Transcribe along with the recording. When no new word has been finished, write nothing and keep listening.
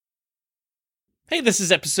Hey, this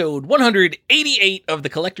is episode 188 of the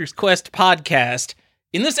Collector's Quest podcast.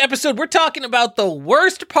 In this episode, we're talking about the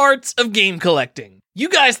worst parts of game collecting. You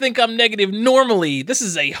guys think I'm negative normally. This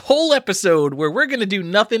is a whole episode where we're going to do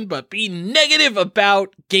nothing but be negative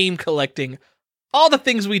about game collecting. All the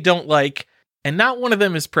things we don't like, and not one of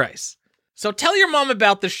them is price. So tell your mom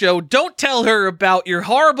about the show, don't tell her about your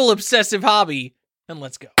horrible obsessive hobby, and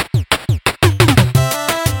let's go.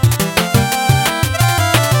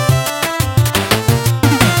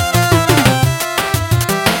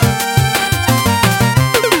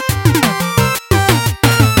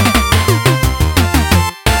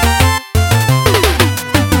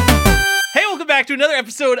 Back to another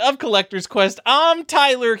episode of Collector's Quest. I'm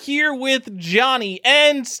Tyler here with Johnny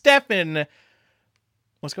and Stefan.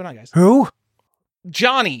 What's going on, guys? Who?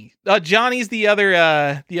 Johnny. Johnny's the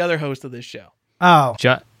other host of this show. Oh,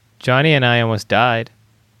 Johnny and I almost died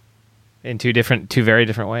in two very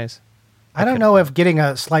different ways. I don't know if getting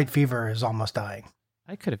a slight fever is almost dying.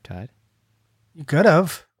 I could have died. You could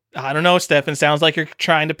have. I don't know, Stefan. Sounds like you're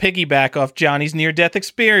trying to piggyback off Johnny's near-death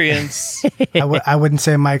experience. I wouldn't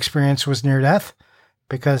say my experience was near death,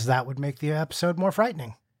 because that would make the episode more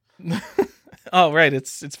frightening. Oh, right.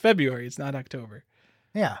 It's February. It's not October.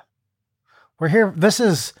 Yeah. We're here. This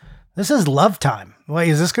is love time. Wait,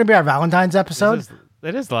 is this going to be our Valentine's episode?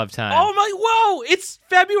 It is love time. Oh my, whoa! It's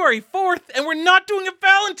February 4th, and we're not doing a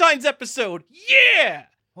Valentine's episode. Yeah!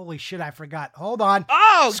 Holy shit, I forgot. Hold on.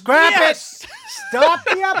 Oh, Scrap it. Stop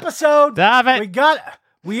the episode. Stop it.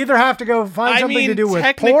 We either have to go find something to do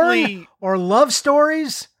with porn or love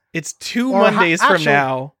stories. It's two Mondays from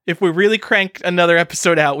now. If we really crank another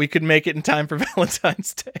episode out, we could make it in time for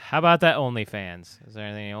Valentine's Day. How about that OnlyFans? Is there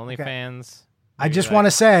anything OnlyFans? I just want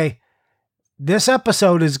to say, this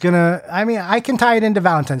episode is going to, I can tie it into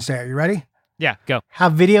Valentine's Day. Are you ready? Yeah, go. How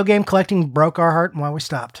video game collecting broke our heart and why we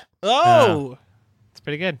stopped. Oh. It's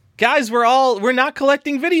pretty good. Guys, we're not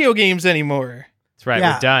collecting video games anymore. That's right.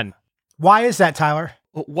 Yeah. We're done. Why is that, Tyler?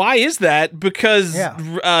 Why is that? Because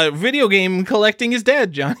video game collecting is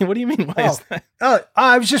dead, Johnny. What do you mean, why is that?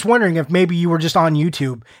 I was just wondering if maybe you were just on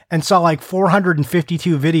YouTube and saw like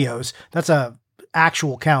 452 videos. That's a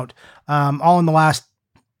actual count. All in the last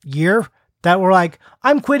year that were like,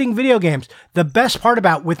 I'm quitting video games. The best part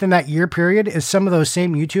about within that year period is some of those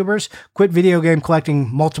same YouTubers quit video game collecting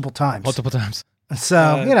multiple times.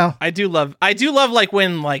 So, I do love like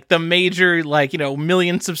when like the major, like,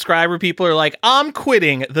 million subscriber people are like, I'm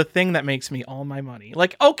quitting the thing that makes me all my money.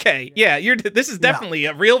 Like, okay, yeah, this is definitely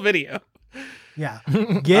a real video. Yeah.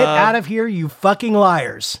 Get out of here, you fucking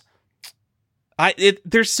liars.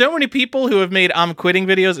 There's so many people who have made I'm quitting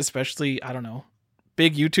videos, especially, I don't know,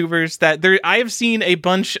 big YouTubers I have seen a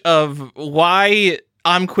bunch of why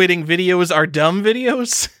I'm quitting videos are dumb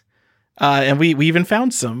videos. And we even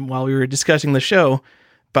found some while we were discussing the show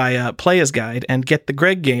by Play As Guide and Get the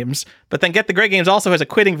Greg Games. But then Get the Greg Games also has a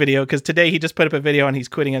quitting video because today he just put up a video and he's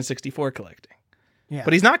quitting N64 collecting. Yeah.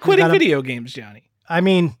 But he's not quitting video games, Johnny.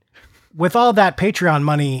 With all that Patreon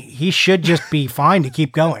money, he should just be fine to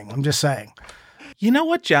keep going. I'm just saying. You know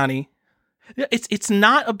what, Johnny? It's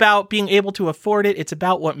not about being able to afford it. It's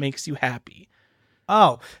about what makes you happy.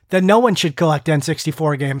 Oh, then no one should collect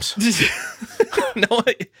N64 games. No,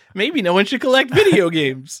 maybe no one should collect video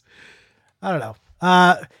games. I don't know.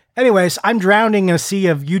 Anyways, I'm drowning in a sea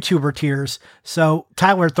of YouTuber tears. So,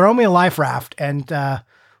 Tyler, throw me a life raft. And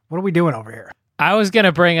what are we doing over here? I was going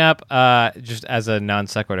to bring up, just as a non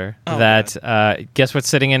sequitur, guess what's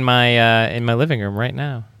sitting in my living room right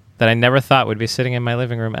now that I never thought would be sitting in my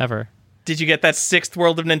living room ever. Did you get that 6th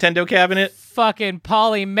World of Nintendo cabinet? Fucking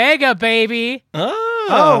Polymega, baby.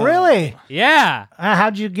 Oh, really? Yeah.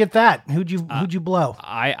 How'd you get that? Who'd you blow?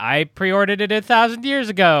 I pre-ordered it 1,000 years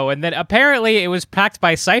ago, and then apparently it was packed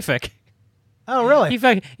by Syphic. Oh, really?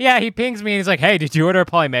 He pings me and he's like, "Hey, did you order a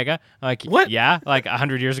Polymega?" I'm like, what? Yeah, like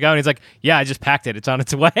 100 years ago. And he's like, "Yeah, I just packed it. It's on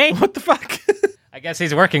its way." What the fuck? I guess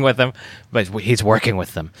he's working with them, but he's working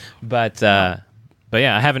with them. But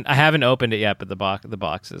yeah, I haven't opened it yet. But the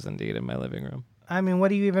box is indeed in my living room. What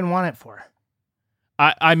do you even want it for?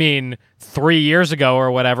 3 years ago or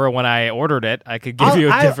whatever, when I ordered it, I could give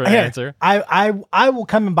you a different answer. I will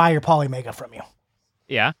come and buy your Polymega from you.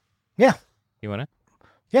 Yeah? Yeah. You want it?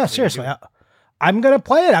 Yeah, seriously. I'm going to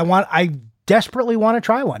play it. I desperately want to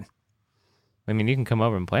try one. You can come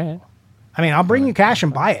over and play it. I'll bring you cash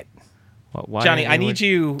and buy it. Why, Johnny, I need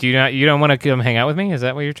you. Do you don't want to come hang out with me? Is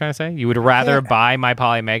that what you're trying to say? You would rather buy my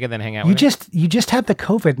Polymega than hang out with me? You just had the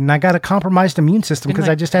COVID, and I got a compromised immune system because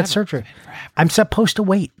I just had surgery. I'm supposed to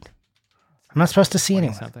wait. I'm not supposed to see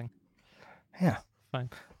anyone. Something. Yeah.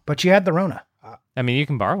 Fine. But you had the Rona. I mean, you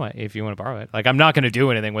can borrow it if you want to borrow it. Like, I'm not going to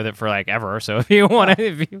do anything with it for like ever. So if you want to,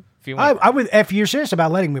 if you want, I would. If you're serious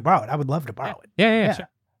about letting me borrow it, I would love to borrow it. Yeah, sure.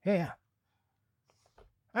 Yeah.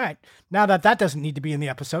 All right. Now that doesn't need to be in the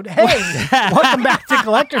episode. Hey, welcome back to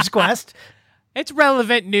Collector's Quest. It's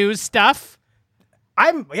relevant news stuff.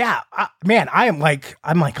 I'm like, oh man,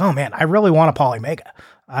 I really want a Polymega.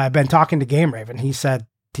 I've been talking to Game Raven. He said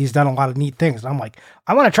he's done a lot of neat things. And I'm like,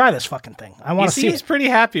 I want to try this fucking thing. I want to see it. He seems pretty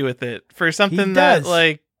happy with it for something that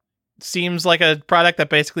like seems like a product that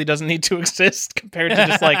basically doesn't need to exist compared to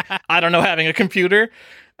just like, I don't know, having a computer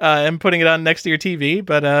and putting it on next to your TV.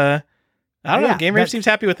 But I don't know. Game Rave seems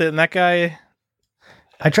happy with it. And that guy,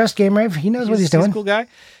 I trust Game Rave. He knows what he's doing. He's a cool guy.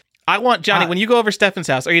 I want Johnny, when you go over Stefan's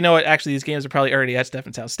house, or you know what, actually these games are probably already at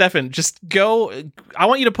Stefan's house. Stefan, just go. I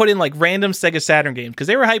want you to put in like random Sega Saturn games because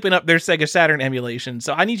they were hyping up their Sega Saturn emulation.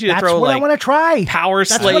 So I need you to throw like I want to try Power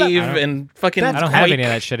Slave and fucking. I don't have any of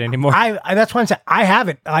that shit anymore. That's what I'm saying. I have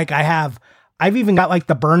it. Like I've even got like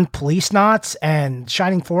the Burned Police Knots and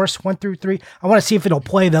Shining Force 1 through 3. I want to see if it'll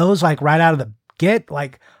play those like right out of the get.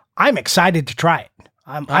 Like I'm excited to try it.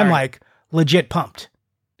 I'm like legit pumped.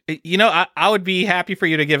 You know, I would be happy for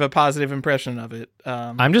you to give a positive impression of it.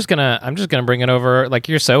 I'm just gonna bring it over. Like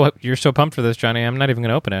you're so pumped for this, Johnny. I'm not even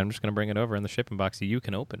gonna open it. I'm just gonna bring it over in the shipping box so you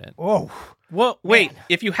can open it. Oh, well, wait. Man.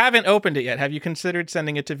 If you haven't opened it yet, have you considered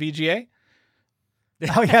sending it to VGA?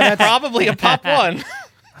 Oh yeah, that's probably a Pop One.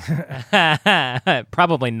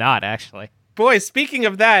 Probably not, actually. Boy, speaking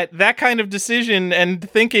of that kind of decision and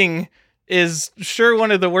thinking is sure one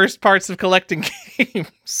of the worst parts of collecting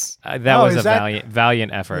games. That was a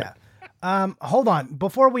valiant effort. Yeah. Hold on.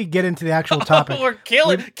 Before we get into the actual topic. We're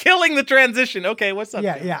killing the transition. Okay, what's up?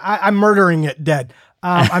 Yeah. I'm murdering it dead.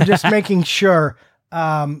 I'm just making sure,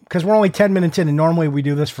 because we're only 10 minutes in, and normally we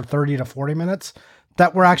do this for 30 to 40 minutes,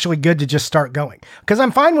 that we're actually good to just start going. Because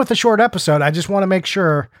I'm fine with the short episode. I just want to make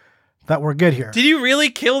sure that we're good here. Did you really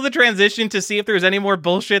kill the transition to see if there was any more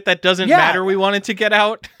bullshit that doesn't matter we wanted to get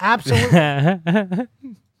out? Absolutely.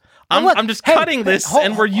 I'm just cutting this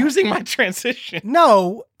and we're using my transition.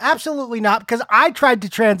 No, absolutely not, because I tried to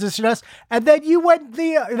transition us and then you went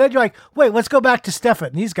then you're like, wait, let's go back to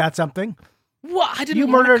Stefan. He's got something. What? I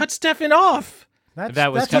didn't want to cut Stefan off.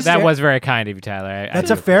 That was very kind of you, Tyler. That's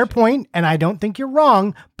a fair point, and I don't think you're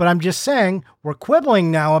wrong, but I'm just saying we're quibbling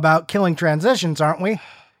now about killing transitions, aren't we?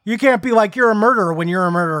 You can't be like, you're a murderer when you're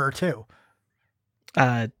a murderer too.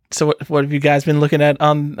 So what have you guys been looking at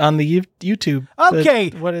on the YouTube? Okay,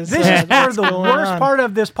 this is for the worst part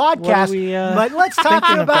of this podcast, but let's talk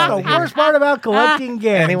about the worst part about collecting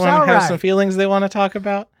games. Anyone have some feelings they want to talk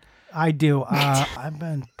about? I do. I've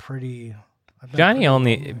been pretty...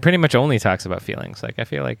 Johnny pretty much only talks about feelings. Like I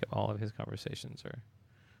feel like all of his conversations are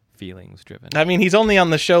feelings driven. I mean, he's only on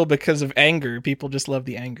the show because of anger. People just love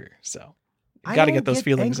the anger, so... Got to get those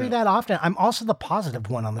feelings angry that often. I'm also the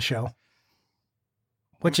positive one on the show.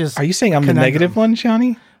 Which is... Are you saying I'm the negative one,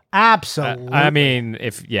 Johnny? Absolutely. I mean,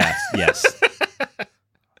 yes.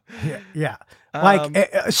 Yeah. Like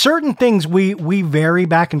certain things we vary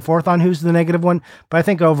back and forth on who's the negative one, but I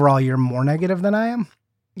think overall you're more negative than I am.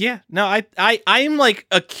 Yeah, no, I'm like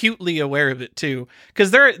acutely aware of it too,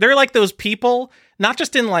 because they're like those people, not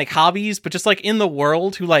just in like hobbies, but just like in the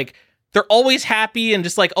world who like they're always happy and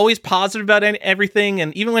just like always positive about everything,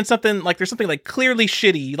 and even when something like there's something like clearly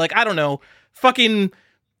shitty, like I don't know, fucking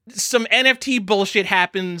some NFT bullshit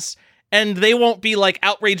happens. And they won't be like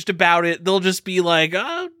outraged about it. They'll just be like,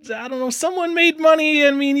 oh, I don't know, someone made money.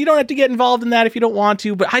 I mean, you don't have to get involved in that if you don't want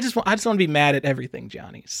to. But I just want to be mad at everything,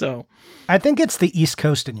 Johnny. So I think it's the East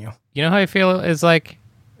Coast in you. You know how I feel is like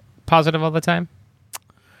positive all the time?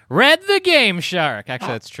 Red the Game Shark.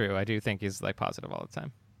 Actually, that's true. I do think he's like positive all the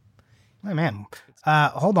time. Oh, man.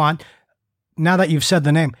 Hold on. Now that you've said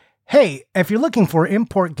the name. Hey, if you're looking for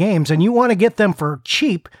import games and you want to get them for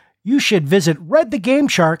cheap, you should visit Red the Game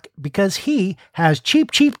Shark because he has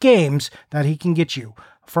cheap games that he can get you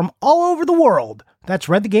from all over the world. That's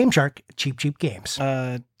Red the Game Shark, cheap games.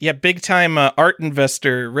 Yeah, big time art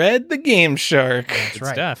investor, Red the Game Shark. That's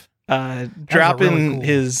right. Stuff. Dropping really cool.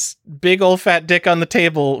 his big old fat dick on the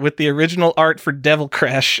table with the original art for Devil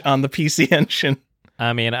Crash on the PC Engine.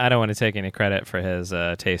 I mean, I don't want to take any credit for his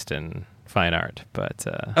taste in fine art, but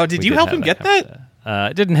did you help him get that?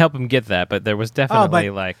 It didn't help him get that, but there was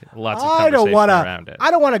definitely like lots of conversation around it.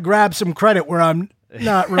 I don't want to grab some credit where I'm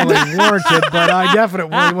not really warranted, but I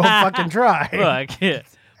definitely will fucking try.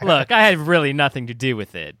 Look, I had really nothing to do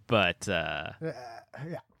with it, but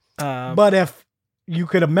but if you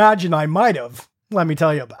could imagine I might have, let me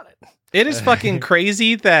tell you about it. It is fucking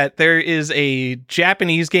crazy that there is a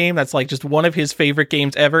Japanese game that's like just one of his favorite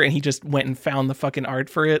games ever, and he just went and found the fucking art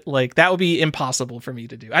for it. Like, that would be impossible for me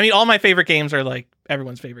to do. I mean, all my favorite games are like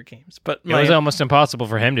everyone's favorite games, but It was almost impossible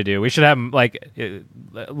for him to do. We should have him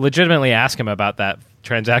legitimately ask him about that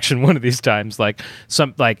transaction one of these times. Like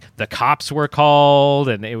the cops were called,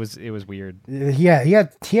 and it was weird. Yeah,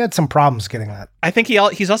 he had some problems getting that. I think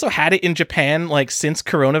he's also had it in Japan like since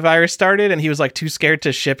coronavirus started, and he was like too scared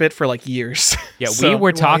to ship it for like years. Yeah, we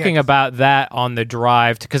were talking about that on the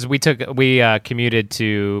drive because we commuted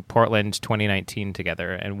to Portland 2019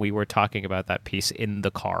 together, and we were talking about that piece in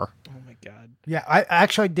the car. Oh my god. Yeah, I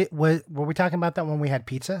actually did. Were we talking about that when we had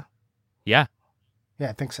pizza? Yeah. Yeah,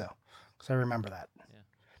 I think so. Because I remember that. Yeah.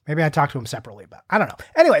 Maybe I talked to him separately about. I don't know.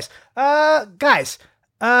 Anyways, guys,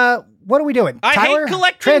 what are we doing? I Tyler, hate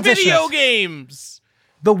collecting video games.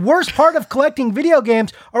 The worst part of collecting video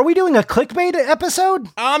games. Are we doing a clickbait episode?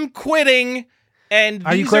 I'm quitting, and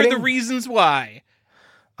these are the reasons why.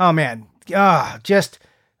 Oh man, just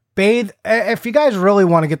bathe. If you guys really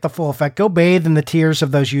want to get the full effect, go bathe in the tears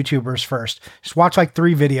of those YouTubers first. Just watch like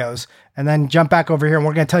 3 videos and then jump back over here, and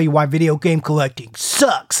we're going to tell you why video game collecting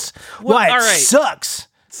sucks. Why it sucks.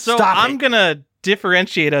 So I'm going to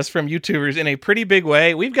differentiate us from YouTubers in a pretty big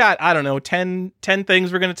way. We've got, I don't know, 10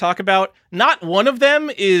 things we're going to talk about. Not one of them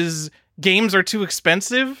is games are too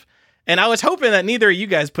expensive. And I was hoping that neither of you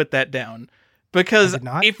guys put that down. Because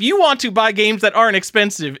if you want to buy games that aren't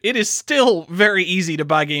expensive, it is still very easy to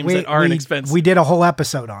buy games that aren't expensive. We did a whole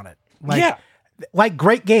episode on it. Like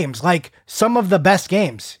great games, like some of the best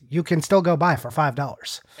games you can still go buy for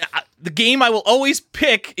 $5. The game I will always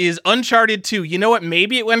pick is Uncharted 2. You know what?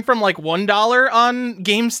 Maybe it went from like $1 on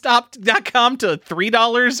GameStop.com to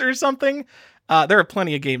 $3 or something. There are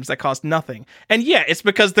plenty of games that cost nothing. And yeah, it's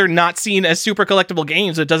because they're not seen as super collectible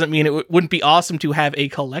games. It doesn't mean it wouldn't be awesome to have a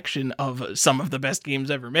collection of some of the best games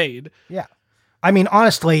ever made. Yeah. I mean,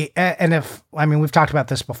 honestly, we've talked about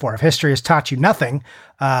this before. If history has taught you nothing,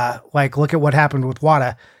 like look at what happened with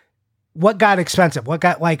Wata. What got expensive? What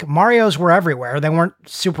got, like, Marios were everywhere. They weren't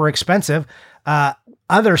super expensive.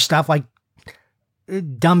 Other stuff like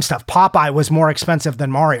dumb stuff. Popeye was more expensive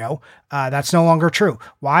than Mario. That's no longer true.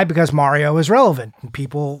 Why? Because Mario is relevant. And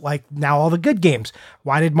people like now all the good games.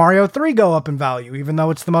 Why did Mario 3 go up in value, even though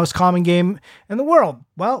it's the most common game in the world?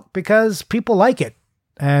 Well, because people like it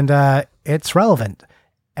and it's relevant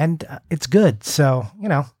and it's good. So,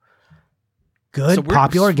 good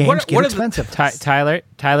popular games get expensive.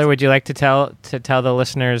 Tyler, would you like to tell the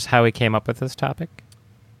listeners how we came up with this topic?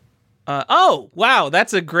 Oh, wow,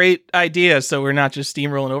 that's a great idea. So we're not just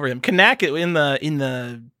steamrolling over him. Kanak in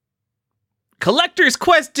the Collector's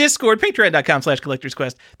Quest Discord, patreon.com/Collector's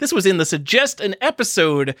Quest. This was in the Suggest an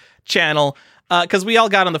Episode channel because we all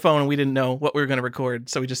got on the phone and we didn't know what we were going to record.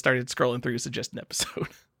 So we just started scrolling through Suggest an Episode.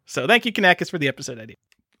 So thank you, Kanakis, for the episode idea.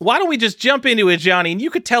 Why don't we just jump into it, Johnny? And you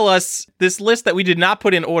could tell us this list that we did not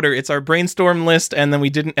put in order. It's our brainstorm list, and then we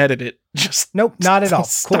didn't edit it. Nope, not at all.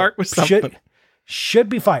 Start with something. Should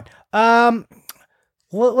be fine. Well,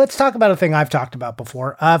 let's talk about a thing I've talked about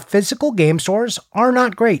before. Physical game stores are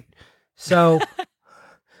not great. So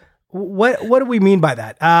what do we mean by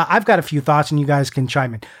that? I've got a few thoughts and you guys can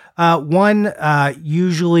chime in. One,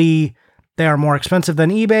 usually they are more expensive than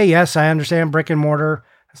eBay. Yes, I understand brick and mortar.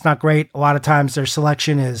 It's not great. A lot of times their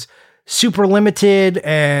selection is super limited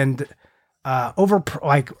and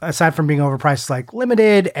aside from being overpriced, like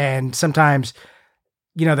limited, and sometimes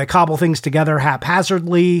they cobble things together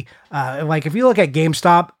haphazardly. Like if you look at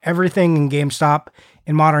GameStop, everything in GameStop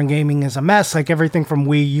in modern gaming is a mess. Like everything from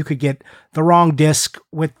Wii, you could get the wrong disc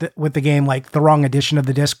with the game, like the wrong edition of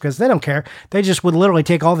the disc, because they don't care. They just would literally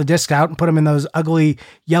take all the discs out and put them in those ugly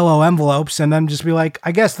yellow envelopes and then just be like,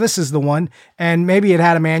 I guess this is the one. And maybe it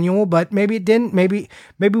had a manual, but maybe it didn't. Maybe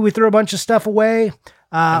we threw a bunch of stuff away.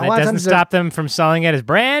 And that doesn't stop them from selling it as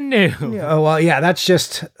brand new. Well, yeah, that's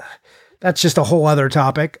just a whole other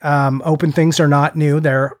topic. Open things are not new.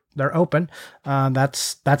 They're open.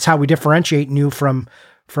 That's how we differentiate new from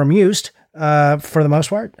used, for the most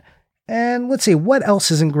part. And let's see, what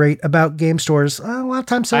else isn't great about game stores? A lot of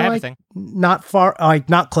times they're not far,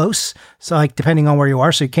 not close. So depending on where you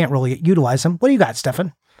are, so you can't really utilize them. What do you got,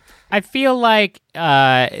 Stefan? I feel like,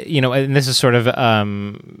 and this is sort of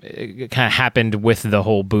kind of happened with the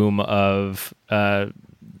whole boom of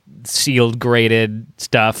sealed graded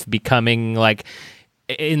stuff becoming like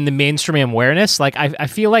in the mainstream awareness. Like I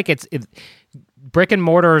feel like it's brick and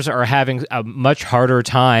mortars are having a much harder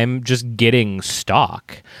time just getting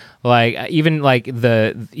stock. Like even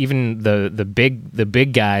the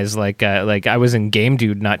big guys like I was in Game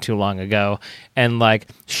Dude not too long ago, and like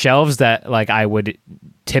shelves that like I would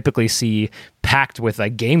typically see packed with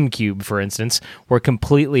like GameCube, for instance, were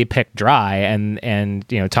completely picked dry, and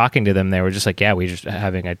you know, talking to them, they were just like, yeah, we're just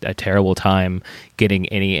having a terrible time getting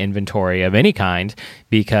any inventory of any kind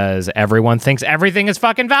because everyone thinks everything is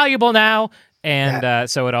fucking valuable now, and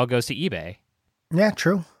so it all goes to eBay. Yeah,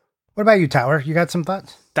 true. What about you, Tower? You got some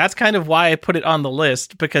thoughts? That's kind of why I put it on the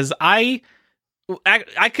list, because I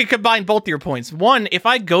could combine both your points. One, if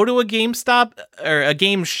I go to a GameStop or a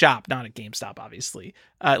game shop, not a GameStop, obviously,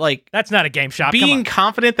 like that's not a game shop. Being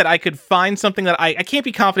confident that I could find something that I can't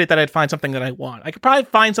be confident that I'd find something that I want. I could probably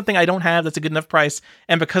find something I don't have that's a good enough price,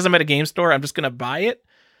 and because I'm at a game store, I'm just going to buy it.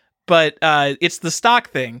 But it's the stock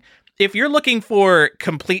thing. If you're looking for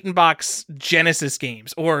complete in box Genesis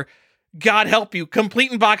games, or God help you,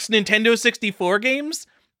 complete in box Nintendo 64 games,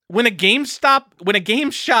 when a game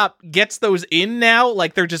shop gets those in now,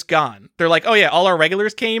 like they're just gone. They're like, oh yeah, all our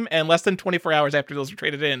regulars came, and less than 24 hours after those were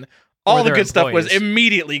traded in, all the good stuff was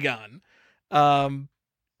immediately gone. And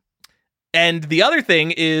the other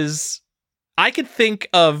thing is, I could think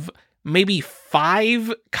of maybe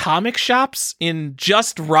 5 comic shops in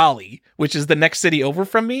just Raleigh, which is the next city over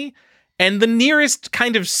from me, and the nearest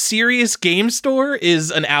kind of serious game store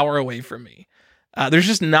is an hour away from me. There's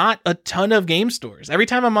just not a ton of game stores. Every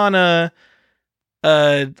time I'm on a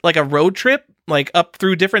road trip, like up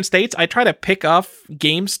through different states, I try to pick off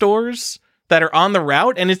game stores that are on the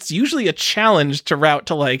route, and it's usually a challenge to route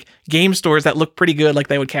to like game stores that look pretty good, like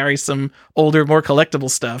they would carry some older, more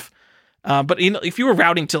collectible stuff. But you know, if you were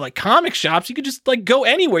routing to like comic shops, you could just like go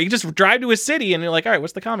anywhere. You could just drive to a city, and you're like, all right,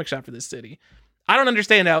 what's the comic shop for this city? I don't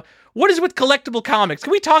understand now. What is with collectible comics?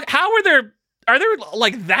 Can we talk? Are there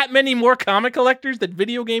like that many more comic collectors than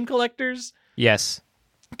video game collectors? Yes.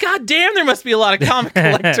 God damn, there must be a lot of comic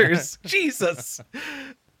collectors. Jesus.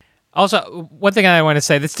 Also, one thing I want to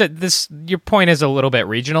say, this your point is a little bit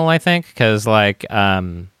regional, I think, because like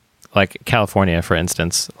California, for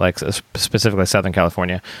instance, like specifically Southern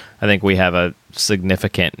California, I think we have a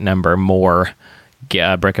significant number more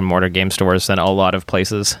brick and mortar game stores than a lot of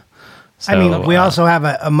places. So, I mean, we also have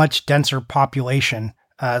a much denser population.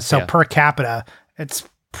 Per capita, it's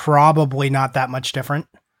probably not that much different.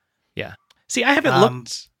 Yeah. See, I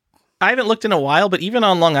haven't looked in a while, but even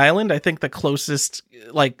on Long Island, I think the closest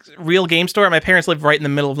like real game store, my parents live right in the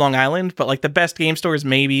middle of Long Island, but like the best game store is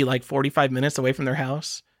maybe like 45 minutes away from their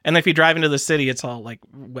house. And if you drive into the city, it's all like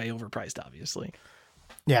way overpriced, obviously.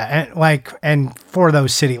 Yeah. And for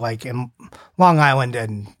those city, like in Long Island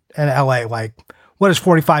and LA, like what does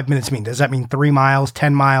 45 minutes mean? Does that mean 3 miles,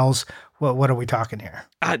 10 miles? What are we talking here?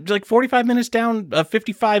 Like 45 minutes down a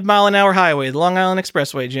 55 mile an hour highway, the Long Island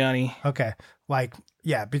Expressway, Johnny. Okay. Like,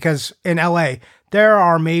 yeah, because in LA, there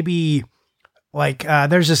are maybe like,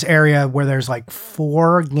 there's this area where there's like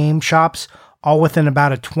 4 game shops all within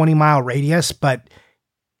about a 20-mile radius, but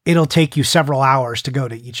it'll take you several hours to go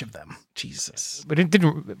to each of them. Jesus. But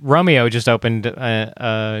didn't Romeo just opened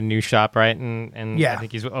a new shop, right? And yeah. I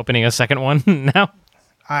think he's opening a second one now.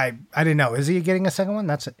 I didn't know. Is he getting a second one?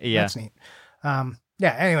 That's neat.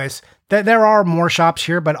 Anyways, there are more shops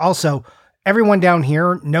here, but also everyone down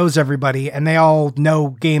here knows everybody, and they all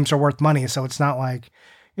know games are worth money. So it's not like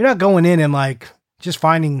you're not going in and like just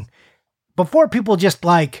finding. Before, people just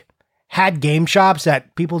like had game shops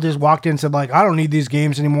that people just walked in and said like, I don't need these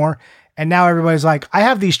games anymore. And now everybody's like, I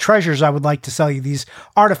have these treasures I would like to sell you, these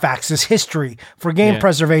artifacts, this history for game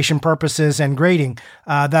preservation purposes and grading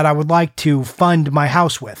that I would like to fund my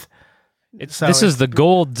house with. This is the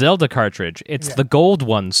gold Zelda cartridge. It's the gold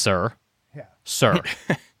one, sir. Yeah. Sir.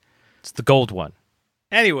 It's the gold one.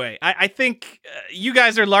 Anyway, I think you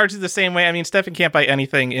guys are largely the same way. I mean, Stefan can't buy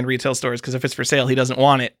anything in retail stores because if it's for sale, he doesn't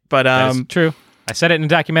want it. But that is true. I said it in a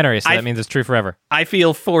documentary, so that means it's true forever. I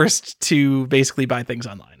feel forced to basically buy things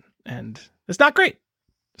online, and it's not great.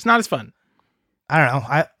 It's not as fun. I don't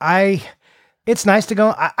know. It's nice to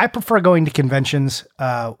go. I prefer going to conventions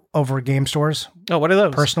over game stores. Oh, what are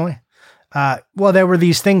those? Personally. Well, there were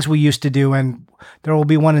these things we used to do, and there will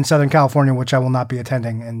be one in Southern California, which I will not be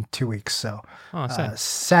attending in 2 weeks. So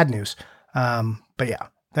sad news. But yeah,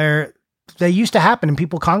 they used to happen, and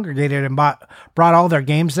people congregated and brought all their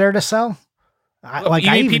games there to sell.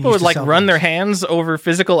 People would like run their hands over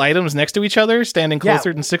physical items next to each other, standing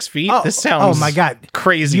closer than 6 feet. This sounds my God,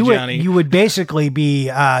 crazy, Johnny. You would basically be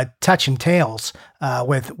touching tails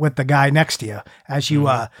with the guy next to you as you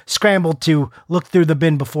scrambled to look through the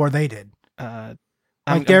bin before they did.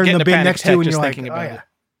 They're in the bin next to you, and you're like, about it.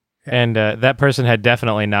 And that person had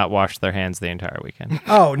definitely not washed their hands the entire weekend.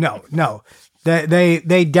 Oh no!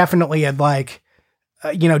 They definitely had like,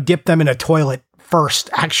 dipped them in a toilet first,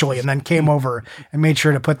 actually, and then came over and made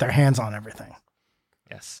sure to put their hands on everything.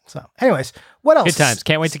 Yes. So, anyways, what else? Good times.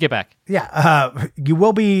 Can't wait to get back. Yeah. You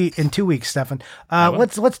will be in 2 weeks, Stefan.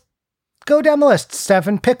 Let's go down the list,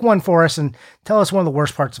 Stefan. Pick one for us and tell us one of the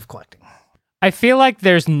worst parts of collecting. I feel like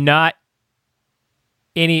there's not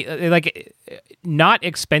any not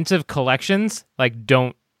expensive collections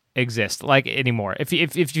don't exist anymore.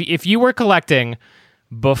 If you were collecting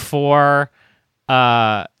before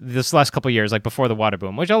this last couple of years, before the water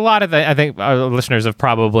boom, which a lot of I think our listeners have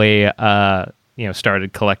probably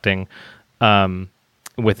started collecting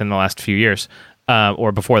within the last few years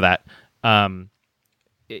or before that.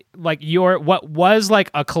 What was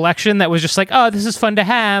a collection that was just oh, this is fun to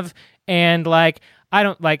have, and I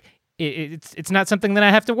don't it's not something that I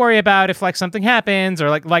have to worry about if something happens,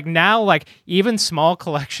 or now even small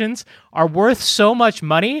collections are worth so much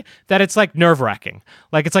money that it's nerve-wracking.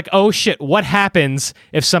 It's oh shit, what happens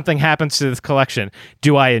if something happens to this collection?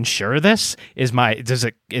 Do I insure this? Is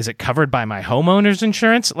it covered by my homeowner's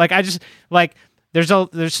insurance?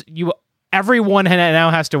 Everyone now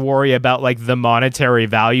has to worry about the monetary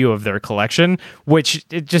value of their collection, which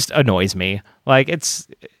it just annoys me.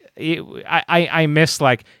 I miss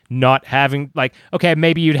not having okay,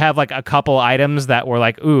 maybe you'd have a couple items that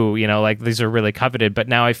were ooh, these are really coveted, but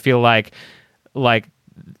now I feel like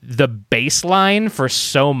the baseline for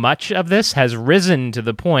so much of this has risen to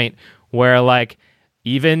the point where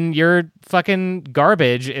even your fucking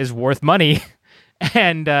garbage is worth money,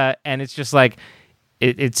 and it's just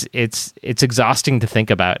it's exhausting to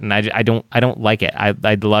think about, and I don't like it.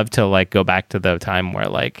 I'd love to go back to the time where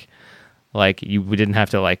we didn't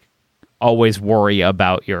have to always worry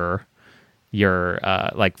about your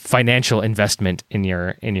financial investment in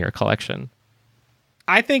your collection.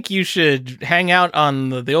 I think you should hang out on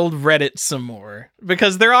the old Reddit some more,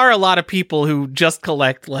 because there are a lot of people who just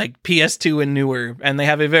collect PS2 and newer, and they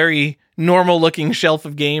have a very normal looking shelf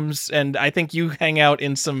of games. And I think you hang out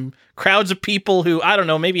in some crowds of people who, I don't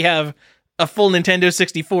know, maybe have a full Nintendo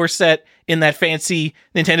 64 set in that fancy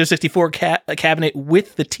Nintendo 64 cabinet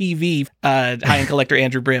with the TV, high-end collector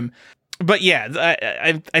Andrew Brim. But yeah,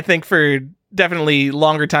 I think for definitely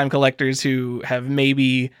longer time collectors who have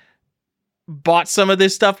maybe bought some of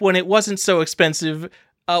this stuff when it wasn't so expensive,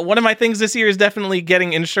 one of my things this year is definitely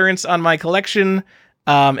getting insurance on my collection.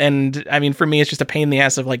 And I mean, for me, it's just a pain in the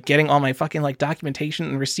ass of getting all my fucking documentation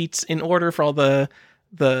and receipts in order for all the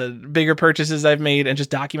bigger purchases I've made, and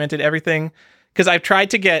just documented everything. Because I've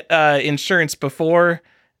tried to get insurance before,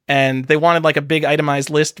 and they wanted a big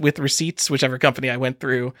itemized list with receipts, whichever company I went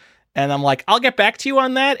through. And I'm I'll get back to you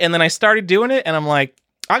on that. And then I started doing it, and I'm I'm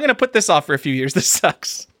going to put this off for a few years. This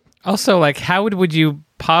sucks. Also, how would you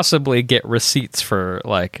possibly get receipts for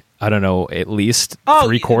I don't know, at least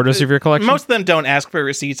 3/4 of your collection? Most of them don't ask for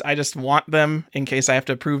receipts. I just want them in case I have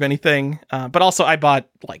to prove anything. But also I bought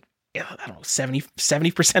I don't know,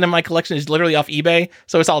 70% of my collection is literally off eBay,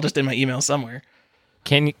 so it's all just in my email somewhere.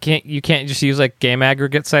 You can't just use game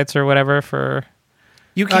aggregate sites or whatever for?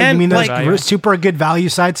 You can. You mean those super good value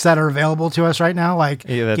sites that are available to us right now,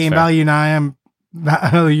 Game Value Now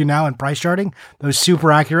and Price Charting? Those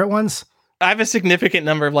super accurate ones. I have a significant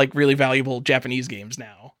number of really valuable Japanese games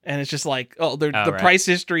now, and it's just the price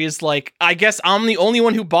history is I guess I'm the only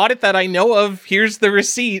one who bought it that I know of. Here's the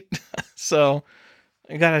receipt. So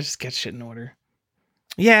I gotta just get shit in order.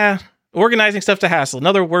 Yeah, organizing stuff to hassle.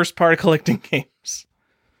 Another worst part of collecting games.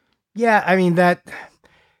 Yeah, I mean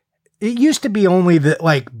it used to be only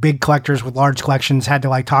that big collectors with large collections had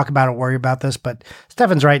to talk about or worry about this, but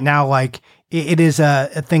Stefan's right now it is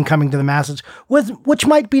a thing coming to the masses, which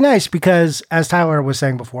might be nice, because as Tyler was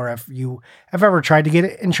saying before, if you have ever tried to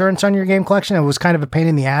get insurance on your game collection, it was kind of a pain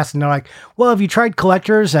in the ass, and they're well, have you tried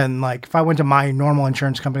collectors? And if I went to my normal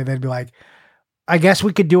insurance company, they'd be I guess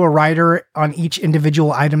we could do a rider on each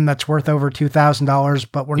individual item that's worth over $2,000,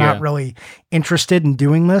 but we're not really interested in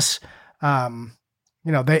doing this.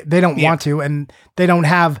 They don't want to, and they don't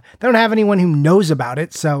have anyone who knows about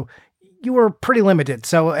it. So you were pretty limited.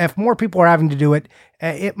 So if more people are having to do it,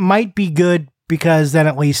 it might be good, because then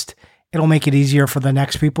at least it'll make it easier for the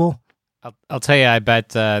next people. I'll tell you, I bet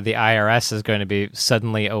the IRS is going to be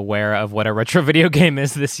suddenly aware of what a retro video game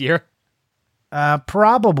is this year.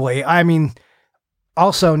 Probably. I mean,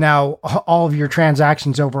 also now all of your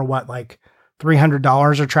transactions over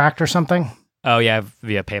 $300 are tracked or something. Oh yeah,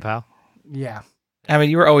 via PayPal. Yeah. I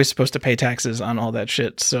mean, you were always supposed to pay taxes on all that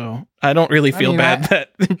shit, so I don't really feel bad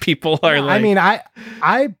that people are I mean, I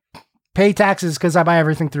pay taxes because I buy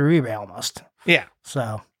everything through eBay almost. Yeah.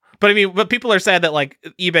 So, But I mean, but people are sad that like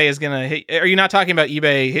eBay is gonna hit. Are you not talking about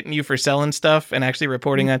eBay hitting you for selling stuff and actually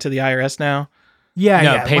reporting that to the IRS now? Yeah,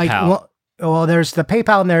 No, yeah. PayPal. Like, well, there's the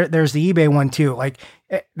PayPal and there's the eBay one too. Like,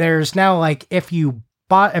 there's now like if you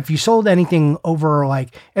sold anything over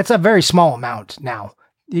like it's a very small amount now.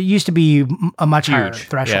 It used to be a much higher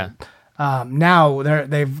threshold. Yeah. Now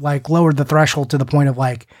they've like lowered the threshold to the point of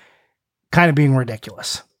like kind of being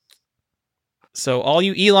ridiculous. So all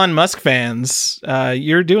you Elon Musk fans,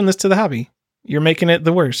 you're doing this to the hobby. You're making it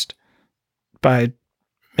the worst by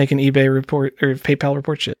making eBay report or PayPal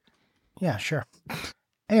report shit. Yeah, sure.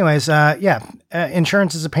 Anyways,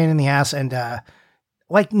 insurance is a pain in the ass, and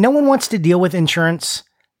like no one wants to deal with insurance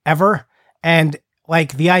ever. And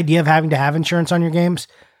like the idea of having to have insurance on your games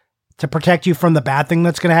to protect you from the bad thing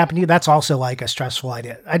that's going to happen to you, that's also like a stressful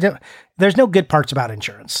idea. There's no good parts about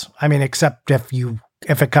insurance. I mean, except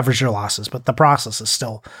if it covers your losses, but the process is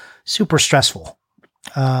still super stressful.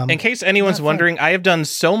 In case anyone's wondering, I have done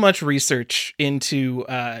so much research into,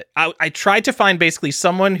 I tried to find basically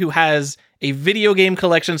someone who has a video game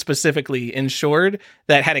collection specifically insured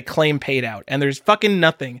that had a claim paid out. And there's fucking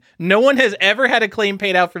nothing. No one has ever had a claim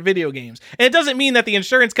paid out for video games. And it doesn't mean that the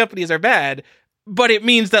insurance companies are bad, but it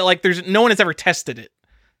means that like no one has ever tested it.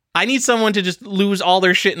 I need someone to just lose all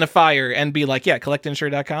their shit in the fire and be like, yeah,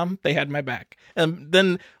 collectinsure.com, they had my back. And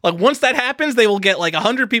then like once that happens, they will get like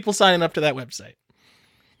 100 people signing up to that website.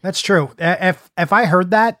 That's true. If I heard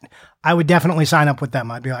that, I would definitely sign up with them.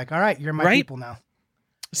 I'd be like, all right, you're my people now.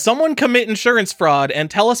 Someone commit insurance fraud and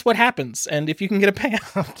tell us what happens and if you can get a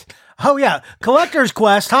payout. Oh yeah, Collector's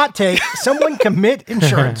Quest hot take: someone commit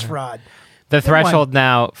insurance fraud. The threshold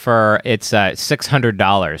now for it's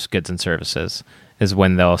 $600 goods and services is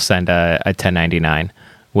when they'll send a 1099,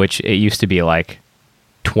 which it used to be like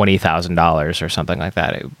 $20,000 or something like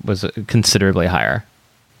that. It was considerably higher.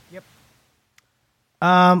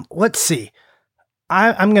 Let's see.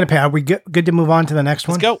 I'm going to pay. Are we good to move on to the next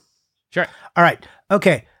one? Let's go. Sure. All right.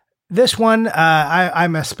 Okay. This one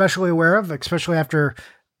I'm especially aware of, especially after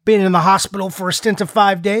being in the hospital for a stint of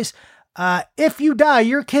 5 days. If you die,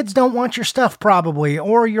 your kids don't want your stuff probably,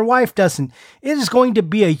 or your wife doesn't. It is going to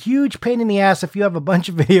be a huge pain in the ass if you have a bunch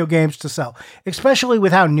of video games to sell, especially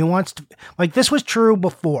with how nuanced, like this was true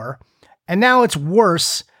before, and now it's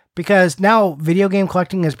worse because now video game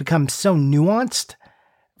collecting has become so nuanced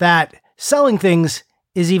that selling things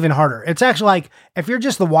is even harder. It's actually like, if you're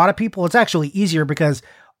just the WATA people, it's actually easier because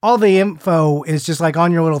all the info is just like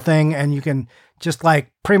on your little thing and you can just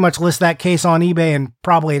like pretty much list that case on eBay and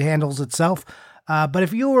probably it handles itself. But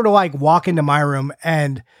if you were to like walk into my room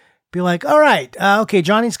and be like, all right, okay,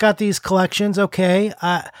 Johnny's got these collections. Okay.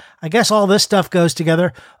 I guess all this stuff goes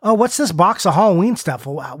together. Oh, what's this box of Halloween stuff?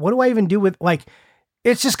 What do I even do with like,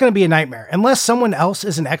 it's just going to be a nightmare unless someone else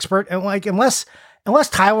is an expert. And like, unless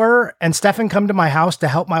Tyler and Stefan come to my house to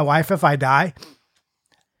help my wife if I die,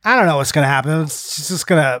 I don't know what's going to happen. It's just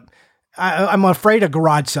going to, I'm afraid a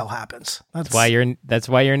garage sale happens. That's why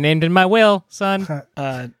you're named in my will, son.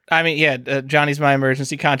 I mean, yeah, Johnny's my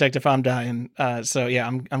emergency contact if I'm dying. So yeah,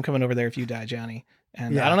 I'm coming over there if you die, Johnny.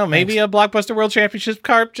 And I don't know, maybe a Blockbuster World Championship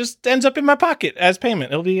card just ends up in my pocket as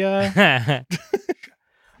payment. It'll be, I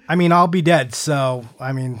mean, I'll be dead. So,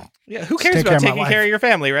 I mean, yeah, who cares about taking care of your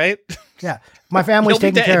family, right? Yeah. My family's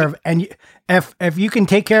taken care of. And if you can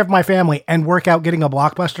take care of my family and work out getting a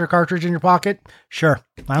Blockbuster cartridge in your pocket, sure.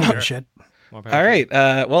 I don't give a shit. All right.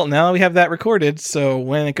 Well, now we have that recorded. So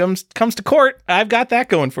when it comes to court, I've got that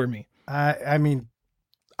going for me. I mean,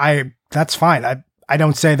 that's fine. I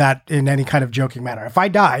don't say that in any kind of joking manner. If I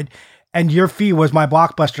died and your fee was my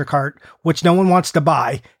Blockbuster cart, which no one wants to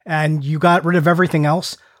buy, and you got rid of everything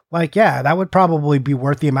else, like, yeah, that would probably be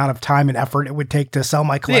worth the amount of time and effort it would take to sell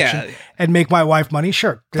my collection and make my wife money.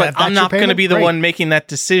 Sure. But I'm not going to be the one making that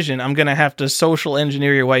decision. I'm going to have to social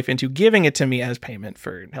engineer your wife into giving it to me as payment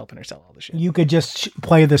for helping her sell all the shit. You could just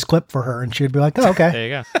play this clip for her and she'd be like, oh, okay. There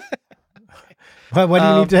you go. What do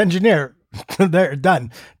you need to engineer? There,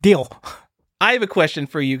 done. Deal. I have a question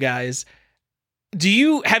for you guys.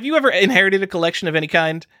 Have you ever inherited a collection of any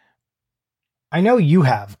kind? I know you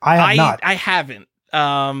have. I have not. I haven't.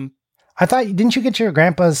 I thought, didn't you get your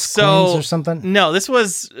grandpa's coins or something? No, this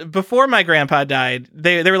was before my grandpa died.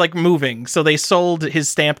 They were like moving, so they sold his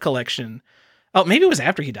stamp collection. Oh, maybe it was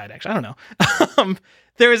after he died, actually. I don't know.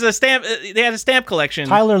 There was a stamp. They had a stamp collection.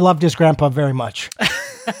 Tyler loved his grandpa very much.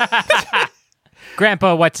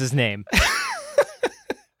 Grandpa, what's his name?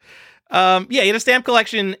 Yeah, he had a stamp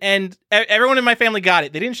collection, and everyone in my family got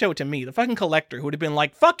it. They didn't show it to me. The fucking collector, who would have been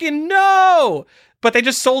like, fucking no! But they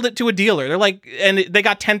just sold it to a dealer. They're like, and they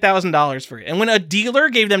got $10,000 for it. And when a dealer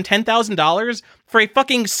gave them $10,000 for a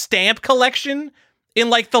fucking stamp collection, in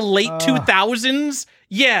like the late 2000s.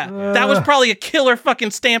 Yeah, that was probably a killer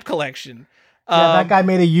fucking stamp collection. Yeah, that guy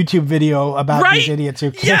made a YouTube video about these idiots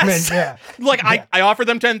who came in. Yeah. Like, I offered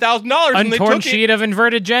them $10,000 and they Untorn took sheet of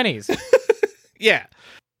inverted Jennies. Yeah.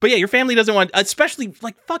 But yeah, your family doesn't want, especially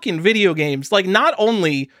like fucking video games. Like, not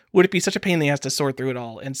only would it be such a pain in the ass to sort through it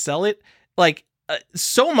all and sell it, like,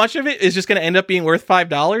 so much of it is just going to end up being worth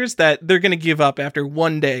 $5 that they're going to give up after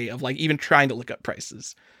one day of like even trying to look up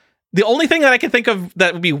prices. The only thing that I can think of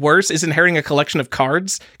that would be worse is inheriting a collection of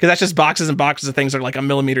cards, because that's just boxes and boxes of things that are like a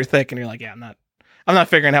millimeter thick, and you're like, yeah, I'm not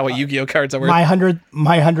figuring out what Yu-Gi-Oh cards are worth. My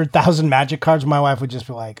 100,000 Magic cards, my wife would just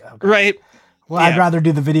be like, okay. Right. Well, I'd rather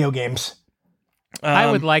do the video games. I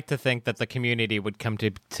would like to think that the community would come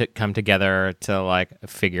together to like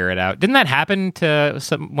figure it out. Didn't that happen to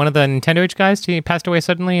one of the Nintendo Age guys? He passed away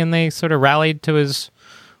suddenly, and they sort of rallied to his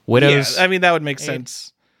widow's. Yeah, I mean that would make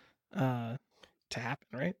sense to happen,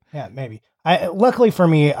 right? Yeah, maybe. Luckily for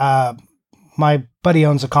me, my buddy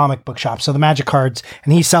owns a comic book shop, so the Magic cards,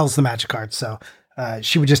 and he sells the Magic cards. So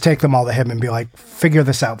she would just take them all to him and be like, "Figure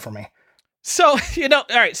this out for me." So, all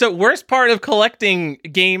right, so worst part of collecting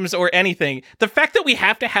games or anything, the fact that we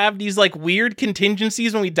have to have these, like, weird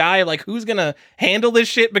contingencies when we die, like, who's gonna handle this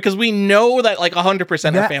shit? Because we know that, like,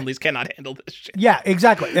 100% of families cannot handle this shit. Yeah,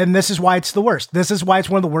 exactly. And this is why it's the worst. This is why it's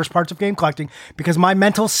one of the worst parts of game collecting, because my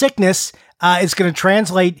mental sickness is going to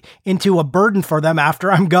translate into a burden for them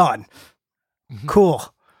after I'm gone. Mm-hmm.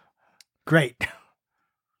 Cool. Great.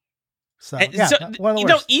 So, yeah, one of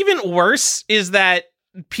the worst. Even worse is that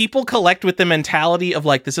people collect with the mentality of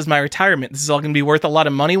like, this is my retirement. This is all going to be worth a lot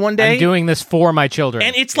of money one day. I'm doing this for my children.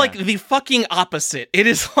 And it's like the fucking opposite. It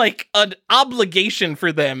is like an obligation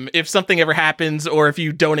for them if something ever happens, or if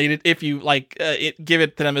you donate it, if you like give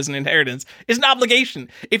it to them as an inheritance. It's an obligation.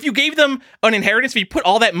 If you gave them an inheritance, if you put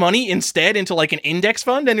all that money instead into like an index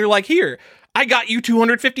fund and you're like, here, I got you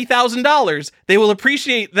 $250,000. They will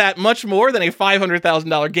appreciate that much more than a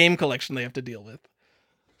 $500,000 game collection they have to deal with.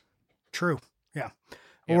 True.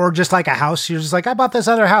 Or just like a house, you're just like, I bought this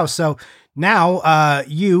other house. So now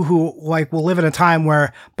you who like will live in a time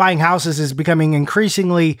where buying houses is becoming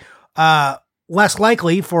increasingly less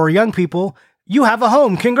likely for young people, you have a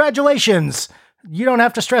home. Congratulations. You don't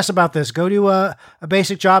have to stress about this. Go do a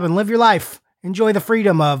basic job and live your life. Enjoy the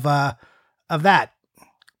freedom of that.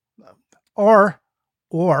 Or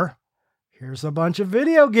here's a bunch of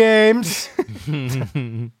video games.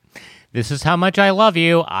 This is how much I love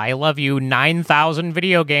you. I love you 9,000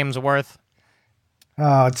 video games worth.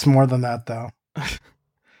 Oh, it's more than that, though.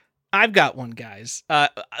 I've got one, guys.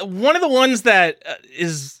 One of the ones that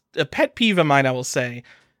is a pet peeve of mine, I will say.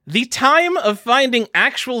 The time of finding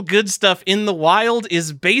actual good stuff in the wild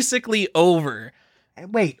is basically over.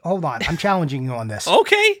 Wait, hold on. I'm challenging you on this.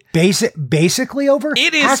 Okay. Basically over?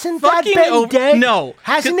 It is Hasn't fucking that been over. dead? No.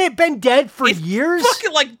 Hasn't it been dead for years?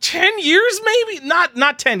 Fucking like 10 years, maybe?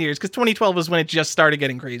 Not 10 years, because 2012 was when it just started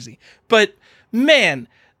getting crazy. But, man,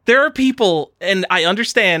 there are people, and I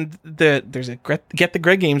understand that there's a Get the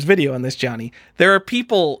Greg Games video on this, Johnny. There are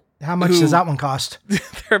people... How much does that one cost? There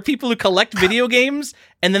are people who collect video games,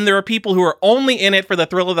 and then there are people who are only in it for the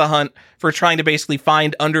thrill of the hunt, for trying to basically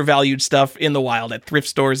find undervalued stuff in the wild at thrift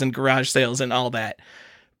stores and garage sales and all that.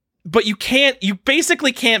 But you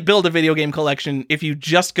basically can't build a video game collection if you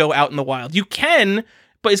just go out in the wild. You can,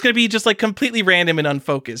 but it's going to be just like completely random and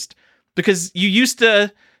unfocused, because you used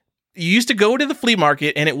to go to the flea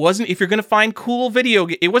market, and it wasn't if you're going to find cool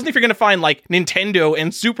it wasn't if you're going to find like Nintendo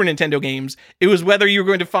and Super Nintendo games. It was whether you were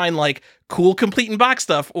going to find like cool complete in box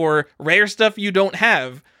stuff or rare stuff you don't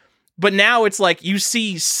have. But now it's like you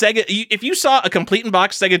see Sega. If you saw a complete in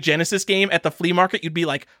box Sega Genesis game at the flea market, you'd be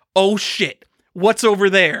like, oh shit, what's over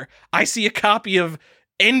there? I see a copy of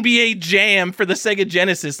NBA Jam for the Sega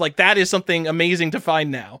Genesis. Like, that is something amazing to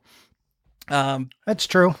find now. That's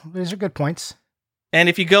true. These are good points. And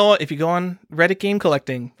if you go on Reddit game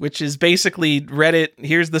collecting, which is basically Reddit,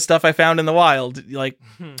 here's the stuff I found in the wild. Like,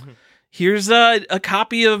 here's a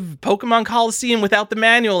copy of Pokemon Coliseum without the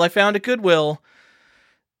manual I found at Goodwill.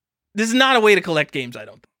 This is not a way to collect games, I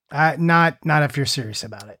don't think. Not if you're serious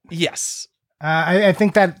about it. Yes. I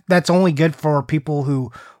think that's only good for people who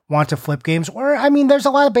want to flip games. Or, I mean, there's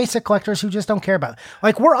a lot of basic collectors who just don't care about it.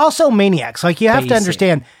 Like, we're also maniacs. Like, you have to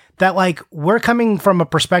understand that, like, we're coming from a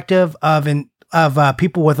perspective of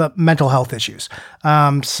people with mental health issues.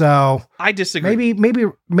 So I disagree.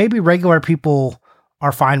 Maybe regular people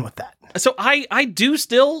are fine with that. So I do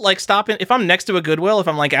still like stopping if I'm next to a Goodwill, if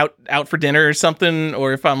I'm like out for dinner or something,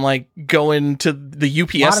 or if I'm like going to the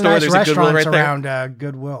UPS store, there's a Goodwill right there. Around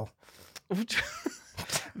Goodwill.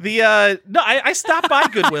 I stopped by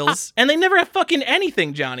Goodwills and they never have fucking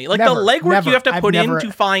anything, Johnny. Like Never, the legwork never. you have to I've put never- in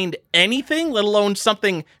to find anything, let alone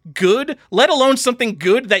something good, let alone something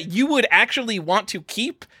good that you would actually want to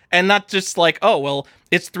keep and not just like, oh, well,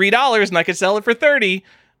 it's $3 and I could sell it for 30.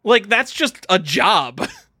 Like that's just a job.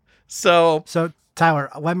 So Tyler,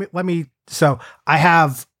 let me. So I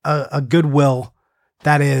have a Goodwill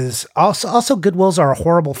that is also Goodwills are a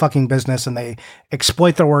horrible fucking business and they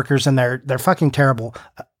exploit their workers and they're fucking terrible.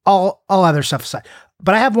 All other stuff aside,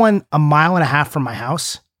 but I have one a mile and a half from my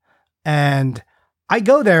house, and I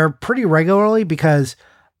go there pretty regularly because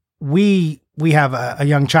we have a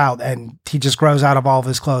young child and he just grows out of all of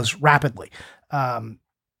his clothes rapidly.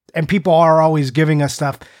 And people are always giving us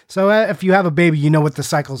stuff. So if you have a baby, you know what the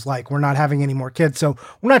cycle's like. We're not having any more kids. So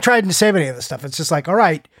we're not trying to save any of this stuff. It's just like, all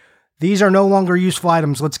right, these are no longer useful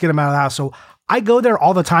items. Let's get them out of the house. So I go there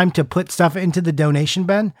all the time to put stuff into the donation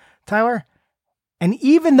bin, Tyler. And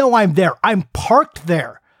even though I'm there, I'm parked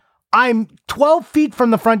there. I'm 12 feet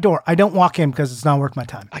from the front door. I don't walk in because it's not worth my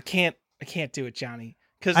time. I can't do it, Johnny.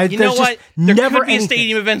 Because you know there's what? just There never could be anything.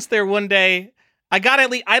 stadium events there one day. I got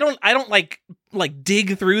at least. I don't like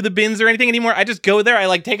dig through the bins or anything anymore. I just go there. I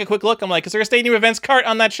like take a quick look. I'm like, is there a stadium events cart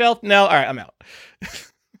on that shelf? No. All right, I'm out.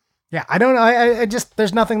 Yeah, I don't know. I just,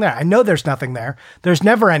 there's nothing there. I know there's nothing there. There's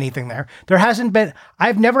never anything there. There hasn't been,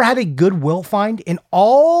 I've never had a Goodwill find in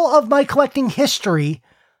all of my collecting history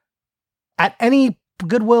at any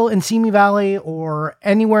Goodwill in Simi Valley or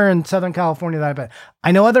anywhere in Southern California that I've been.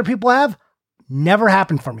 I know other people have. Never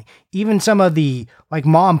happened for me. Even some of the like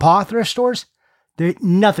mom and pop thrift stores, there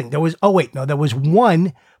nothing. There was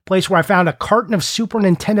one place where I found a carton of Super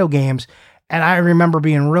Nintendo games, and I remember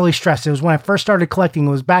being really stressed. It was when I first started collecting.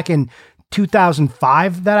 It was back in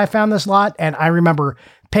 2005 that I found this lot, and I remember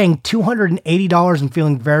paying $280 and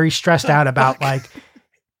feeling very stressed out about like,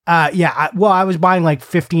 I was buying like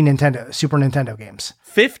 50 Super Nintendo games.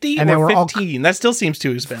 50 And they or were all 15? That still seems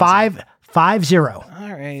too expensive. 50.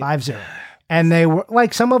 All right. 50. And they were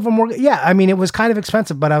like, some of them were, I mean, it was kind of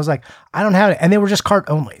expensive, but I was like, I don't have it. And they were just cart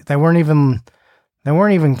only. They weren't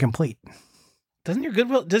even complete. Does your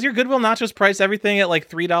Goodwill not just price everything at like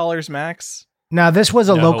 $3 max? Now, this was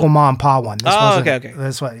a No. local mom and pop one. This Oh, wasn't- okay.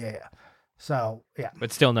 This was, yeah. So, yeah.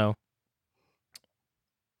 But still no.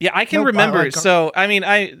 Yeah, I can Nope, remember. I like- So, I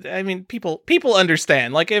mean, people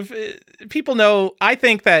understand. Like, if people know, I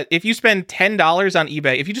think that if you spend $10 on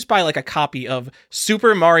eBay, if you just buy like a copy of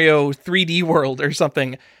Super Mario 3D World or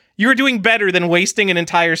something, you're doing better than wasting an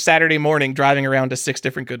entire Saturday morning driving around to 6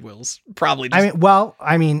 different Goodwills. Probably. Just,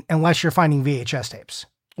 I mean, unless you're finding VHS tapes.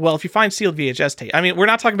 well, if you find sealed VHS tape, I mean, we're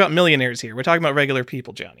not talking about millionaires here. We're talking about regular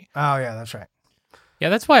people, Johnny. Oh, yeah, that's right. Yeah,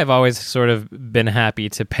 that's why I've always sort of been happy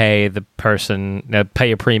to pay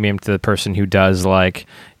a premium to the person who does like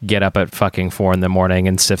get up at fucking 4 a.m.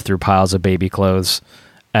 and sift through piles of baby clothes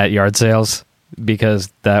at yard sales,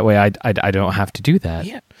 because that way I don't have to do that.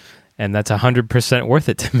 Yeah. And that's 100% worth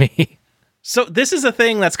it to me. So this is a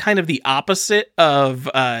thing that's kind of the opposite of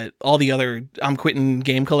all the other I'm quitting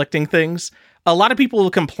game collecting things. A lot of people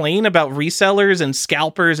will complain about resellers and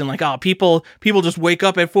scalpers and like, oh, people just wake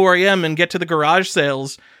up at 4 a.m. and get to the garage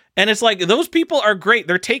sales. And it's like, those people are great.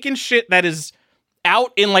 They're taking shit that is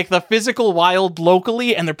out in like the physical wild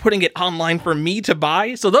locally and they're putting it online for me to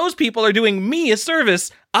buy. So those people are doing me a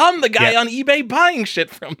service. I'm the guy on eBay buying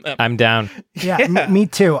shit from them. I'm down. Yeah, me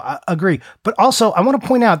too. I agree. But also, I want to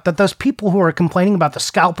point out that those people who are complaining about the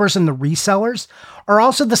scalpers and the resellers are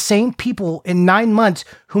also the same people in 9 months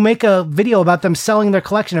who make a video about them selling their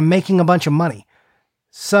collection and making a bunch of money.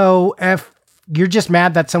 So if you're just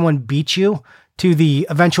mad that someone beat you to the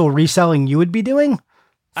eventual reselling you would be doing,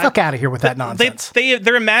 fuck out of here with that nonsense.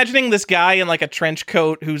 They're imagining this guy in like a trench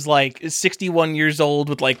coat who's like 61 years old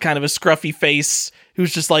with like kind of a scruffy face,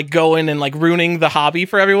 who's just like going and like ruining the hobby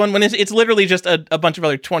for everyone, when it's literally just a bunch of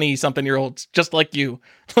other 20-something-year-olds just like you.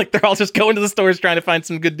 Like they're all just going to the stores trying to find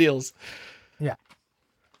some good deals. Yeah.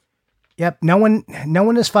 Yep. No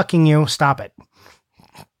one is fucking you. Stop it.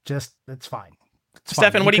 Just, it's fine. It's fine.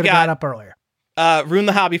 Stefan, what do you could've got? Up earlier. Ruin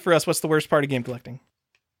the hobby for us. What's the worst part of game collecting?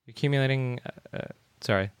 Accumulating.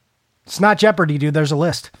 Sorry. It's not Jeopardy, dude. There's a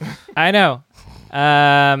list. I know.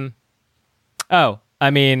 I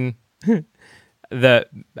mean,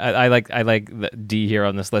 I like the D here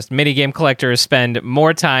on this list. Minigame collectors spend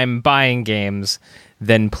more time buying games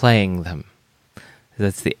than playing them.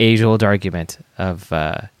 That's the age-old argument of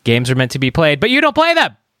games are meant to be played, but you don't play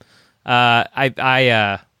them.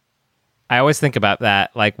 I always think about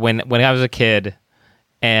that, like when I was a kid,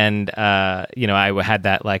 and I had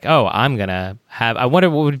that like, I wonder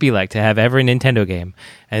what it would be like to have every Nintendo game,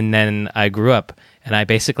 and then I grew up And I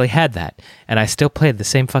basically had that. And I still played the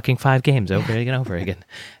same fucking 5 games over and over again.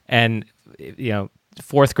 And,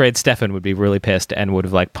 fourth grade Stefan would be really pissed and would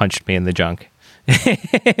have like punched me in the junk.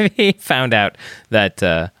 He found out that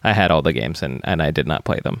I had all the games and I did not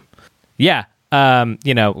play them. Yeah.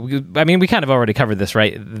 We kind of already covered this,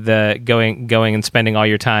 right? The going and spending all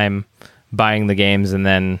your time buying the games and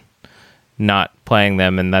then not playing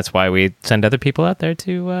them, and that's why we send other people out there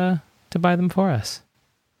to buy them for us.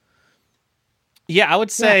 Yeah, I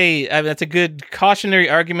would say that's a good cautionary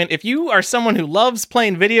argument. If you are someone who loves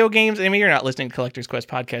playing video games, I mean, you're not listening to Collector's Quest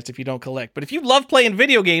podcast if you don't collect, but if you love playing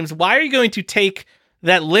video games, why are you going to take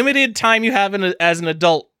that limited time you have as an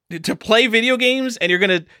adult to play video games and you're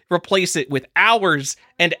going to replace it with hours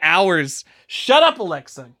and hours? Shut up,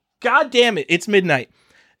 Alexa. God damn it. It's midnight.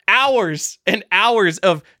 Hours and hours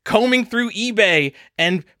of combing through eBay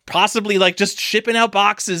and possibly like just shipping out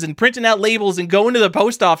boxes and printing out labels and going to the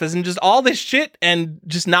post office and just all this shit and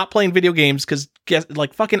just not playing video games because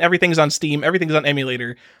fucking everything's on Steam, everything's on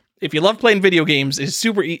emulator. If you love playing video games,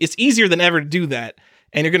 it's easier than ever to do that.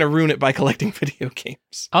 And you're gonna ruin it by collecting video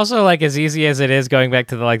games. Also, like as easy as it is going back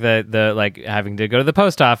to the having to go to the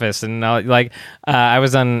post office and I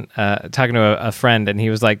was on talking to a friend and he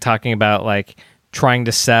was like talking about like trying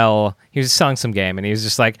to sell. He was selling some game and he was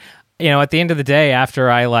just like, at the end of the day,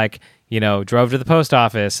 after I drove to the post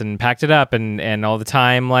office and packed it up and all the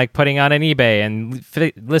time like putting on an eBay and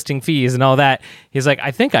listing fees and all that, he's like,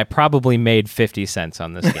 I think I probably made 50 cents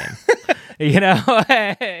on this game. And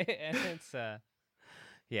it's.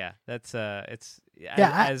 Yeah, that's as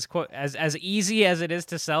easy as it is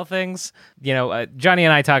to sell things. Johnny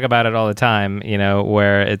and I talk about it all the time.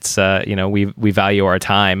 Where it's we value our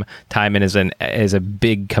time. Time is a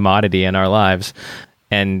big commodity in our lives,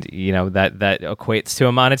 and that equates to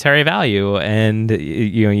a monetary value. And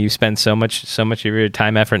you spend so much of your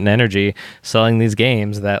time, effort, and energy selling these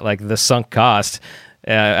games that like the sunk cost.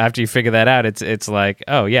 After you figure that out, it's like,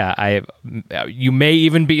 oh yeah, you may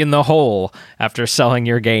even be in the hole after selling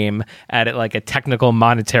your game at like a technical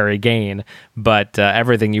monetary gain, but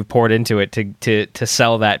everything you've poured into it to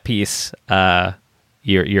sell that piece,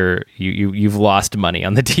 you've lost money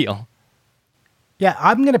on the deal. Yeah,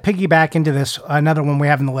 I'm going to piggyback into this, another one we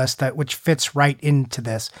have in the list which fits right into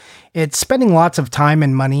this. It's spending lots of time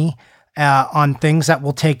and money on things that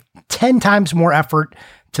will take 10 times more effort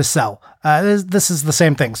to sell. This is the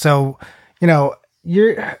same thing. So,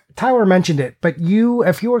 Tyler mentioned it, but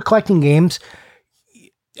if you were collecting games,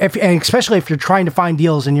 and especially if you're trying to find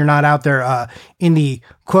deals and you're not out there in the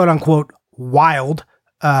quote unquote wild,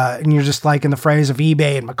 and you're just like in the phrase of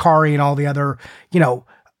eBay and Mercari and all the other,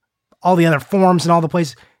 all the other forums and all the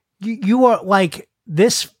places, you are like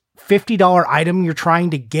this $50 item you're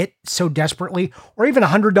trying to get so desperately, or even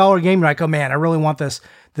 $100 game. You're like, oh man, I really want this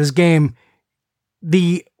game.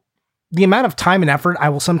 The amount of time and effort I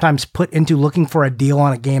will sometimes put into looking for a deal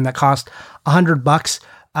on a game that costs $100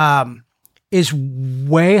 is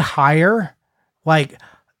way higher. Like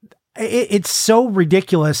it's so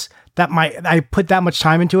ridiculous that I put that much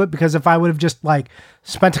time into it, because if I would have just like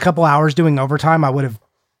spent a couple hours doing overtime,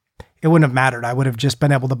 it wouldn't have mattered. I would have just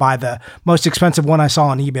been able to buy the most expensive one I saw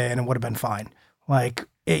on eBay and it would have been fine. Like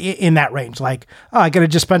in that range, like, oh, I could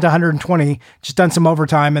have just spent 120, just done some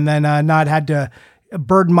overtime and then not had to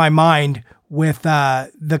burden my mind with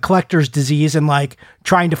the collector's disease and like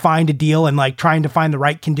trying to find a deal and like trying to find the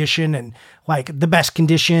right condition and like the best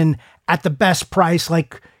condition at the best price,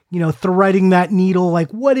 like, threading that needle, like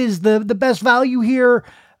what is the best value here?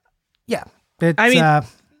 Yeah.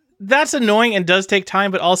 That's annoying and does take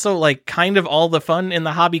time, but also like kind of all the fun in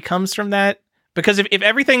the hobby comes from that. Because if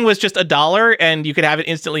everything was just $1 and you could have it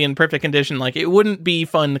instantly in perfect condition, like it wouldn't be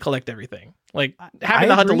fun to collect everything. Like having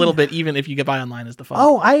to hunt a little bit, even if you get buy online, is the fun.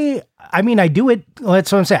 Oh, I mean, I do it.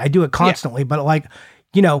 That's what I'm saying. I do it constantly, but like,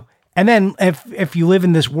 and then if you live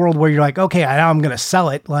in this world where you're like, okay, now I'm going to sell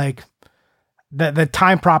it, like the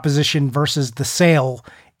time proposition versus the sale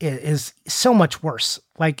is so much worse.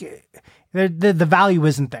 Like the value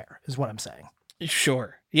isn't there, is what I'm saying.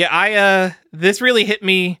 Sure. Yeah. This really hit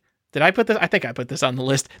me. Did I put this? I think I put this on the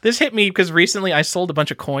list. This hit me because recently I sold a bunch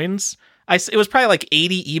of coins. It was probably like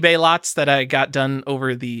 80 eBay lots that I got done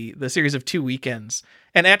over the series of 2 weekends.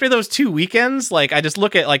 And after those 2 weekends, like I just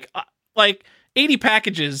look at like 80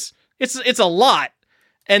 packages. It's a lot.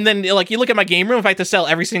 And then like you look at my game room, if I had to sell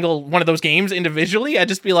every single one of those games individually, I'd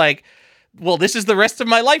just be like, well, this is the rest of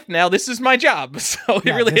my life now. This is my job. So it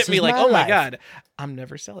really hit me like, oh my God, I'm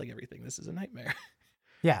never selling everything. This is a nightmare.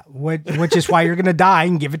 Yeah, which is why you're going to die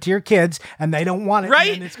and give it to your kids, and they don't want it,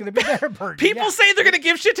 right? And it's going to be their burden. People say they're going to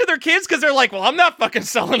give shit to their kids because they're like, well, I'm not fucking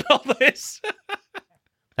selling all this.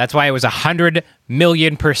 That's why it was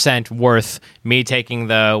 100,000,000% worth me taking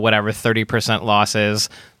the whatever 30% losses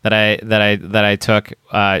that I took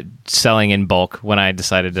selling in bulk when I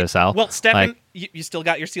decided to sell. Well, Stefan, you still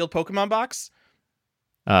got your sealed Pokemon box?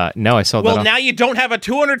 No, I sold that. Well, now you don't have a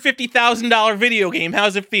 $250,000 video game.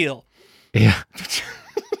 How's it feel? Yeah.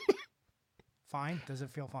 Fine. Does it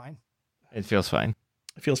feel fine? It feels fine.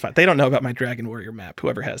 It feels fine. They don't know about my Dragon Warrior map,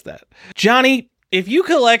 whoever has that. Johnny, if you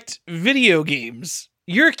collect video games,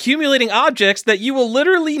 you're accumulating objects that you will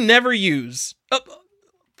literally never use.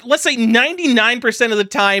 Let's say 99% of the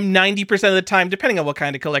time, 90% of the time, depending on what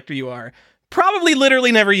kind of collector you are, probably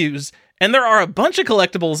literally never use. And there are a bunch of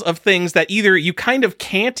collectibles of things that either you kind of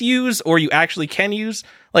can't use or you actually can use,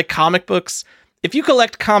 like comic books. If you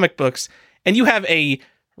collect comic books and you have a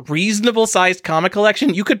reasonable sized comic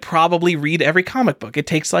collection, you could probably read every comic book. It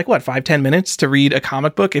takes like 5-10 minutes to read a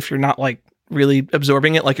comic book if you're not like really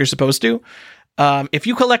absorbing it like you're supposed to. If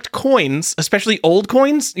you collect coins, especially old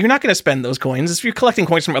coins, you're not going to spend those coins. If you're collecting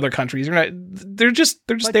coins from other countries, you're not. They're just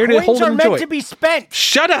there to hold and enjoy. Coins are meant to be spent.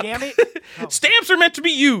 Shut up. Damn it. Stamps are meant to be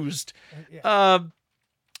used.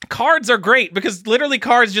 Cards are great because literally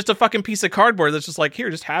cards is just a fucking piece of cardboard that's just like, here,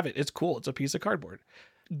 just have it. It's cool. It's a piece of cardboard.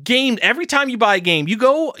 Game. Every time you buy a game, you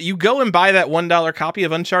go and buy that $1 copy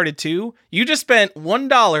of Uncharted 2. You just spent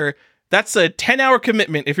 $1. That's a 10-hour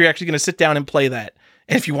commitment if you're actually going to sit down and play that.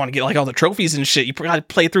 And if you want to get like all the trophies and shit, you got to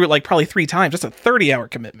play through it like probably 3 times. That's a 30-hour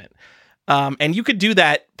commitment. And you could do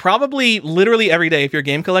that probably literally every day. If you're a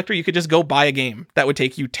game collector, you could just go buy a game that would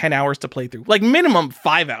take you 10 hours to play through, like minimum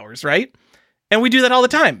 5 hours, right? And we do that all the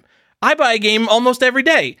time. I buy a game almost every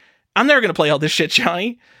day. I'm never going to play all this shit,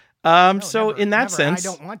 Johnny. In that sense, I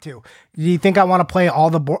don't want to. Do you think I want to play all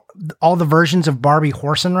the versions of Barbie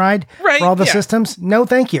Horse and Ride for all the systems? No,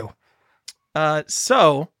 thank you.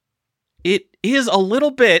 So it is a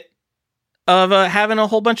little bit of having a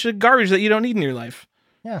whole bunch of garbage that you don't need in your life.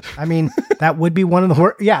 Yeah, I mean, that would be one of the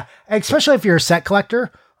worst. Yeah, especially if you're a set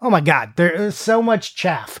collector. Oh my God, there is so much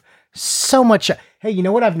chaff. So much. Hey, you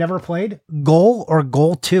know what I've never played? Goal or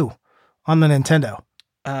Goal 2 on the Nintendo.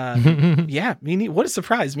 Yeah, what a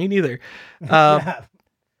surprise. Me neither.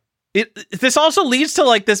 This also leads to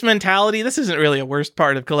like this mentality. This isn't really a worst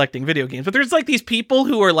part of collecting video games, but there's like these people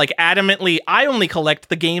who are like adamantly, I only collect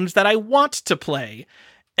the games that I want to play.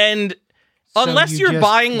 And so unless you're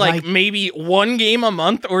buying like maybe 1 game a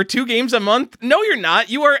month or 2 games a month, no, you're not.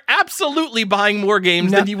 You are absolutely buying more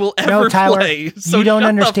games than you will ever play. So you don't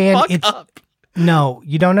understand. Up. No,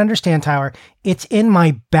 you don't understand, Tyler. It's in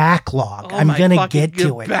my backlog. I'm going to get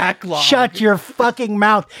to it. Backlog. Shut your fucking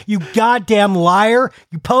mouth, you goddamn liar.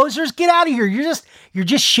 You posers, get out of here. You're just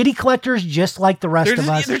shitty collectors just like the rest of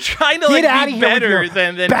us. They're trying to like be better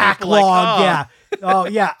than backlog. Yeah. Oh,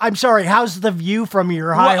 yeah. I'm sorry. How's the view from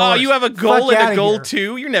your high horse? Oh, you have a goal and a goal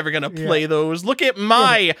 2? You're never going to play those. Look at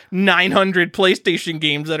my 900 PlayStation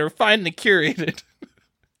games that are finally curated.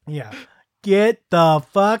 Yeah. Get the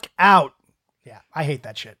fuck out. Yeah, I hate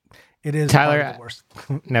that shit. It is Tyler, the worst.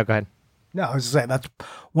 No, go ahead. No, I was saying that's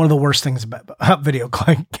one of the worst things about video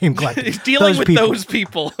game collecting. Dealing with those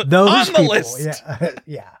people. Those on people, the list. Yeah,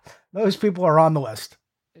 yeah. Those people are on the list.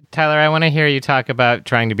 Tyler, I want to hear you talk about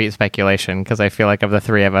trying to beat speculation, because I feel like of the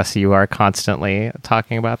 3 of us, you are constantly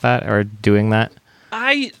talking about that or doing that.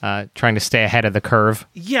 Trying to stay ahead of the curve.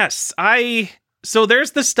 Yes, so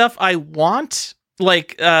there's the stuff I want.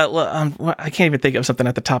 Like, I can't even think of something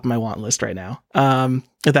at the top of my want list right now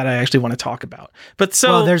that I actually want to talk about. But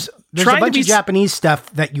so there's a bunch of Japanese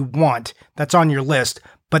stuff that you want that's on your list.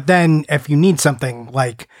 But then if you need something,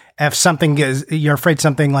 like if something you're afraid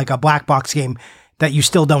something like a black box game that you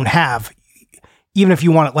still don't have, even if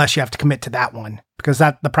you want it less, you have to commit to that one because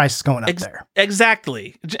the price is going up there.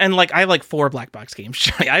 Exactly. And like, I have like 4 black box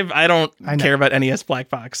games. I don't care about NES black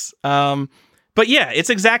box. But yeah, it's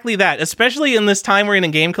exactly that, especially in this time we're in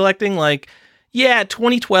game collecting. Like, yeah,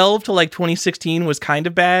 2012 to like 2016 was kind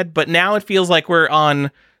of bad, but now it feels like we're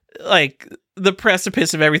on like the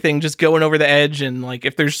precipice of everything just going over the edge. And like,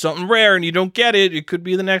 if there's something rare and you don't get it, it could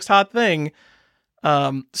be the next hot thing.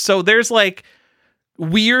 So there's like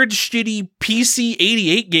weird, shitty PC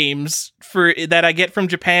 88 games that I get from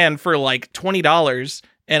Japan for like $20.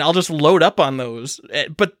 And I'll just load up on those.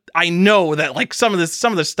 But I know that like some of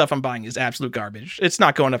the stuff I'm buying is absolute garbage. It's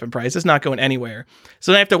not going up in price. It's not going anywhere.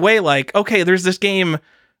 So I have to weigh like, okay, there's this game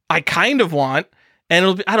I kind of want, and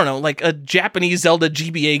it'll be, I don't know, like a Japanese Zelda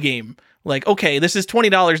GBA game. Like, okay, this is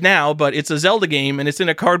 $20 now, but it's a Zelda game and it's in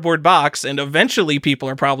a cardboard box, and eventually people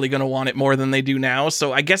are probably going to want it more than they do now.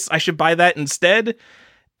 So I guess I should buy that instead.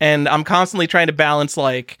 And I'm constantly trying to balance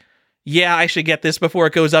like, yeah, I should get this before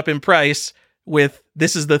it goes up in price, with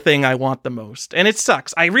this is the thing I want the most. And it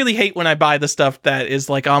sucks. I really hate when I buy the stuff that is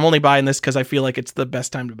like, I'm only buying this because I feel like it's the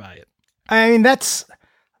best time to buy it. I mean, that's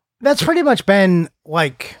pretty much been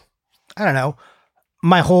like, I don't know,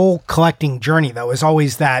 my whole collecting journey though is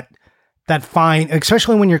always that fine,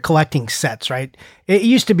 especially when you're collecting sets, right? It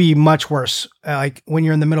used to be much worse, like when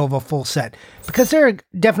you're in the middle of a full set, because there are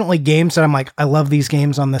definitely games that I'm like, I love these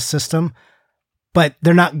games on this system, but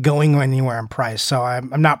they're not going anywhere in price. So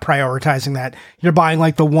I'm not prioritizing that. You're buying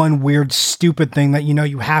like the one weird, stupid thing that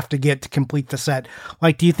you have to get to complete the set.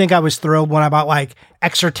 Like, do you think I was thrilled when I bought like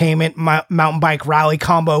Exertainment mountain bike rally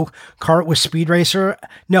combo cart with Speed Racer?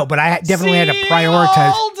 No, but I definitely had to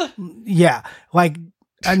prioritize. Yeah, like,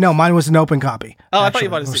 no, mine was an open copy. Oh, actually. I thought you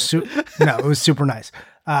bought a no, it was super nice.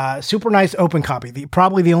 Super nice open copy.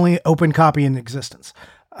 Probably the only open copy in existence.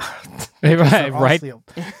 right.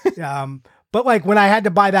 But like when I had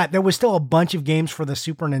to buy that, there was still a bunch of games for the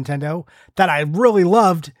Super Nintendo that I really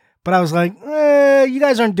loved, but I was like, you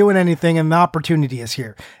guys aren't doing anything and the opportunity is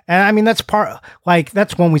here. And I mean, that's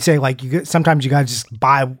when we say like, sometimes you gotta just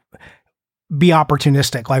be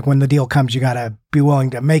opportunistic. Like when the deal comes, you gotta be willing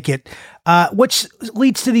to make it, which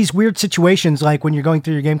leads to these weird situations. Like when you're going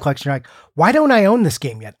through your game collection, you're like, why don't I own this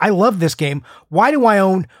game yet? I love this game. Why do I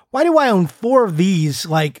own 4 of these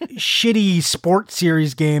like shitty sports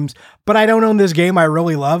series games, but I don't own this game I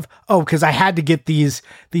really love? Oh, because I had to get these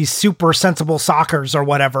super sensible soccers or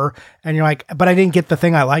whatever. And you're like, but I didn't get the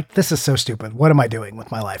thing I liked. This is so stupid. What am I doing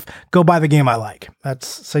with my life? Go buy the game I like.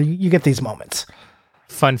 So you get these moments.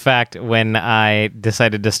 Fun fact, when I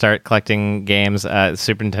decided to start collecting games,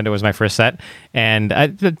 Super Nintendo was my first set. And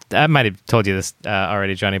I might have told you this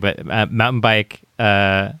already, Johnny, but Mountain Bike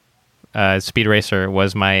Speed Racer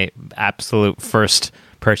was my absolute first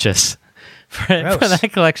purchase for that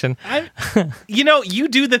collection. You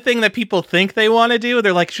do the thing that people think they want to do.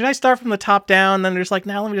 They're like, should I start from the top down? Then they're just like,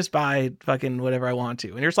 now let me just buy fucking whatever I want to.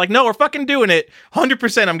 And you're just like, no, we're fucking doing it.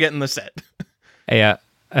 100% I'm getting the set. Yeah.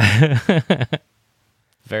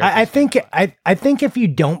 I think if you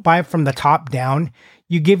don't buy from the top down,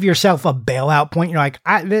 you give yourself a bailout point. You're like,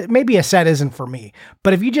 maybe a set isn't for me.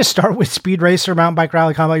 But if you just start with Speed Racer, Mountain Bike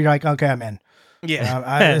Rally Combo, you're like, okay, I'm in. Yeah,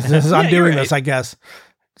 I'm doing this, I guess.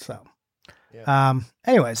 So,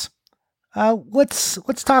 anyways,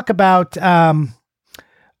 let's talk about.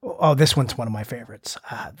 This one's one of my favorites.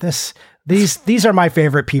 These are my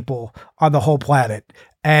favorite people on the whole planet,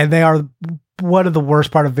 and they are one of the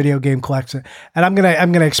worst part of video game collection. And I'm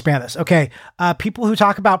gonna expand this. Okay, people who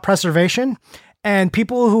talk about preservation and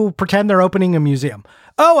people who pretend they're opening a museum.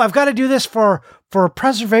 Oh, I've got to do this for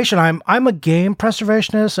preservation. I'm a game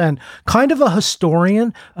preservationist and kind of a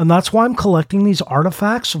historian, and that's why I'm collecting these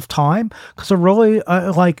artifacts of time, because I really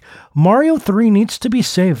like Mario 3 needs to be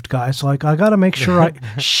saved, guys. Like, I got to make sure I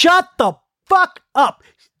shut the fuck up.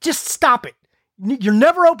 Just stop it. You're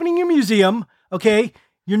never opening a museum, okay?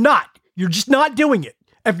 You're just not doing it.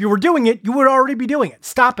 If you were doing it, you would already be doing it.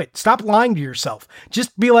 Stop it. Stop lying to yourself.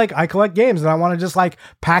 Just be like, I collect games and I want to just like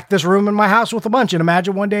pack this room in my house with a bunch and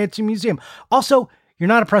imagine one day it's a museum. Also, you're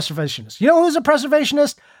not a preservationist. You know who's a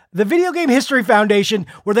preservationist? The Video Game History Foundation,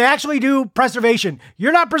 where they actually do preservation.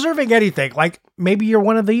 You're not preserving anything. Like, maybe you're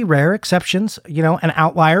one of the rare exceptions, an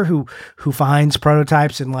outlier who finds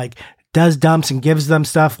prototypes and like does dumps and gives them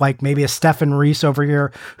stuff, like maybe a Stefan Reese over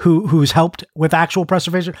here who's helped with actual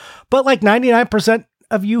preservation. But like 99%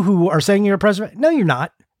 of you who are saying you're a preservation, no, you're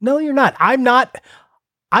not. No, you're not. I'm not.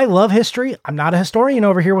 I love history. I'm not a historian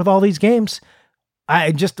over here with all these games.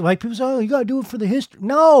 I just like people say, oh, you got to do it for the history.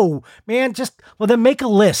 No, man, then make a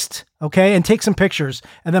list, okay? And take some pictures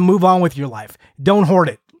and then move on with your life. Don't hoard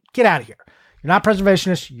it. Get out of here. You're not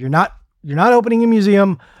preservationist. You're not opening a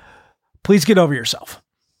museum. Please get over yourself.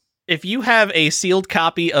 If you have a sealed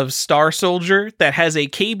copy of Star Soldier that has a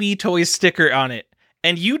KB Toys sticker on it,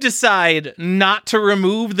 and you decide not to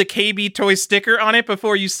remove the KB Toys sticker on it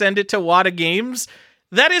before you send it to Wata Games,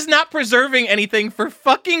 that is not preserving anything for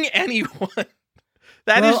fucking anyone.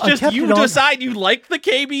 That is just you decide you like the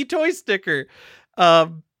KB Toy sticker.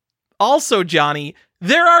 Also, Johnny,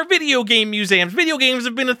 there are video game museums. Video games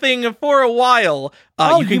have been a thing for a while.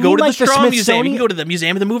 You can go to the Straw Museum. You can go to the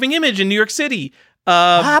Museum of the Moving Image in New York City.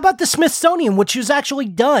 How about the Smithsonian, which has actually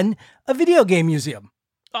done a video game museum?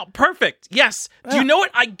 Oh, perfect. Yes. Do you know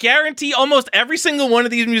what I guarantee almost every single one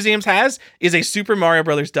of these museums has is a Super Mario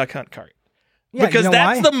Brothers Duck Hunt cart. Yeah, because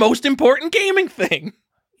that's the most important gaming thing.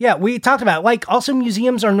 Yeah, we talked about, like, also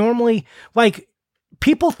museums are normally, like,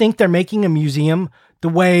 people think they're making a museum the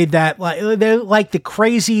way that, like, they're like the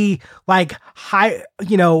crazy, like,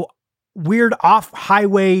 weird off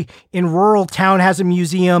highway in rural town has a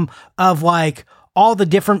museum of, like, all the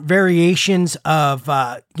different variations of,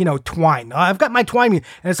 twine. I've got my twine, and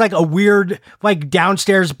it's like a weird, like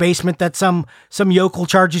downstairs basement that some yokel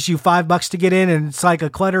charges you $5 to get in, and it's like a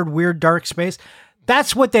cluttered, weird, dark space.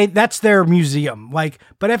 That's their museum. Like,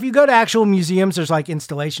 but if you go to actual museums, there's like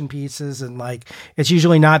installation pieces, and like, it's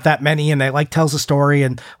usually not that many, and they like tells a story,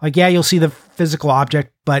 and like, yeah, you'll see the physical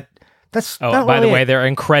object, but that's not by really the way, it. they're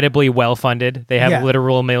incredibly well funded. They have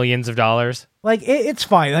literal millions of dollars. Like, it's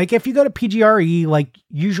fine. Like, if you go to PGRE, like,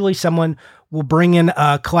 usually someone will bring in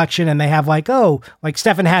a collection, and they have like, oh, like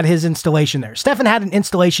Stefan had his installation there. Stefan had an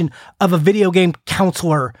installation of a video game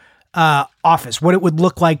counselor office, what it would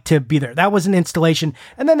look like to be there. That was an installation.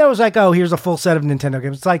 And then there was like, oh, here's a full set of Nintendo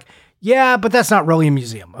games. It's like, yeah, but that's not really a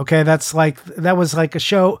museum. Okay. That was like a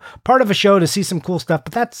show, part of a show to see some cool stuff,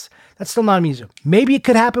 but that's still not a museum. Maybe it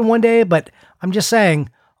could happen one day, but I'm just saying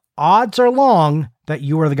odds are long that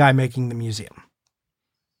you are the guy making the museum.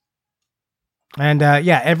 And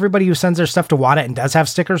everybody who sends their stuff to WATA and does have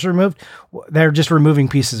stickers removed, they're just removing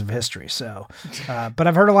pieces of history. So, but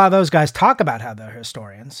I've heard a lot of those guys talk about how they're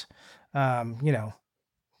historians.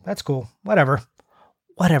 That's cool. Whatever.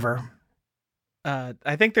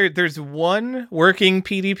 I think there's one working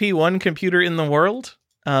PDP-1 computer in the world.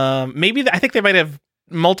 I think they might have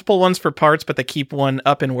multiple ones for parts, but they keep one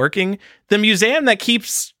up and working. The museum that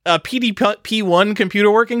keeps a PDP-1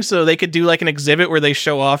 computer working, so they could do like an exhibit where they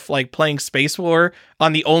show off like playing Space War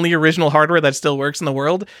on the only original hardware that still works in the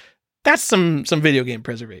world. That's some video game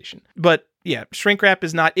preservation. But yeah, shrink wrap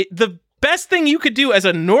is not it. The best thing you could do as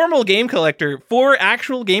a normal game collector for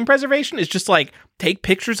actual game preservation is just like take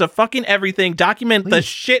pictures of fucking everything, document the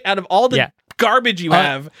shit out of all the garbage you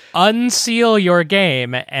have. Unseal your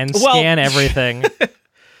game and scan everything.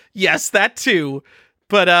 Yes, that too.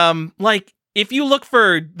 But like if you look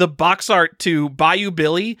for the box art to Bayou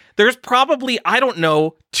Billy, there's probably, I don't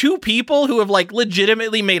know, 2 people who have like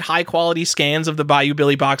legitimately made high quality scans of the Bayou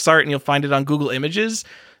Billy box art, and you'll find it on Google Images.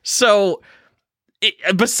 So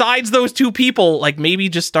besides those 2 people, like maybe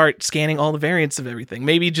just start scanning all the variants of everything.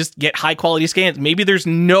 Maybe just get high quality scans. Maybe there's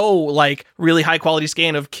no like really high quality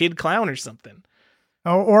scan of Kid Clown or something.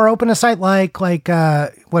 Or open a site like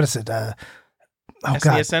what is it?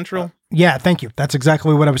 SCS Central. Yeah, thank you. That's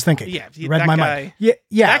exactly what I was thinking. Yeah, read my mind. Yeah,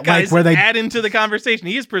 that guy's like where they add into the conversation.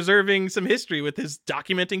 He is preserving some history with his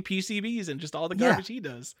documenting PCBs and just all the garbage he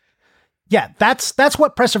does. Yeah, that's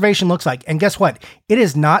what preservation looks like. And guess what? It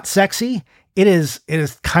is not sexy. It is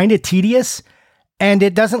kind of tedious, and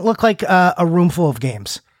it doesn't look like a room full of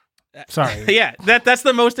games. Sorry. Yeah, that's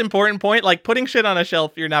the most important point. Like putting shit on a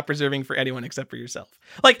shelf, you're not preserving for anyone except for yourself.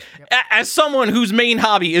 Like as someone whose main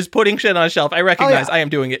hobby is putting shit on a shelf, I recognize I am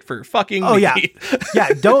doing it for fucking me.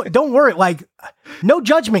 Yeah. Don't worry. Like no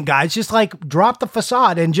judgment, guys. Just like drop the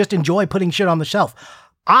facade and just enjoy putting shit on the shelf.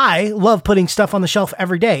 I love putting stuff on the shelf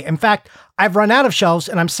every day. In fact, I've run out of shelves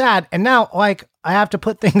and I'm sad. And now like I have to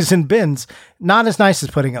put things in bins. Not as nice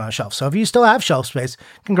as putting it on a shelf. So if you still have shelf space,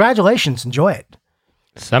 congratulations. Enjoy it.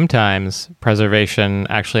 Sometimes preservation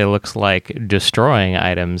actually looks like destroying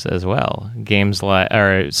items as well. Games like,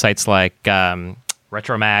 or sites like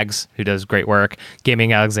Retromags, who does great work,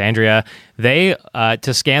 Gaming Alexandria, they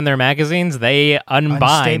to scan their magazines, they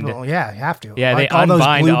unbind. Unstable. Yeah, you have to. Yeah, like they all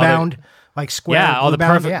unbind those glue bound, like square. Yeah,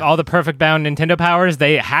 all the perfect bound Nintendo powers.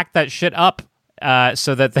 They hack that shit up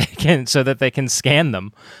so that they can scan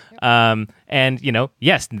them. And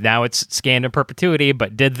yes, now it's scanned in perpetuity.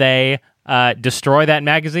 But did they destroy that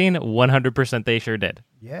magazine? 100% they sure did.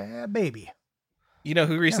 Yeah, baby. You know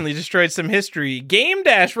who recently destroyed some history?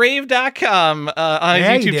 Game-Rave.com on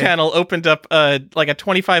his YouTube channel opened up like a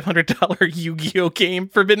 $2,500 Yu-Gi-Oh game,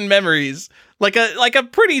 Forbidden Memories. Like a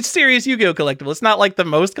pretty serious Yu-Gi-Oh collectible. It's not like the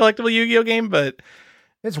most collectible Yu-Gi-Oh game, but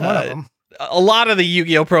it's one of them. A lot of the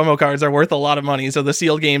Yu-Gi-Oh promo cards are worth a lot of money, so the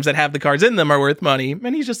sealed games that have the cards in them are worth money.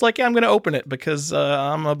 And he's just like, yeah, I'm going to open it because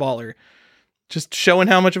I'm a baller. Just showing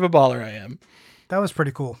how much of a baller I am. That was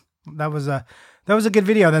pretty cool. That was a good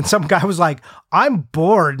video. Then some guy was like, I'm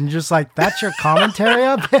bored. And just like, that's your commentary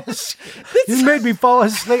on this? You made me fall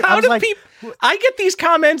asleep. I get these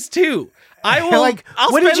comments too. I'll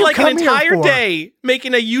spend like an entire day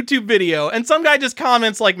making a YouTube video and some guy just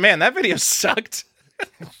comments like, man, that video sucked.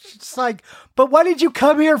 It's like, but what did you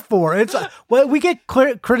come here for? It's well, we get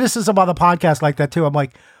criticism on the podcast like that too. I'm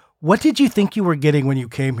like, what did you think you were getting when you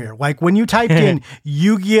came here? Like when you typed in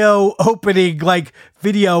Yu-Gi-Oh opening like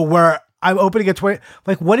video where I'm opening a 20,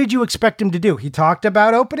 like what did you expect him to do? He talked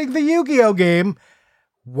about opening the Yu-Gi-Oh game.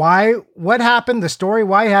 Why? What happened? The story.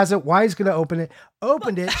 Why has it? Why he's going to open it?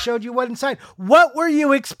 Opened it. Showed you what inside. What were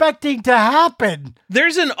you expecting to happen?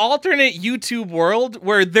 There's an alternate YouTube world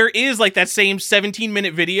where there is like that same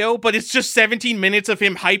 17-minute video, but it's just 17 minutes of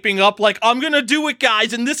him hyping up like, I'm going to do it,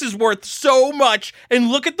 guys, and this is worth so much, and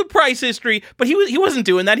look at the price history. But he wasn't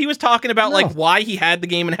doing that. He was talking about like why he had the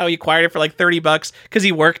game and how he acquired it for like $30 because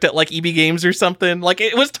he worked at like EB Games or something. Like,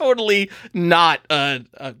 it was totally not a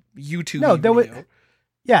YouTube video.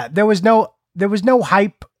 There was no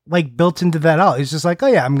hype like built into that at all. He's just like, oh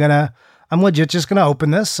yeah, I'm legit just gonna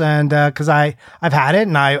open this, and because I've had it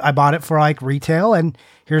and I bought it for like retail, and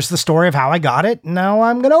here's the story of how I got it. And now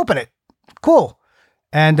I'm gonna open it. Cool.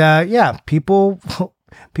 And people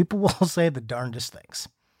will say the darndest things.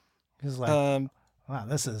 It's like, wow,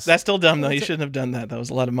 that's still dumb though. You shouldn't have done that. That was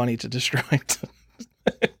a lot of money to destroy it.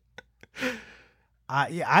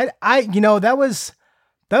 That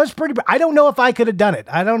was pretty. I don't know if I could have done it.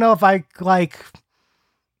 I don't know if I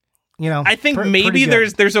I think maybe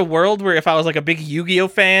there's a world where if I was like a big Yu-Gi-Oh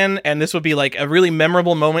fan and this would be like a really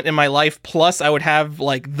memorable moment in my life, plus I would have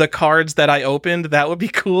like the cards that I opened, that would be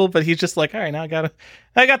cool. But he's just like, all right, now I got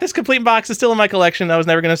this complete box. It's still in my collection. I was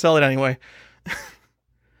never going to sell it anyway.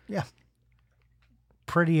 Yeah.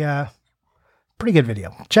 Pretty good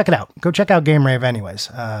video. Check it out. Go check out Game Rave anyways.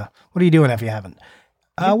 What are you doing if you haven't?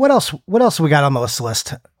 What else we got on the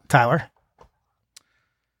list, Tyler?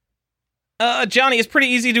 Johnny, it's pretty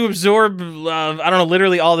easy to absorb, I don't know,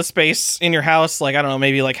 literally all the space in your house. Like, I don't know,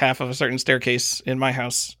 maybe like half of a certain staircase in my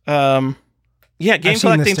house. Game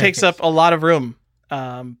collecting takes up a lot of room.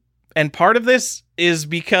 And part of this is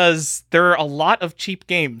because there are a lot of cheap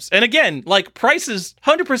games. And again, like, prices,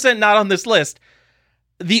 100% not on this list.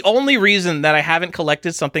 The only reason that I haven't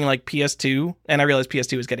collected something like PS2, and I realize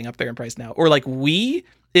PS2 is getting up there in price now, or like Wii,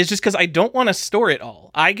 is just because I don't want to store it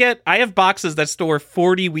all. I have boxes that store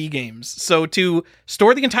 40 Wii games. So to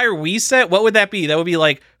store the entire Wii set, what would that be? That would be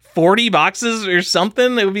like 40 boxes or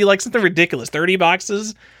something. It would be like something ridiculous. 30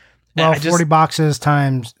 boxes. Well, 40 boxes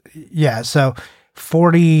times, so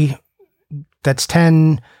 40, that's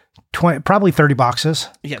 10, 20, probably 30 boxes.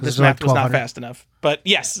 Yeah, this math was not fast enough. But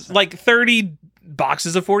yes, like 30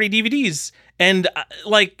 boxes of 40 DVDs. And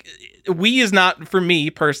like, Wii is not, for me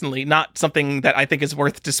personally, not something that I think is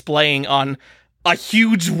worth displaying on a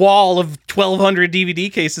huge wall of 1,200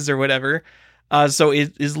 DVD cases or whatever. So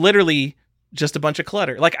it is literally just a bunch of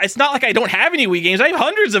clutter. Like, it's not like I don't have any Wii games. I have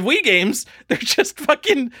hundreds of Wii games. They're just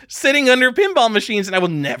fucking sitting under pinball machines, and I will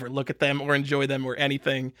never look at them or enjoy them or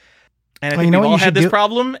anything. And I think we've all had this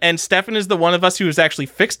problem, and Stefan is the one of us who has actually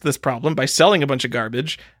fixed this problem by selling a bunch of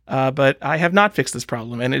garbage. But I have not fixed this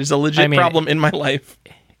problem, and it is a legit problem in my life.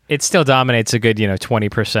 It still dominates a good,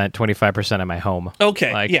 20%, 25% of my home.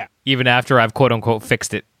 Okay, like, yeah. Even after I've quote unquote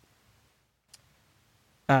fixed it.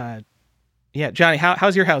 Johnny,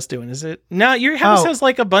 how's your house doing? Is it no? Your house has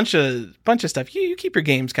like a bunch of stuff. You keep your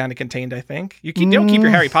games kind of contained, I think. You don't keep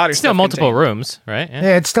your Harry Potter. Still stuff multiple contained. rooms, right?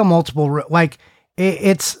 Yeah, it's still multiple. Like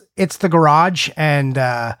it's the garage, and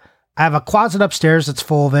I have a closet upstairs that's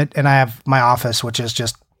full of it, and I have my office, which is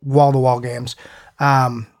just wall to wall games.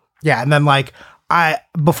 And then like.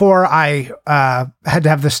 Before I had to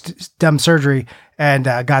have this dumb surgery and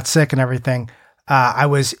got sick and everything, I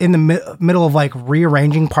was in the middle of like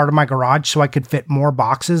rearranging part of my garage so I could fit more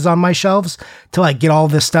boxes on my shelves to like get all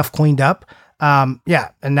this stuff cleaned up. And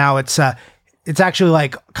now it's actually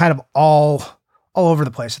like kind of all over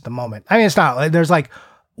the place at the moment. I mean, it's not. There's like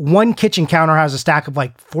one kitchen counter has a stack of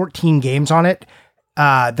like 14 games on it.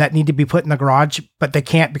 That need to be put in the garage, but they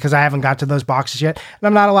can't because I haven't got to those boxes yet. And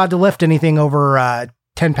I'm not allowed to lift anything over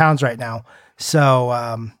 10 pounds right now. So,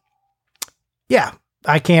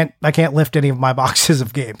 I can't lift any of my boxes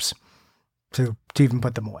of games to even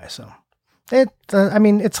put them away. So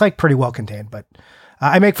it's like pretty well contained, but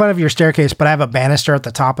I make fun of your staircase, but I have a banister at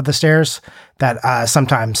the top of the stairs that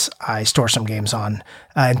sometimes I store some games on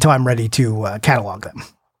until I'm ready to catalog them.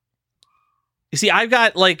 You see, I've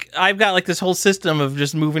got like this whole system of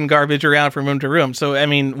just moving garbage around from room to room. So, I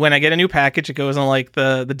mean, when I get a new package, it goes on like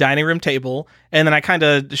the dining room table, and then I kind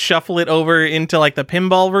of shuffle it over into like the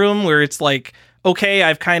pinball room where it's like, okay,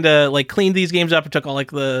 I've kind of like cleaned these games up and took all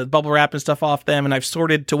like the bubble wrap and stuff off them, and I've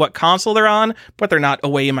sorted to what console they're on, but they're not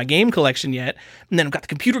away in my game collection yet. And then I've got the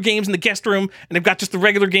computer games in the guest room, and I've got just the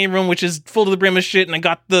regular game room, which is full to the brim of shit, and I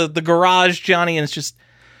got the garage, Johnny, and it's just...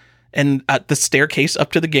 And the staircase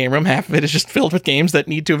up to the game room, half of it is just filled with games that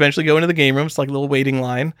need to eventually go into the game room. It's like a little waiting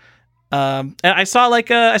line. And I saw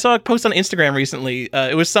a post on Instagram recently.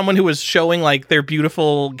 It was someone who was showing like their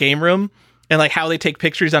beautiful game room and like how they take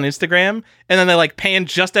pictures on Instagram. And then they like pan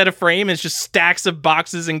just out of frame. And it's just stacks of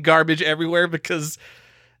boxes and garbage everywhere because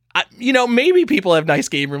maybe people have nice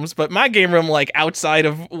game rooms, but my game room, like outside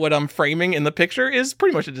of what I'm framing in the picture, is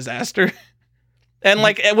pretty much a disaster. And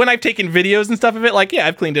like when I've taken videos and stuff of it, like, yeah,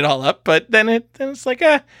 I've cleaned it all up, but then it's like,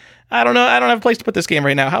 I don't know. I don't have a place to put this game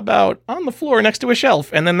right now. How about on the floor next to a shelf?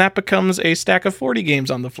 And then that becomes a stack of 40 games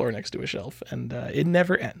on the floor next to a shelf. And it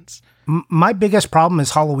never ends. My biggest problem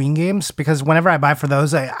is Halloween games, because whenever I buy for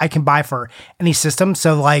those, I can buy for any system.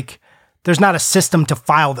 So like there's not a system to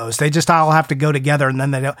file those. They just all have to go together, and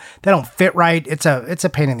then they don't fit right. It's a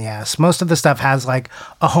pain in the ass. Most of the stuff has like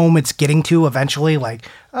a home it's getting to eventually. Like,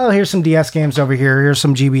 oh, here's some DS games over here. Here's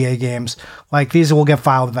some GBA games. Like these will get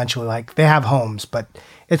filed eventually. Like they have homes, but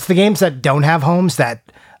it's the games that don't have homes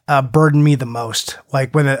that burden me the most.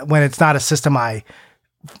 Like when it's not a system I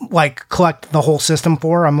like collect the whole system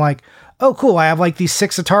for, I'm like, oh, cool. I have like these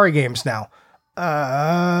 6 Atari games now.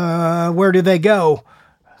 Where do they go?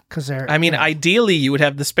 Because ideally, you would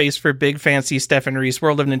have the space for big, fancy Stephen Reese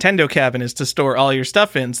World of Nintendo cabinets to store all your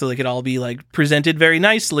stuff in, so they could all be like presented very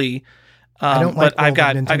nicely. But I've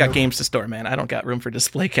got games to store, man. I don't got room for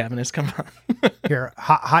display cabinets. Come on. Here,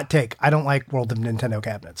 hot take. I don't like World of Nintendo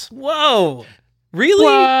cabinets. Whoa. Really?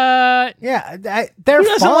 What? Yeah, they're Who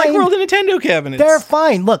doesn't fine. like World of Nintendo cabinets? They're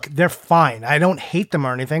fine. Look, they're fine. I don't hate them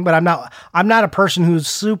or anything, but I'm not a person who's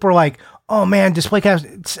super like, oh man, display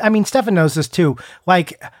cabinets. I mean, Stefan knows this too.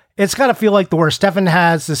 Like, it's got to feel like the worst. Stefan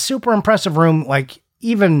has this super impressive room, like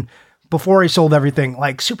even before he sold everything,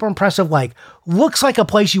 like super impressive, like looks like a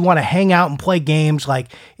place you want to hang out and play games. Like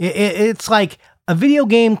it's like a video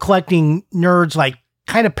game collecting nerds, like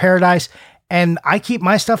kind of paradise. And I keep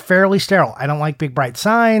my stuff fairly sterile. I don't like big bright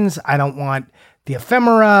signs. I don't want the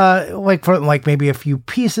ephemera, like for like maybe a few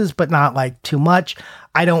pieces, but not like too much.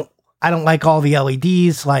 I don't like all the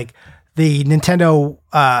LEDs, like the Nintendo,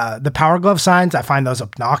 the Power Glove signs. I find those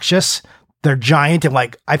obnoxious. They're giant and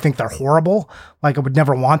like, I think they're horrible. Like I would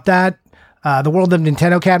never want that. The World of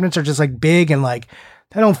Nintendo cabinets are just like big and like,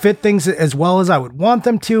 they don't fit things as well as I would want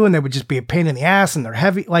them to. And they would just be a pain in the ass and they're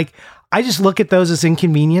heavy. Like I just look at those as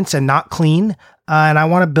inconvenience and not clean. And I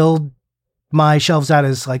want to build my shelves out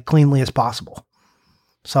as like cleanly as possible.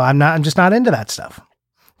 So I'm just not into that stuff.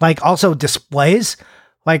 Like also displays,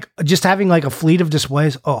 like just having like a fleet of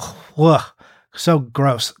displays. Oh, ugh, so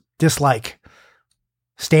gross. Dislike.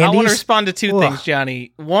 Standees. I want to respond to two things,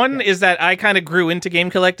 Johnny. One is that I kind of grew into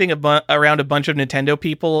game collecting around a bunch of Nintendo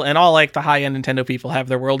people, and all like the high-end Nintendo people have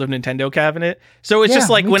their World of Nintendo cabinet. So it's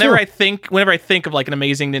just like whenever I think of like an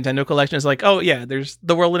amazing Nintendo collection, it's like, oh yeah, there's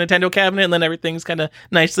the World of Nintendo cabinet, and then everything's kind of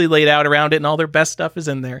nicely laid out around it, and all their best stuff is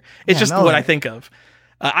in there. It's just what I think of.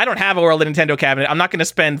 I don't have a World of Nintendo cabinet. I'm not going to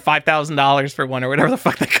spend $5,000 for one or whatever the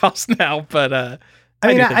fuck they cost now. But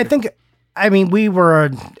I mean, we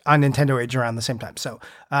were on Nintendo Age around the same time. So,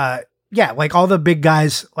 yeah, like all the big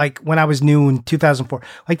guys, like when I was new in 2004,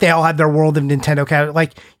 like they all had their World of Nintendo cabinet.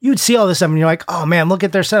 Like you'd see all this stuff and you're like, oh man, look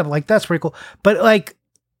at their setup. Like that's pretty cool. But like,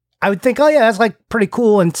 I would think, oh yeah, that's like pretty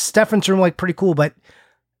cool. And Stefan's room, like pretty cool. But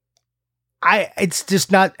it's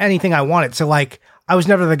just not anything I wanted. So like, I was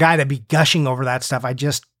never the guy to be gushing over that stuff. I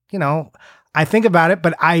just, I think about it,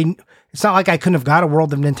 but it's not like I couldn't have got a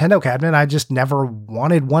World of Nintendo cabinet. I just never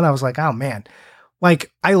wanted one. I was like, oh man, like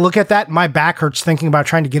I look at that and my back hurts thinking about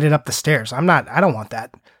trying to get it up the stairs. I don't want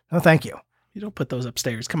that. No, thank you. You don't put those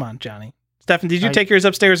upstairs. Come on, Johnny. Stefan, did you take yours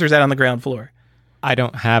upstairs or is that on the ground floor? I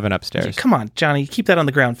don't have an upstairs. Come on, Johnny, keep that on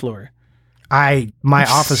the ground floor. My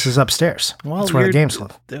office is upstairs. Well, that's where the games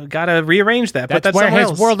live. Gotta rearrange that. That's where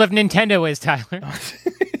his World of Nintendo is, Tyler.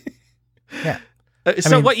 Yeah.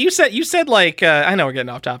 What you said like, I know we're getting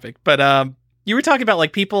off topic, but you were talking about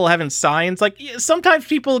like people having signs. Like sometimes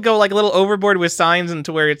people go like a little overboard with signs and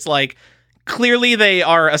to where it's like clearly they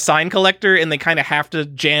are a sign collector and they kind of have to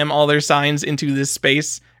jam all their signs into this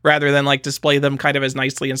space rather than like display them kind of as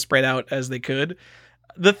nicely and spread out as they could.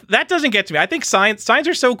 That doesn't get to me. I think signs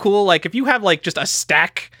are so cool. Like if you have like just a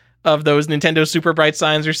stack of those Nintendo Super Bright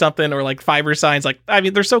signs or something, or like fiber signs, like, I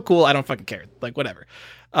mean, they're so cool. I don't fucking care. Like whatever.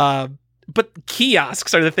 But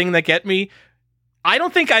kiosks are the thing that get me. I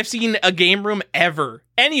don't think I've seen a game room ever,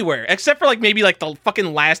 anywhere, except for like maybe like the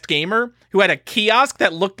fucking Last Gamer who had a kiosk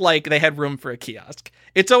that looked like they had room for a kiosk.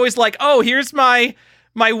 It's always like, oh, here's my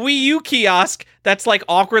Wii U kiosk that's like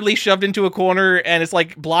awkwardly shoved into a corner and it's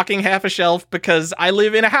like blocking half a shelf because I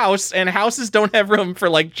live in a house and houses don't have room for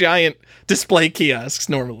like giant display kiosks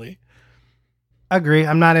normally. Agree.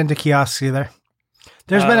 I'm not into kiosks either.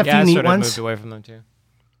 There's been a few neat ones. Moved away from them too.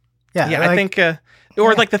 Yeah, like, I think,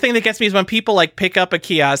 like the thing that gets me is when people like pick up a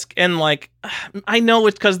kiosk and like, I know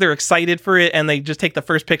it's because they're excited for it and they just take the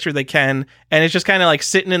first picture they can and it's just kind of like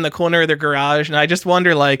sitting in the corner of their garage and I just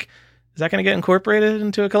wonder like, is that going to get incorporated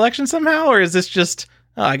into a collection somehow or is this just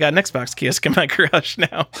Oh, I got an Xbox kiosk in my garage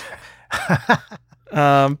now.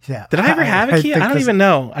 Yeah. Did I ever have a kiosk? I don't even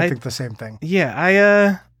know. I think the same thing.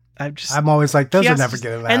 Yeah, I'm always like, those are kiosks- never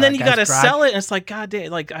getting And then you got gotta sell it, and it's like, god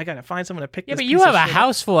damn, like I gotta find someone to pick. Yeah, this but you piece have of a shit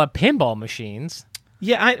house full of pinball machines.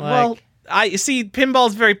 Yeah, well, I see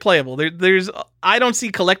pinball's very playable. I don't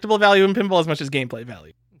see collectible value in pinball as much as gameplay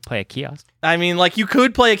value. Play a kiosk. I mean, like you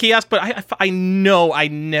could play a kiosk, but I know I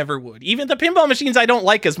never would. Even the pinball machines I don't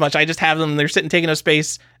like as much. I just have them. They're sitting taking up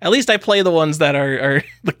space. At least I play the ones that are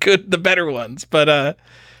the better ones. But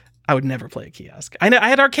I would never play a kiosk. I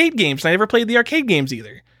had arcade games, and I never played the arcade games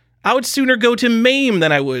either. I would sooner go to MAME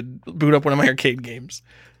than I would boot up one of my arcade games.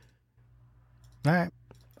 All right.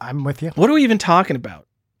 I'm with you. What are we even talking about?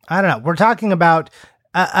 I don't know. We're talking about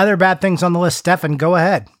other bad things on the list. Stefan, go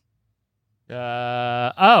ahead.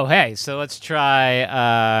 Hey, so let's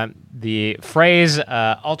try the phrase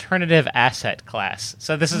alternative asset class.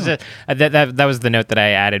 So this is that was the note that I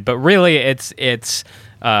added, but really it's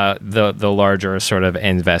the larger sort of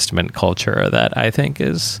investment culture that I think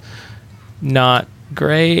is not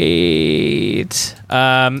great.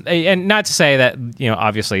 And not to say that,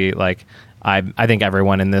 obviously, like I think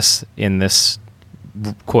everyone in this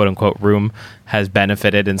quote unquote room has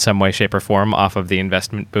benefited in some way, shape, or form off of the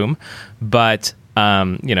investment boom, but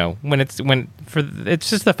it's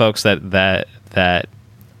just the folks that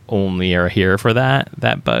only are here for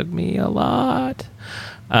that bug me a lot,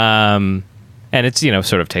 and it's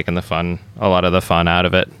sort of taken a lot of the fun out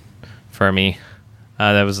of it for me.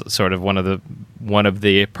 That was sort of one of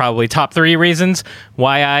the probably top 3 reasons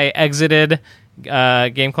why I exited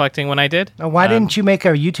game collecting when I did. Why didn't you make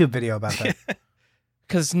a YouTube video about that?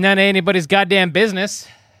 Because none of anybody's goddamn business.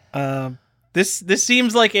 This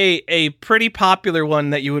seems like a pretty popular one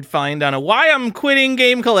that you would find on a "Why I'm Quitting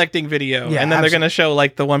Game Collecting" video, Yeah, and then they're going to show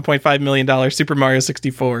like the $1.5 million Super Mario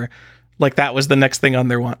 64, like that was the next thing on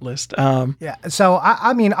their want list. Yeah. So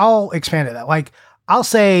I mean, I'll expand it. Like I'll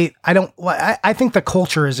say, I think the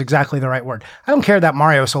culture is exactly the right word. I don't care that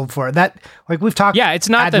Mario sold for it. That, like we've talked. Yeah, it's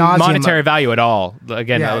not ad the nauseam monetary value at all.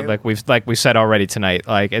 Again, Yeah. like we said already tonight.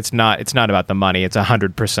 Like it's not about the money. It's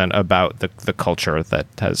 100% about the culture that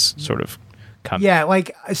has sort of come. Yeah,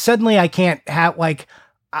 like suddenly I can't have like.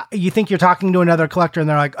 You think you're talking to another collector and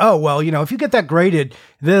they're like, oh, well, if you get that graded,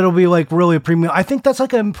 then it'll be like really a premium. I think that's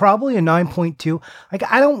like probably a 9.2. Like,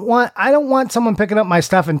 I don't want someone picking up my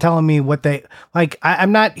stuff and telling me what they like.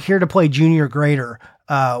 I'm not here to play junior grader,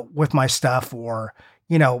 with my stuff, or,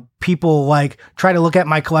 people like try to look at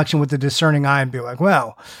my collection with a discerning eye and be like,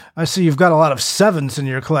 well, I see you've got a lot of 7s in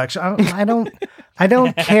your collection. I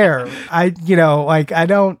don't care. I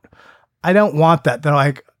don't want that. They're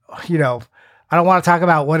like, I don't want to talk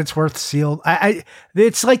about what it's worth sealed.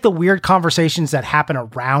 It's like the weird conversations that happen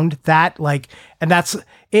around that. Like, and that's,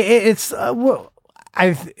 I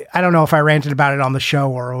don't know if I ranted about it on the show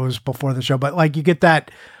or it was before the show, but like you get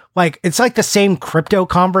that, like, it's like the same crypto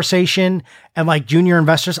conversation and like junior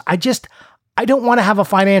investors. I don't want to have a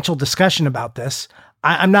financial discussion about this.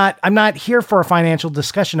 I'm not here for a financial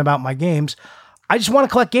discussion about my games. I just want to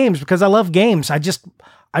collect games because I love games. I just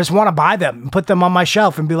want to buy them and put them on my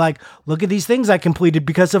shelf and be like, look at these things I completed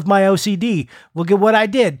because of my OCD. Look at what I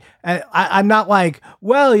did. And I'm not like,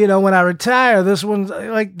 well, when I retire, this one's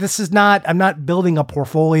like, I'm not building a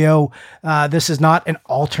portfolio. This is not an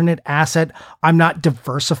alternate asset. I'm not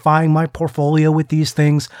diversifying my portfolio with these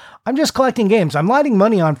things. I'm just collecting games. I'm lighting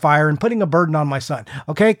money on fire and putting a burden on my son.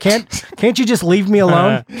 Okay. Can't you just leave me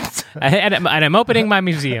alone? And I'm opening my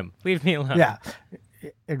museum. Leave me alone. Yeah,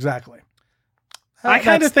 exactly. I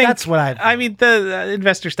kind of think that's what I mean, the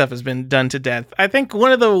investor stuff has been done to death. I think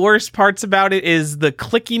one of the worst parts about it is the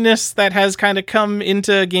clickiness that has kind of come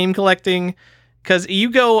into game collecting. Because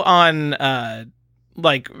you go on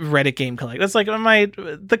like Reddit Game Collect. That's like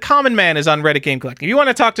the common man is on Reddit Game Collecting. If you want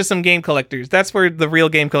to talk to some game collectors, that's where the real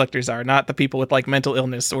game collectors are, not the people with like mental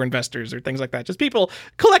illness or investors or things like that. Just people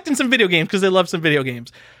collecting some video games because they love some video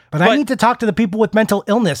games. But I need to talk to the people with mental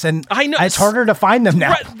illness, and I know it's harder to find them now.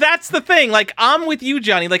 Right, that's the thing. Like, I'm with you,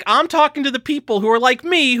 Johnny. Like, I'm talking to the people who are like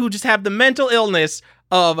me, who just have the mental illness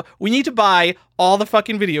of, we need to buy all the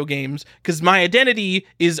fucking video games because my identity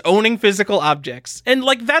is owning physical objects. And,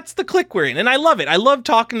 like, that's the clique we're in. And I love it. I love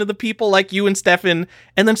talking to the people like you and Stefan.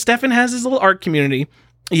 And then Stefan has his little art community.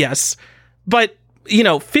 Yes. But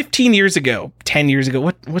 15 years ago, 10 years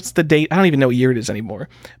ago, what's the date? I don't even know what year it is anymore.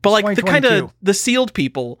 But like the kind of the sealed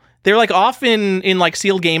people, they're like off in like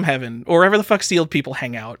sealed game heaven or wherever the fuck sealed people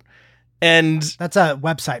hang out. And that's a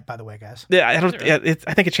website, by the way, guys. Yeah,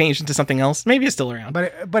 I think it changed into something else. Maybe it's still around.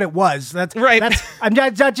 But it was. That's right. I'm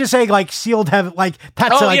not just saying like sealed heaven. Like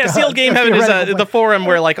that's. Oh yeah, sealed game heaven is the forum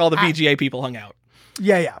where like all the VGA people hung out.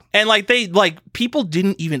 Yeah. And like people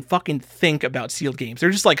didn't even fucking think about sealed games. They're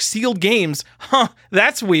just like, sealed games, huh,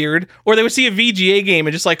 that's weird. Or they would see a VGA game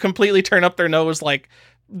and just like completely turn up their nose like,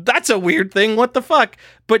 that's a weird thing, what the fuck?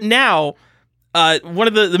 But now, one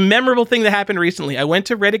of the memorable thing that happened recently, I went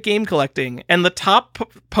to Reddit Game Collecting, and the top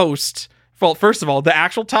post, well, first of all, the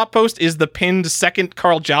actual top post is the pinned second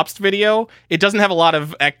Carl Jobst video. It doesn't have a lot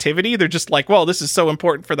of activity. They're just like, well, this is so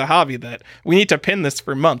important for the hobby that we need to pin this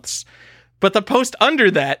for months. But the post under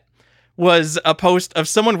that was a post of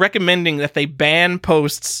someone recommending that they ban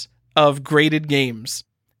posts of graded games.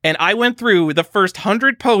 And I went through the first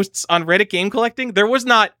 100 posts on Reddit Game Collecting. There was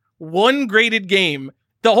not one graded game.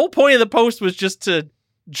 The whole point of the post was just to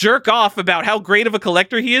jerk off about how great of a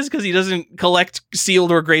collector he is because he doesn't collect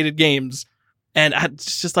sealed or graded games. And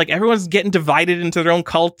it's just like everyone's getting divided into their own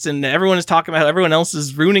cults, and everyone is talking about how everyone else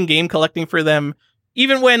is ruining game collecting for them.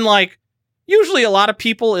 Even when, like, usually a lot of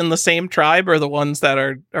people in the same tribe are the ones that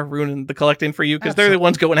are ruining the collecting for you because they're the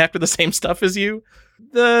ones going after the same stuff as you.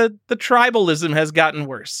 The tribalism has gotten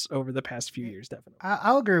worse over the past few years, definitely.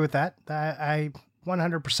 I'll agree with that. I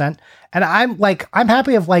 100%. And I'm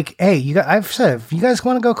happy of like, hey, I've said, if you guys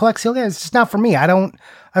want to go collect sealed games, it's just not for me. I don't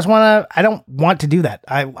want to do that.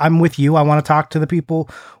 I'm with you. I want to talk to the people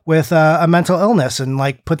with a mental illness and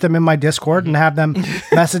like put them in my Discord and have them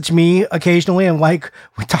message me occasionally. And like,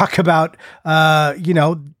 we talk about,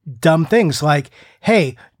 dumb things like,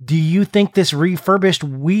 hey, do you think this refurbished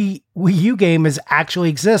Wii U game actually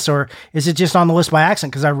exists, or is it just on the list by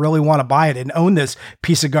accident? Cause I really want to buy it and own this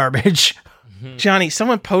piece of garbage. Johnny,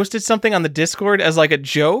 someone posted something on the Discord as like a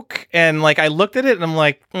joke, and like I looked at it and I'm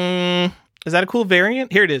like, is that a cool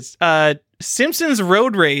variant? Here it is. Simpsons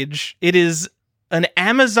Road Rage. It is an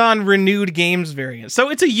Amazon Renewed Games variant. So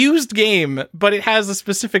it's a used game, but it has a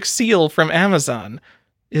specific seal from Amazon.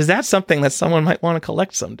 Is that something that someone might want to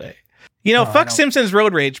collect someday? Fuck Simpsons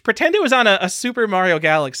Road Rage. Pretend it was on a Super Mario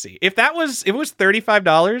Galaxy. If it was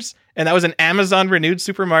 $35 and that was an Amazon Renewed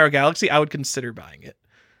Super Mario Galaxy, I would consider buying it.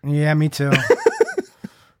 Yeah, me too.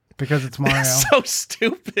 Because it's Mario. It's so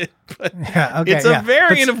stupid. But yeah, okay, it's a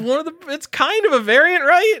variant of one of the... It's kind of a variant,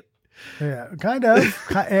 right? Yeah, kind of.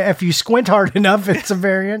 If you squint hard enough, it's a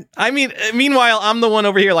variant. I mean, meanwhile, I'm the one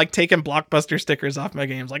over here like taking Blockbuster stickers off my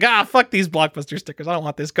games. Like, fuck these Blockbuster stickers. I don't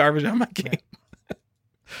want this garbage on my game.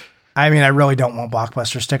 I mean, I really don't want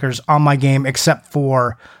Blockbuster stickers on my game, except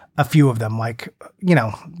for a few of them. Like,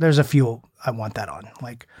 there's a few I want that on.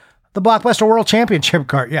 Like the Blockbuster World Championship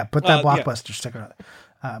card. Yeah, put that Blockbuster sticker on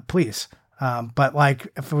it. Please. But like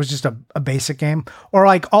if it was just a basic game, or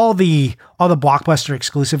like all the Blockbuster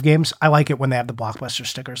exclusive games, I like it when they have the Blockbuster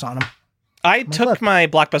stickers on them. I took my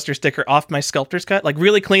Blockbuster sticker off my Sculptor's Cut, like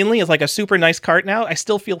really cleanly. It's like a super nice cart now. I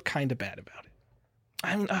still feel kind of bad about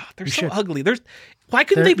it. They're so ugly. Why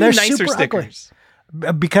couldn't they be nicer stickers?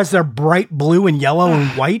 Ugly. Because they're bright blue and yellow and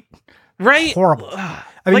white. Right? Horrible.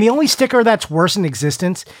 I mean, the only sticker that's worse in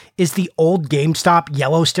existence is the old GameStop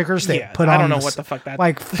yellow stickers they put on. I don't know what the fuck that.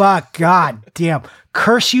 Like, fuck, god damn.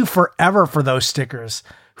 Curse you forever for those stickers.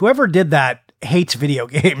 Whoever did that hates video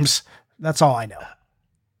games. That's all I know.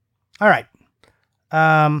 All right.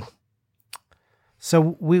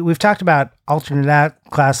 So we've talked about alternate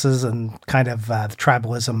classes and kind of the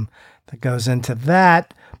tribalism that goes into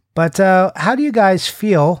that. But how do you guys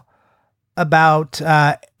feel about...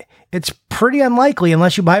 it's pretty unlikely,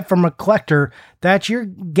 unless you buy it from a collector, that your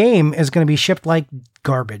game is going to be shipped like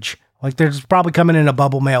garbage. Like there's probably coming in a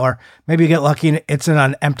bubble mailer. Maybe you get lucky and it's in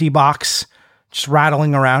an empty box, just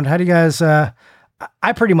rattling around. How do you guys? I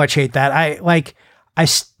pretty much hate that.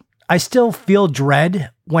 I still feel dread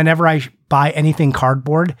whenever I buy anything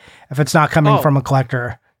cardboard if it's not coming from a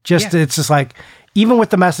collector. It's just like, even with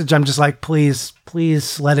the message, I'm just like, please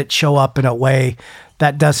let it show up in a way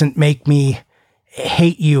that doesn't make me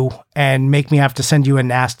hate you and make me have to send you a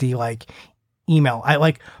nasty like email.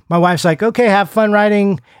 My wife's like, okay, have fun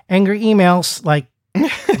writing angry emails. Like,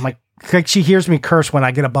 I'm like she hears me curse when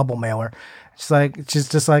I get a bubble mailer. She's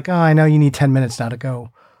just like, oh, I know you need 10 minutes now to go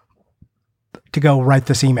write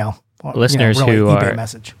this email. Listeners who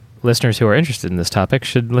are interested in this topic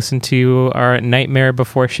should listen to our Nightmare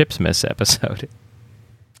Before Ships Miss episode.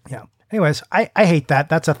 Yeah. Anyways, I hate that.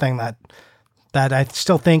 That's a thing that I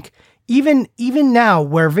still think, even now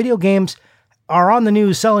where video games are on the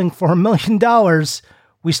news selling for $1 million,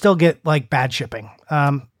 we still get like bad shipping.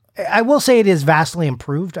 I will say it is vastly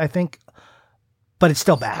improved, I think, but it's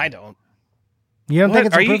still bad. I don't. You don't think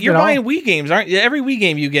it's improved you're at all? buying Wii games, aren't you? Every Wii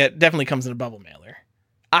game you get definitely comes in a bubble mailer.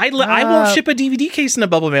 I won't ship a DVD case in a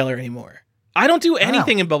bubble mailer anymore. I don't do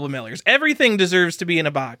anything in bubble mailers. Everything deserves to be in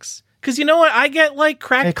a box. Because you know what? I get like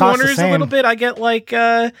cracked corners a little bit. I get like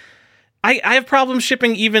I have problems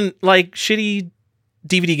shipping even like shitty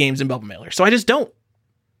DVD games in bubble mailer, so I just don't.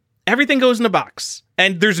 Everything goes in a box,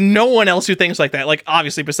 and there's no one else who thinks like that. Like,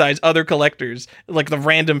 obviously, besides other collectors, like the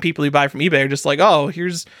random people who buy from eBay are just like, oh,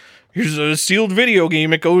 here's a sealed video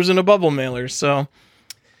game. It goes in a bubble mailer. So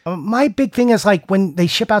my big thing is like when they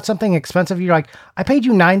ship out something expensive, you're like, I paid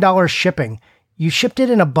you $9 shipping. You shipped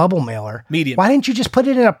it in a bubble mailer. Medium. Why didn't you just put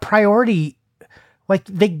it in a priority? Like,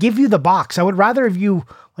 they give you the box. I would rather if you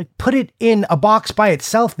like put it in a box by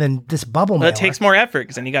itself than this bubble mailer. It takes more effort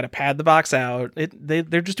because then you got to pad the box out.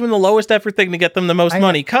 They're just doing the lowest effort thing to get them the most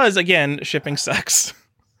money because, again, shipping sucks.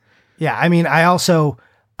 Yeah, I mean, I also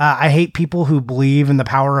I hate people who believe in the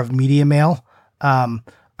power of media mail.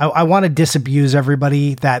 I want to disabuse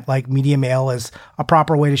everybody that like media mail is a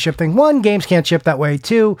proper way to ship things. One, games can't ship that way.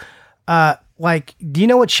 Two, like, do you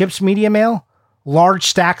know what ships media mail? Large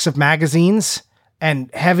stacks of magazines and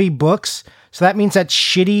heavy books. So that means that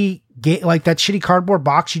shitty cardboard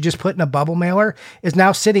box you just put in a bubble mailer is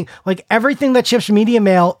now sitting, like, everything that ships media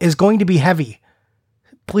mail is going to be heavy.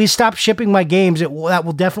 Please stop shipping my games. That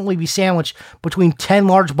will definitely be sandwiched between 10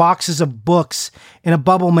 large boxes of books in a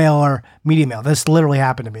bubble mailer media mail. This literally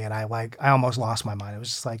happened to me, and I almost lost my mind. It was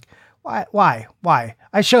just like, why?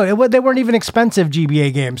 I showed it. They weren't even expensive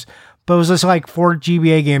GBA games, but it was just like 4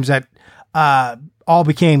 GBA games that all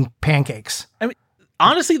became pancakes. I mean,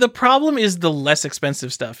 honestly, the problem is the less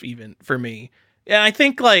expensive stuff, even for me. And I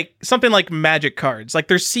think like something like Magic cards, like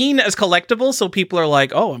they're seen as collectibles, so people are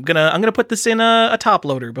like, "Oh, I'm gonna put this in a top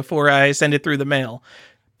loader before I send it through the mail."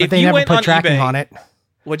 But they never put tracking on it.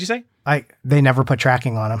 What'd you say? They never put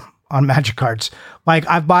tracking on them on Magic cards. Like,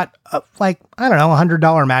 I've bought I don't know,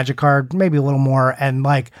 $100 Magic card, maybe a little more, and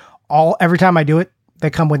like every time I do it, they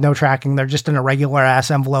come with no tracking. They're just in a regular ass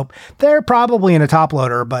envelope. They're probably in a top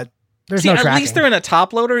loader, but there's no tracking. At least they're in a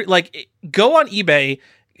top loader. Like, go on eBay,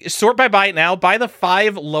 sort by buy it now, buy the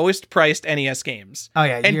 5 lowest priced NES games. Oh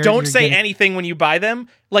yeah. And don't say anything when you buy them.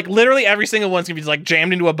 Like, literally every single one's gonna be like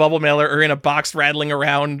jammed into a bubble mailer or in a box rattling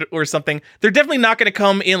around or something. They're definitely not gonna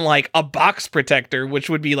come in like a box protector, which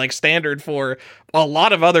would be like standard for a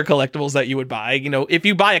lot of other collectibles that you would buy. You know, if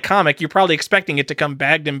you buy a comic, you're probably expecting it to come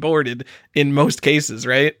bagged and boarded in most cases,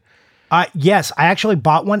 right? Yes, I actually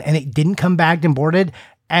bought one and it didn't come bagged and boarded,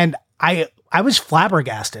 and I was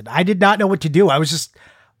flabbergasted. I did not know what to do. I was just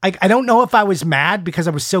I don't know if I was mad because I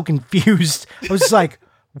was so confused. I was just like,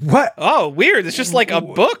 what? Oh, weird. It's just like a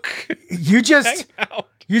book. You just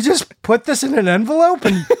put this in an envelope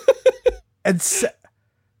and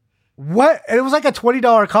what? And it was like a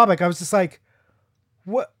 $20 comic. I was just like,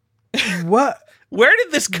 what? Where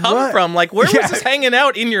did this come from? Like, where was this hanging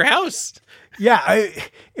out in your house? Yeah,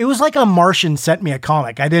 it was like a Martian sent me a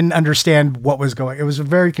comic. I didn't understand what was going. It was a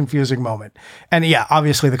very confusing moment. And yeah,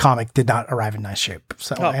 obviously the comic did not arrive in nice shape.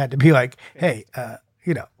 So I had to be like, hey,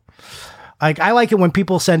 like, I like it when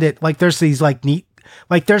people send it, like, there's these like neat,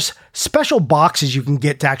 like, there's special boxes you can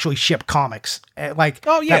get to actually ship comics, like,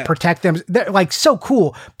 that protect them. They're like so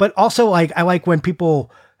cool. But also, like, I like when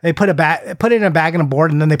people, they put it in a bag and a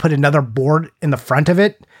board, and then they put another board in the front of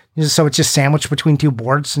it. So it's just sandwiched between 2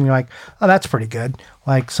 boards, and you're like, oh, that's pretty good.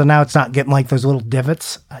 Like, so now it's not getting like those little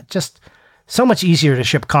divots. Just so much easier to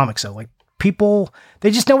ship comics. So like, people,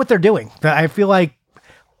 they just know what they're doing. I feel like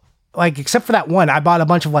except for that one, I bought a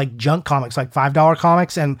bunch of like junk comics, like $5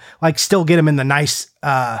 comics, and like still get them in the nice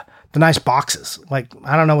boxes. Like,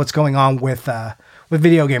 I don't know what's going on with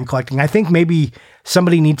video game collecting. I think maybe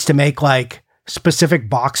somebody needs to make like specific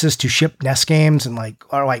boxes to ship NES games, and like,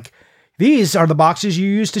 or like, these are the boxes you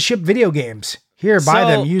use to ship video games. Here, buy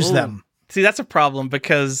them, use them. See, that's a problem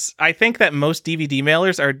because I think that most DVD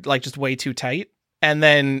mailers are like just way too tight. And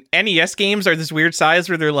then NES games are this weird size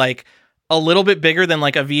where they're like a little bit bigger than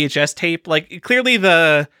like a VHS tape. Like, clearly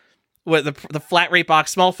the flat rate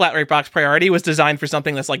box, small flat rate box priority was designed for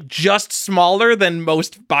something that's like just smaller than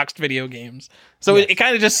most boxed video games. So it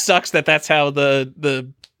kind of just sucks that that's how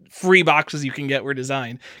the free boxes you can get were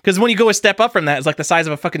designed, because when you go a step up from that, it's like the size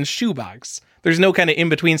of a fucking shoebox. There's no kind of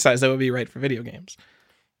in-between size that would be right for video games,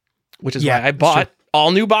 which is why I bought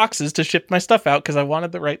all new boxes to ship my stuff out, because I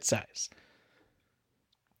wanted the right size,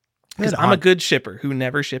 because I'm a good shipper who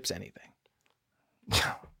never ships anything.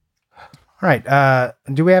 All right,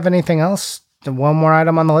 do we have anything else? One more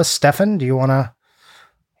item on the list. Stefan, do you want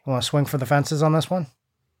to swing for the fences on this one?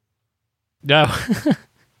 No.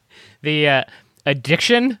 The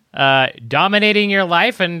addiction, dominating your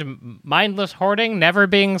life, and mindless hoarding, never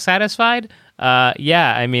being satisfied.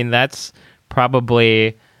 Yeah, I mean, that's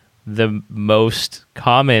probably the most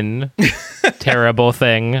common terrible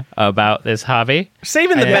thing about this hobby.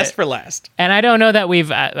 Saving the best for last. And I don't know that we've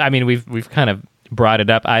kind of brought it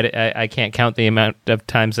up. I can't count the amount of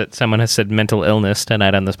times that someone has said mental illness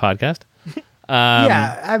tonight on this podcast.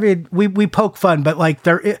 Yeah, I mean, we poke fun, but like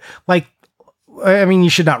you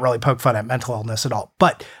should not really poke fun at mental illness at all.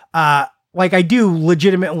 But like, I do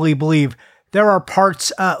legitimately believe there are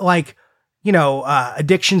parts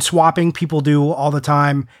addiction swapping people do all the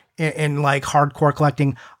time in like hardcore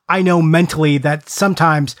collecting. I know mentally that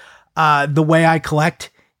sometimes the way I collect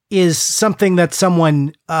is something that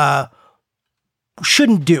someone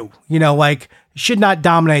shouldn't do, like should not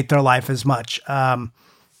dominate their life as much. So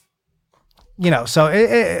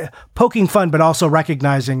poking fun, but also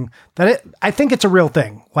recognizing that I think it's a real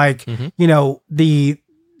thing. Like,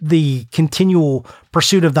 the continual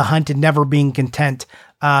pursuit of the hunt and never being content.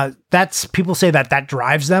 That's, people say that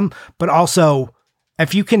drives them, but also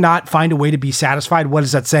if you cannot find a way to be satisfied, what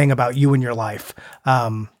is that saying about you and your life?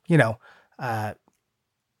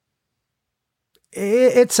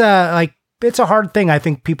 It's a hard thing. I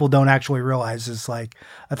think people don't actually realize is like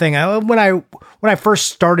a thing. When I first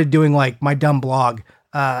started doing like my dumb blog,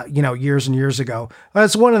 years and years ago,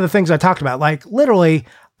 that's one of the things I talked about. Like literally,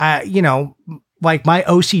 like my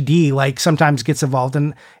OCD, like sometimes gets involved,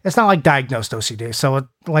 and it's not like diagnosed OCD. So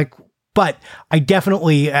but I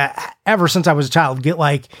definitely, ever since I was a child, get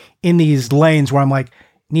like in these lanes where I'm like,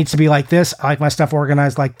 needs to be like this. I like my stuff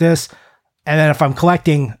organized like this. And then if I'm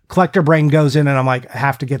collecting, collector brain goes in and I'm like, I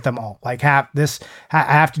have to get them all. Like I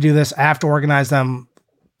have to do this. I have to organize them,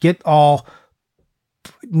 get all,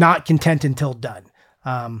 not content until done.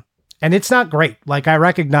 And it's not great. Like I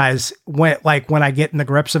recognize when I get in the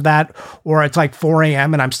grips of that, or it's like 4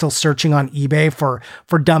 a.m. and I'm still searching on eBay for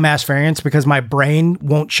dumbass variants because my brain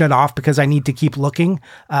won't shut off because I need to keep looking.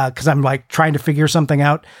 Cause I'm like trying to figure something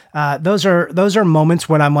out. Those are moments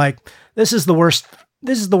when I'm like, this is the worst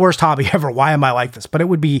hobby ever. Why am I like this? But it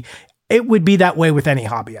would be that way with any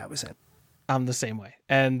hobby I was in. I'm the same way.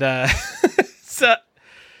 And, so,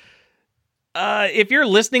 if you're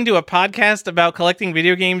listening to a podcast about collecting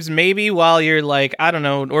video games, maybe while you're like, I don't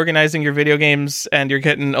know, organizing your video games and you're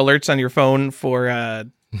getting alerts on your phone for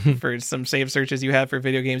some save searches you have for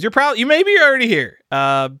video games, you maybe you're already here.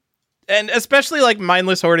 And especially like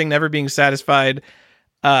mindless hoarding, never being satisfied.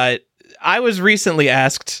 I was recently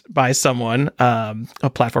asked by someone, a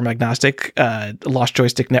platform agnostic, Lost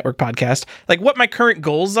Joystick Network podcast, like what my current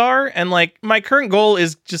goals are. And like my current goal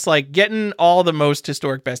is just like getting all the most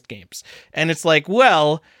historic best games. And it's like,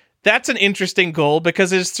 well, that's an interesting goal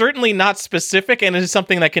because it's certainly not specific and it is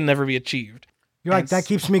something that can never be achieved. You're like, that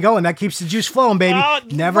keeps me going. That keeps the juice flowing, baby.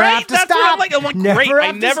 Never have to that's stop. What I'm like, great.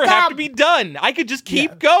 I never have to be done. I could just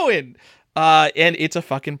keep going. And it's a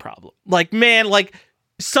fucking problem. Like, man, like,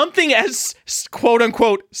 something as quote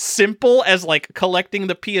unquote simple as like collecting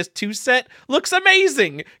the PS2 set looks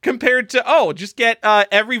amazing compared to, just get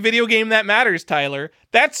every video game that matters, Tyler.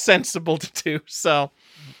 That's sensible to do. So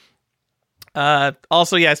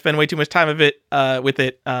also, I spend way too much time with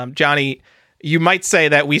it. Johnny, you might say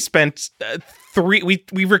that we spent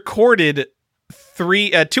we recorded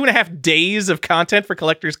 2.5 days of content for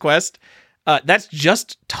Collector's Quest. That's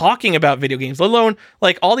just talking about video games, let alone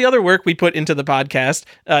like all the other work we put into the podcast,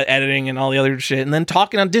 editing and all the other shit, and then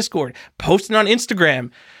talking on Discord, posting on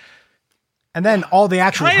Instagram. And then all the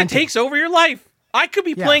actual kind of takes over your life. I could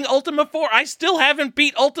be playing Ultima 4. I still haven't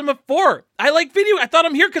beat Ultima 4. I thought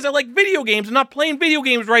I'm here because I like video games. I'm not playing video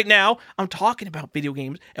games right now. I'm talking about video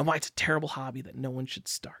games and why it's a terrible hobby that no one should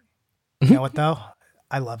start. You know what though?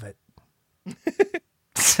 I love it.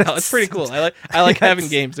 It's pretty cool. I like having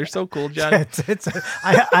games. They're so cool, John.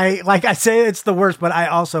 I like I say it's the worst, but I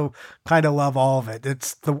also kind of love all of it.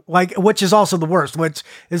 It's which is also the worst, which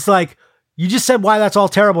is like, you just said why that's all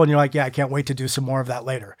terrible. And you're like, yeah, I can't wait to do some more of that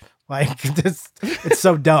later. Like it's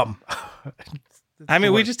so dumb. I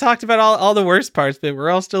mean, we just talked about all the worst parts, but we're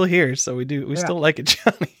all still here. So we still like it,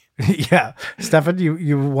 Johnny. Yeah. Stefan,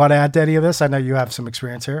 you want to add to any of this? I know you have some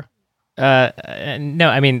experience here. No,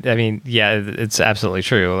 I mean, yeah, it's absolutely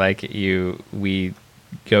true. Like we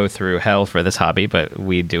go through hell for this hobby, but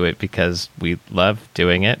we do it because we love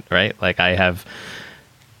doing it, right? Like I have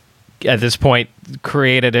at this point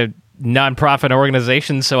created a nonprofit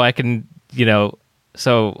organization so I can,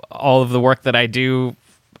 so all of the work that I do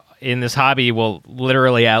in this hobby will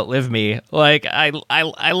literally outlive me. Like I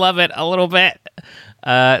love it a little bit.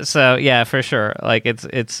 So yeah, for sure. Like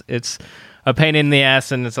it's a pain in the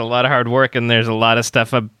ass and it's a lot of hard work and there's a lot of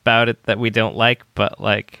stuff about it that we don't like, but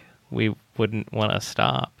like we wouldn't want to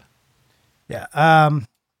stop. Yeah.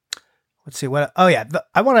 Let's see what,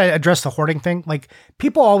 I want to address the hoarding thing. Like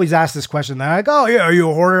people always ask this question. They're like, oh yeah, are you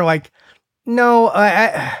a hoarder? Like, no,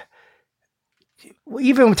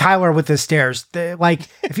 even with Tyler with his stairs, like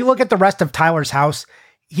if you look at the rest of Tyler's house,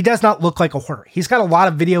 he does not look like a hoarder. He's got a lot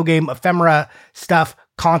of video game ephemera stuff,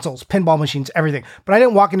 consoles, pinball machines, everything. But I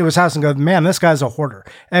didn't walk into his house and go, man, this guy's a hoarder.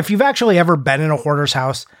 And if you've actually ever been in a hoarder's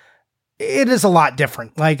house, it is a lot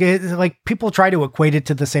different. Like people try to equate it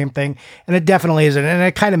to the same thing, and it definitely isn't. And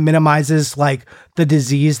it kind of minimizes like the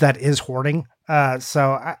disease that is hoarding.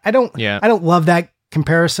 So I don't love that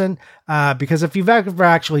comparison, because if you've ever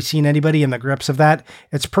actually seen anybody in the grips of that,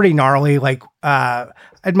 it's pretty gnarly. Like, I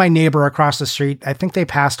had my neighbor across the street, I think they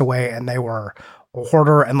passed away, and they were a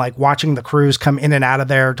hoarder, and like watching the crews come in and out of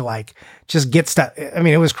there to like just get stuff. I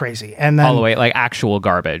mean, it was crazy. And then all the way, like actual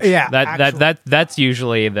garbage. Yeah. That's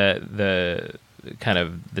usually the kind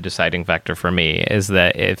of the deciding factor for me, is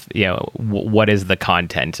that if, what is the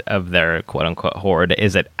content of their quote unquote hoard?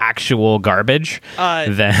 Is it actual garbage?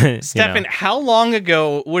 Then, Stefan, how long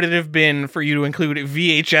ago would it have been for you to include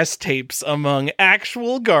VHS tapes among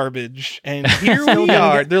actual garbage? And here we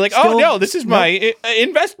are. They're like, oh no, this is my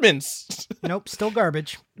investments. Nope, still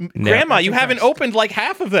garbage. Grandma, you haven't opened like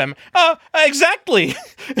half of them. Exactly.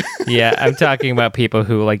 Yeah, I'm talking about people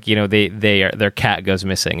who, like, their cat goes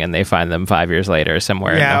missing and they find them 5 years later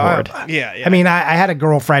somewhere in the hoard. Yeah. I mean, I had a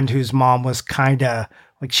girlfriend whose mom was kind of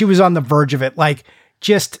like, she was on the verge of it, like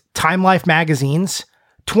just Time Life magazines,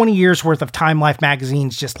 20 years worth of Time Life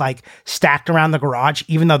magazines just like stacked around the garage,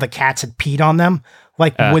 even though the cats had peed on them,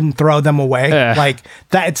 like wouldn't throw them away. Like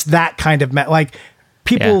that, it's that kind of, like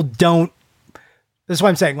people don't. This is what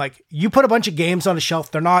I'm saying. Like, you put a bunch of games on a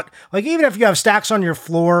shelf. They're not like, even if you have stacks on your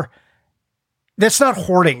floor, that's not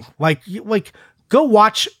hoarding. Like go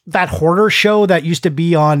watch that hoarder show that used to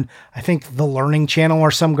be on, I think, the Learning Channel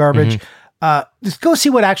or some garbage. Just go see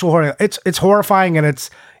what actual hoarding. It's horrifying, and it's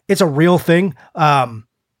a real thing. That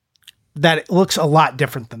it looks a lot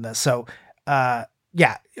different than this. So, if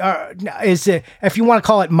you want to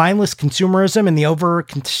call it mindless consumerism and the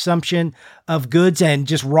overconsumption of goods and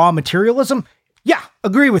just raw materialism, yeah,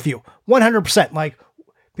 agree with you 100%. Like,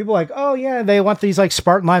 people are like, oh yeah, they want these like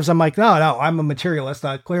Spartan lives. I'm like, no, I'm a materialist.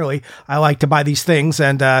 Clearly I like to buy these things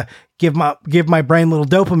and give my brain little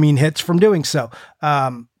dopamine hits from doing so.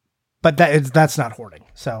 But that's not hoarding.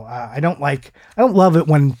 So I don't love it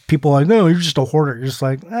when people are like, no, you're just a hoarder. You're just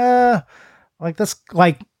like, like that's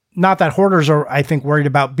like, not that hoarders are, I think, worried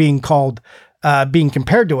about being called, being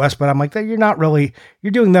compared to us, but I'm like, you're not really, you're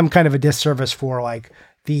doing them kind of a disservice for like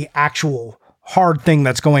the actual hard thing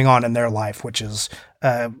that's going on in their life, which is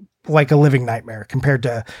like a living nightmare compared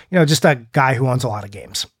to, just a guy who owns a lot of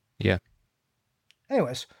games. Yeah.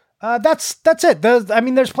 Anyways, that's it.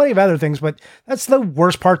 There's plenty of other things, but that's the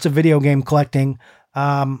worst parts of video game collecting.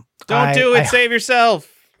 Don't do it. Save yourself.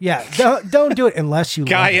 Yeah, don't do it unless you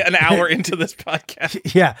guy an hour into this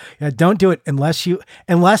podcast. Yeah, don't do it unless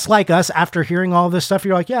like us, after hearing all this stuff,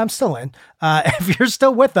 you're like, yeah, I'm still in. If you're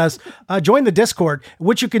still with us, join the Discord,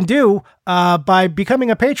 which you can do by becoming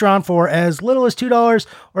a Patreon for as little as $2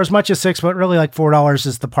 or as much as $6, but really like $4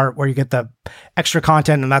 is the part where you get the extra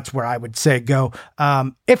content, and that's where I would say go.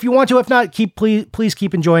 If you want to, if not, please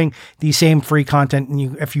keep enjoying the same free content.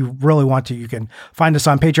 And if you really want to, you can find us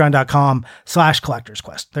on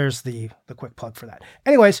patreon.com/collectorsquest. There's the quick plug for that.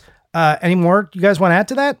 Anyways, any more you guys want to add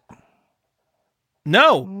to that?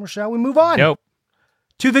 No. Or shall we move on? Nope.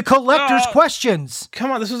 To the collector's questions. Come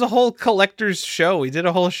on, this was a whole collector's show. We did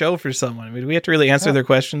a whole show for someone. I mean, do we have to really answer their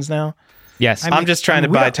questions now? Yes. I'm just trying to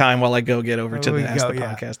buy time while I go get over to the Ask the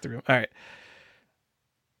Podcast room. All right.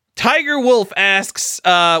 Tiger Wolf asks,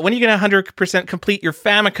 when are you going to 100% complete your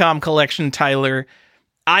Famicom collection, Tyler?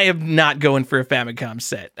 I am not going for a Famicom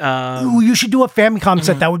set. Ooh, you should do a Famicom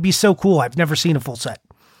set. That would be so cool. I've never seen a full set.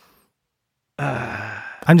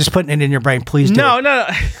 I'm just putting it in your brain. Please do. No.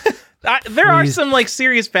 There are some like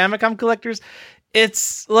serious Famicom collectors.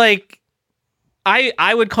 It's like,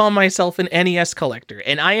 I would call myself an NES collector,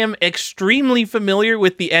 and I am extremely familiar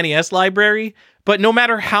with the NES library, but no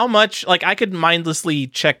matter how much, like, I could mindlessly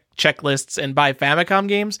check checklists and buy Famicom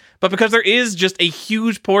games, but because there is just a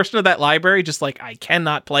huge portion of that library, just like, I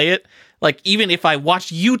cannot play it. Like, even if I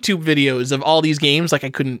watched YouTube videos of all these games, like, I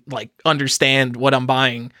couldn't like understand what I'm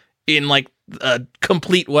buying in like a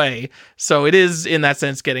complete way. So it is, in that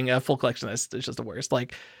sense, getting a full collection. It's just the worst.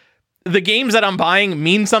 Like, the games that I'm buying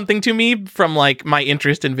mean something to me from like my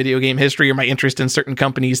interest in video game history or my interest in certain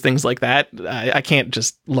companies, things like that. I can't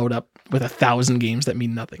just load up with 1,000 games that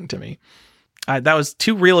mean nothing to me. That was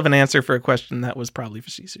too real of an answer for a question that was probably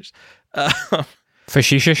facetious.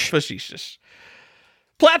 Facetious.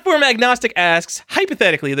 Platform Agnostic asks,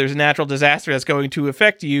 hypothetically, there's a natural disaster that's going to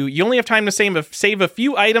affect you. You only have time to save a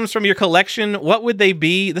few items from your collection. What would they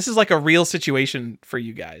be? This is like a real situation for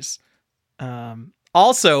you guys.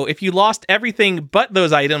 Also, if you lost everything but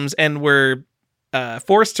those items and were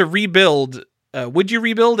forced to rebuild, would you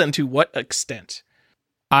rebuild, and to what extent?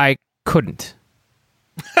 I couldn't.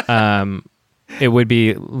 It would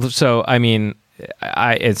be so. I mean,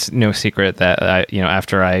 it's no secret that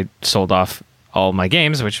after I sold off all my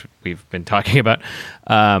games, which we've been talking about,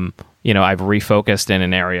 I've refocused in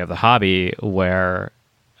an area of the hobby where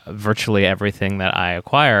virtually everything that I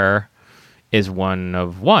acquire is one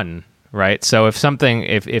of one. Right. So if something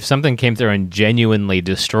came through and genuinely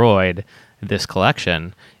destroyed this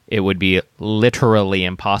collection, it would be literally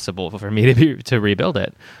impossible for me to rebuild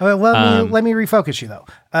it. Well, let me refocus you though,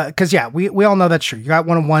 because we all know that's true. You got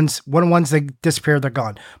one of ones. They disappeared, they're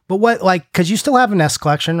gone. But because you still have a NES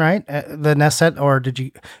collection, right? The NES set, or did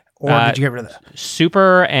you get rid of that?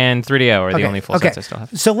 Super and 3DO are the only full sets I still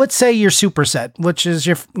have. So let's say your Super set, which is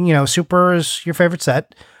Super is your favorite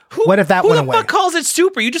set. What if that went away? Who the fuck calls it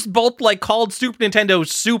Super? You just both called Super Nintendo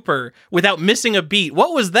Super without missing a beat.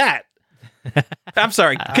 What was that? I'm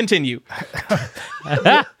sorry. Continue.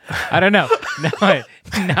 I don't know.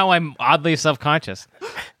 Now I'm oddly self-conscious.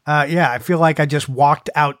 I feel like I just walked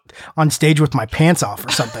out on stage with my pants off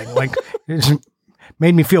or something. Like, it just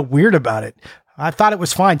made me feel weird about it. I thought it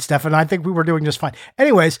was fine, Stefan. I think we were doing just fine.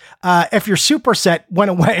 Anyways, if your Super set went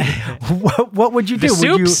away, what would you do?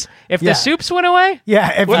 The soups went away?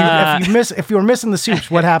 Yeah. If you were missing the soups,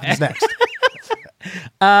 what happens next?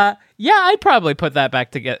 I'd probably put that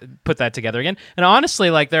together again. And honestly,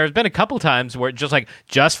 there's been a couple times where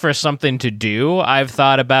just for something to do, I've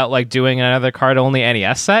thought about doing another card only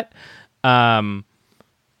NES set. I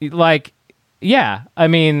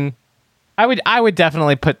mean, I would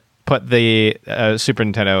definitely put the Super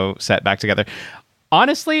Nintendo set back together.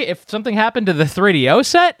 Honestly, if something happened to the 3DO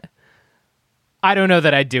set, I don't know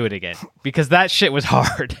that I'd do it again because that shit was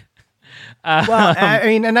hard. Well, I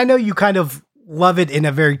mean, and I know you kind of love it in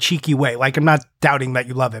a very cheeky way. Like, I'm not doubting that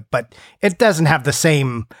you love it, but it doesn't have the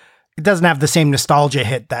same nostalgia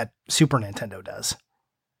hit that Super Nintendo does.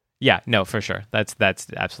 Yeah, no, for sure. That's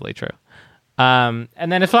absolutely true. And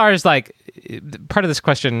then as far as part of this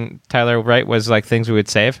question, Tyler, right, was things we would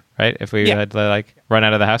save, right? If we had to run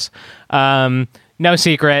out of the house. No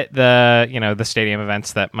secret, the stadium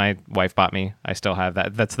events that my wife bought me, I still have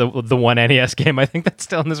that. That's the one NES game I think that's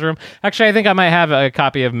still in this room. Actually, I think I might have a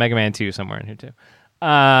copy of Mega Man 2 somewhere in here too.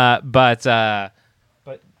 But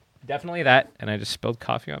definitely that. And I just spilled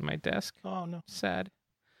coffee on my desk. Oh no, sad.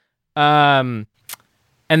 And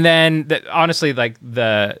then honestly,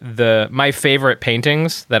 my favorite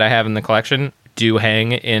paintings that I have in the collection do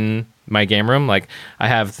hang in my game room. I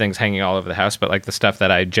have things hanging all over the house, but the stuff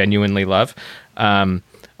that I genuinely love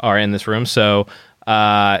are in this room. So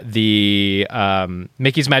the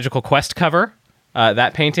Mickey's Magical Quest cover,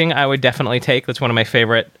 that painting I would definitely take. That's one of my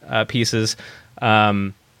favorite pieces.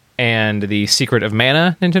 And the Secret of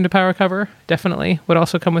Mana Nintendo Power cover definitely would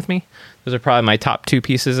also come with me. Those are probably my top two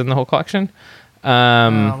pieces in the whole collection.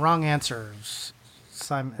 Wrong answers,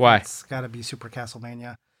 Simon. Why? It's got to be Super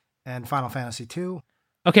Castlevania and Final Fantasy 2.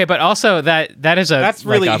 Okay, but also that is that's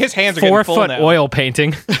really his hands are getting full 4-foot now. Oil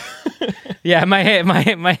painting. Yeah, my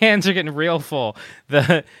hands are getting real full.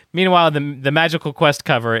 Meanwhile, the Magical Quest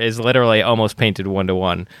cover is literally almost painted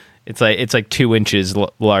 1-to-1. It's 2 inches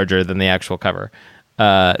larger than the actual cover.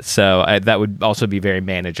 So that would also be very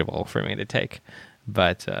manageable for me to take.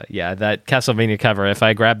 But that Castlevania cover, if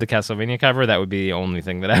I grabbed the Castlevania cover, that would be the only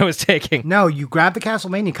thing that I was taking. No, you grab the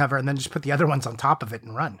Castlevania cover and then just put the other ones on top of it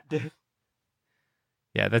and run.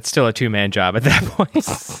 Yeah, that's still a 2-man job at that point.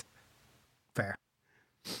 Fair.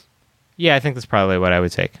 Yeah, I think that's probably what I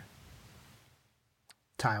would take.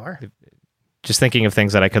 Tyler? Just thinking of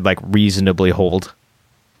things that I could reasonably hold.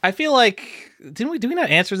 I feel like did we not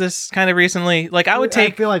answer this kind of recently?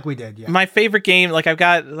 I feel like we did, yeah. My favorite game, I've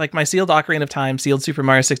got my sealed Ocarina of Time, sealed Super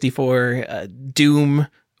Mario 64, Doom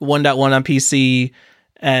 1.1 on PC,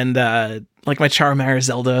 and my Charmander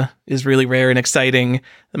Zelda is really rare and exciting.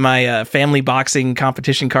 My family boxing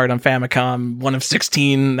competition card on Famicom, 1 of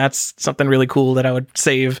 16, that's something really cool that I would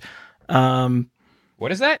save.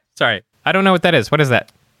 What is that? Sorry, I don't know what that is. What is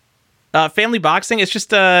that? Family boxing, it's just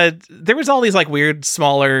there was all these weird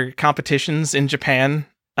smaller competitions in Japan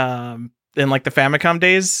in the Famicom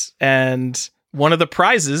days, and one of the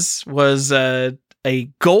prizes was a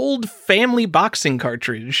gold family boxing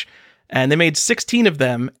cartridge, and they made 16 of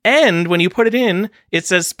them, and when you put it in, it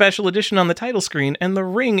says special edition on the title screen, and the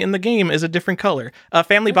ring in the game is a different color.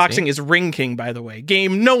 Family boxing is Ring King, by the way.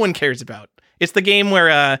 Game no one cares about. It's the game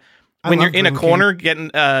where when you're in a corner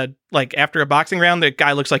getting after a boxing round, the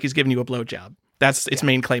guy looks like he's giving you a blowjob. That's its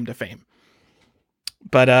main claim to fame.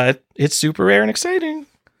 But it's super rare and exciting.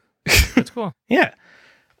 That's cool. Yeah.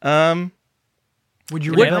 Would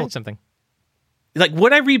you You rebuild? learned something. Like,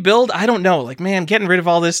 would I rebuild? I don't know. Like, man, getting rid of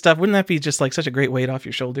all this stuff, wouldn't that be just like such a great weight off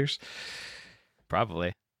your shoulders?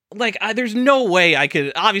 Probably. Like, there's no way I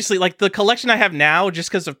could, obviously, like, the collection I have now, just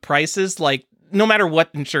because of prices, like, no matter what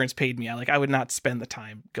insurance paid me, I would not spend the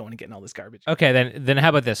time going and getting all this garbage. Okay, then how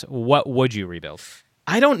about this? What would you rebuild?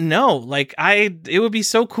 I don't know. Like, it would be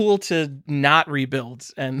so cool to not rebuild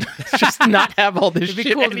and just not have all this It'd be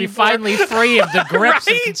shit cool to be anymore. finally free of the grips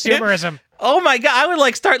Right? of consumerism. Oh my God, I would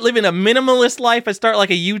like start living a minimalist life. I'd start like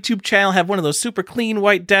a YouTube channel, have one of those super clean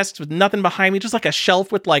white desks with nothing behind me, just like a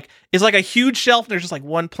shelf with it's like a huge shelf and there's just like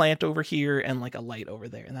one plant over here and like a light over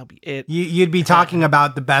there and that'll be it. You'd be talking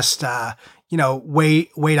about the best, way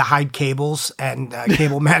to hide cables and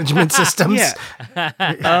cable management systems.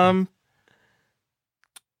 Yeah.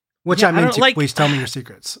 Which Yeah, I'm I don't into. like- Please tell me your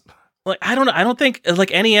secrets. Like, I don't know. I don't think like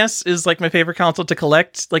NES is like my favorite console to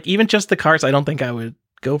collect. Like even just the cards, I don't think I would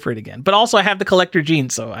go for it again. But also I have the collector gene,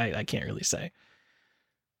 so I can't really say.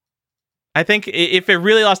 I think if it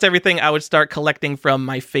really lost everything, I would start collecting from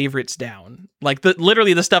my favorites down. Like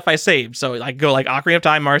literally the stuff I saved. So I go like Ocarina of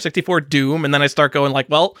Time, Mario 64, Doom, and then I start going like,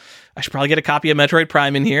 well, I should probably get a copy of Metroid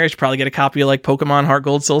Prime in here. I should probably get a copy of like Pokemon Heart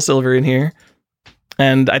Gold, Soul Silver in here.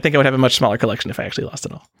 And I think I would have a much smaller collection if I actually lost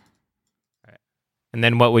it all. And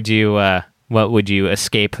then what would you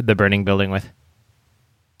escape the burning building with?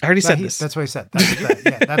 I already said this. That's what he said.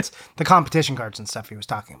 That's the competition cards and stuff he was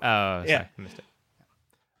talking about. Oh, sorry, Yeah. I missed it.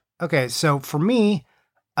 Okay, so for me,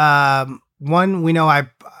 one, we know I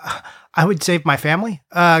would save my family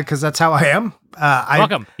because that's how I am.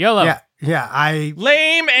 Welcome, YOLO. Yeah.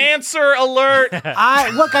 Lame answer alert.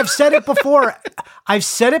 Look, I've said it before.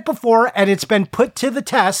 And it's been put to the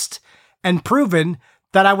test and proven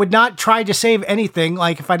that I would not try to save anything.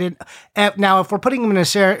 Like if I didn't. Now, if we're putting them in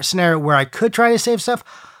a scenario where I could try to save stuff,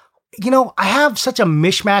 I have such a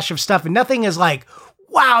mishmash of stuff, and nothing is like,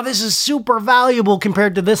 wow, this is super valuable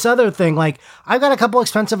compared to this other thing. Like I've got a couple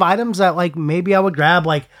expensive items that like maybe I would grab.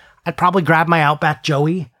 Like I'd probably grab my Outback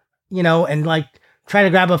Joey, and like try to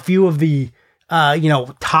grab a few of the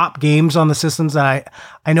top games on the systems that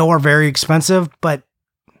I know are very expensive, but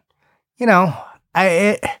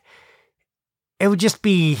it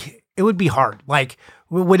would be hard. Like,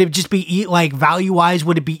 would it just be like value wise?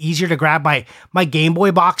 Would it be easier to grab my Game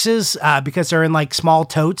Boy boxes because they're in like small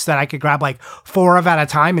totes that I could grab like 4 of at a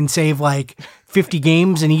time and save like 50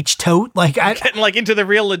 games in each tote? Like, Getting like into the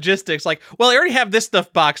real logistics. Like, well, I already have this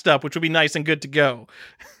stuff boxed up, which would be nice and good to go.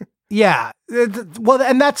 yeah. Well,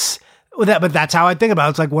 and that's how I think about it.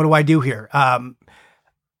 It's like, what do I do here? And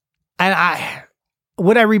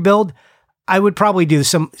would I rebuild? I would probably do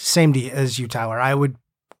some same as you, Tyler. I would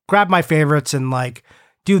grab my favorites and like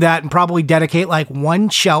do that and probably dedicate like one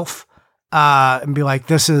shelf and be like,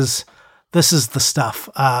 this is the stuff,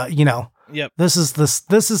 Yep. this is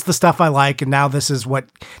the stuff I like. And now this is what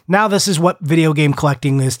video game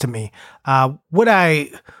collecting is to me. Would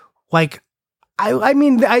I like, I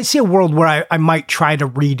mean, I see a world where I might try to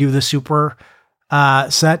redo the Super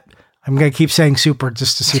set. I'm going to keep saying Super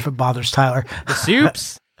just to see if it bothers Tyler. The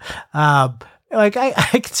soups. Like I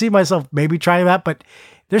could see myself maybe trying that, but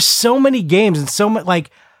there's so many games and so much. Like,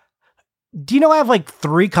 do you know I have like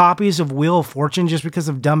 3 copies of Wheel of Fortune just because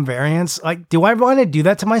of dumb variants? Like, do I want to do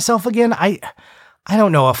that to myself again? I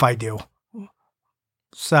don't know if I do.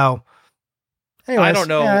 So, anyways, I don't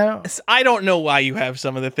know. yeah, I don't know why you have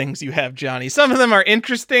some of the things you have, Johnny. Some of them are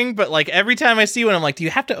interesting, but like every time I see one, I'm like, do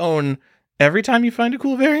you have to own every time you find a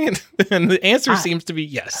cool variant? And the answer seems to be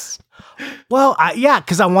yes. Well, yeah,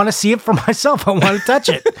 because I want to see it for myself. I want to touch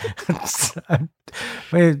it.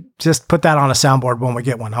 Just put that on a soundboard when we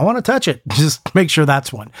get one. I want to touch it. Just make sure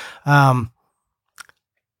that's one.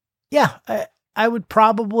 Yeah, I would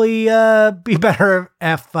probably be better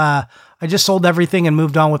if I just sold everything and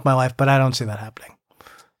moved on with my life, but I don't see that happening.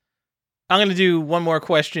 I'm going to do one more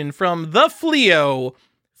question from the Fleo.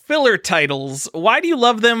 Filler titles. Why do you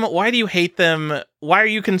love them? Why do you hate them? Why are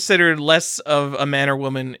you considered less of a man or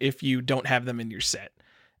woman if you don't have them in your set?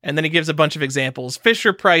 And then he gives a bunch of examples.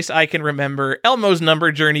 Fisher Price, I Can Remember, Elmo's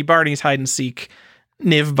Number Journey, Barney's Hide and Seek,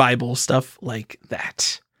 Niv Bible, stuff like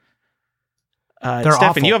that. They're Stefan,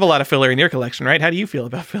 awful. you have a lot of filler in your collection, right? How do you feel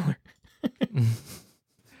about filler?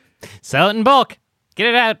 Sell it in bulk. Get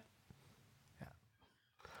it out.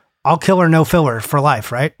 All killer, no filler for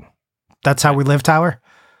life, right? That's how we live, Tyler.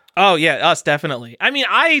 Oh yeah, us definitely. I mean,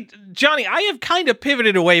 Johnny, I have kind of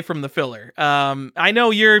pivoted away from the filler. I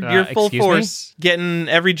know you're full excuse force getting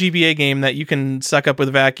every GBA game that you can suck up with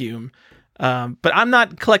a vacuum. But I'm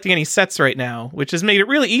not collecting any sets right now, which has made it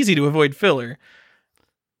really easy to avoid filler.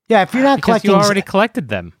 Yeah, if you're not Because collecting, you already collected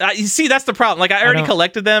them. You see, that's the problem. Like, I already don't-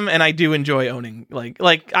 collected them, and I do enjoy owning.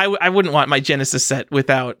 I wouldn't want my Genesis set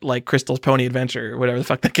without like Crystal's Pony Adventure or whatever the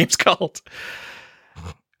fuck that game's called.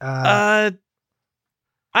 I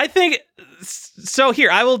think so.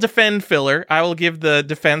 Here, I will defend filler. I will give the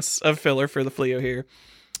defense of filler for the Fleo here.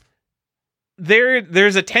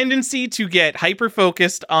 There's a tendency to get hyper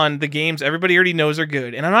focused on the games everybody already knows are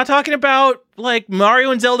good. And I'm not talking about like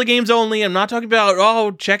Mario and Zelda games only. I'm not talking about,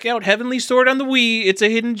 oh, check out Heavenly Sword on the Wii. It's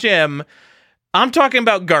a hidden gem. I'm talking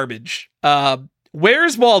about garbage.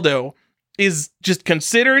 Where's Waldo is just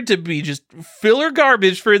considered to be just filler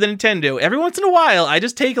garbage for the Nintendo. Every once in a while, I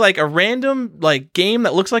just take like a random like game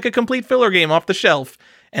that looks like a complete filler game off the shelf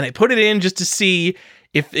and I put it in just to see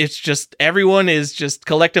if it's just everyone is just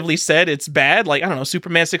collectively said it's bad. Like, I don't know,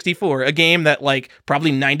 Superman 64, a game that like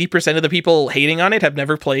probably 90% of the people hating on it have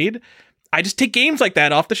never played. I just take games like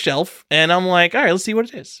that off the shelf and I'm like, all right, let's see what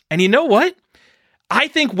it is. And you know what? I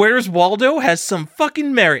think Where's Waldo has some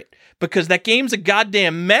fucking merit because that game's a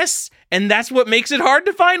goddamn mess and that's what makes it hard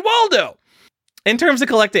to find Waldo. In terms of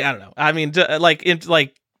collecting, I don't know. I mean, like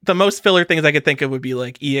the most filler things I could think of would be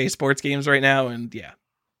like EA sports games right now. And yeah,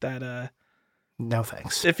 that, no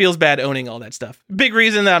thanks. it feels bad owning all that stuff. Big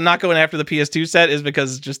reason that I'm not going after the PS2 set is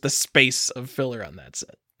because just the space of filler on that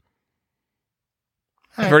set.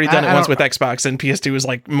 I've already done it once with Xbox, and PS2 is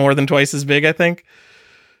like more than twice as big, I think.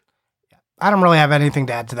 I don't really have anything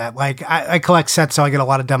to add to that. Like I collect sets, so I get a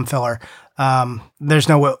lot of dumb filler. There's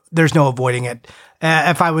no avoiding it.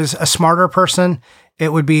 If I was a smarter person,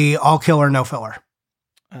 it would be all kill or no filler.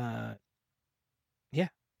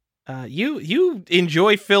 You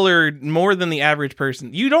enjoy filler more than the average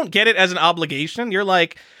person. You don't get it as an obligation. You're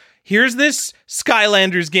like, here's this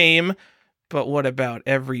Skylanders game, but what about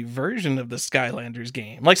every version of the Skylanders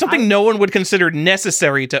game? Like something no one would consider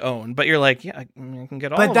necessary to own, but you're like, yeah, I can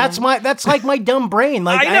get all But of that's them. that's like my dumb brain.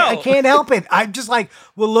 Like I know. I can't help it. I'm just like,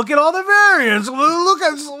 well, look at all the variants. Well, look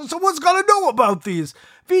at someone's got to know about these.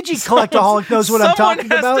 VG Collectaholic knows what I'm talking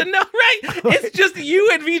Someone about. has to know, right? It's just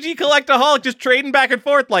you and VG Collectaholic just trading back and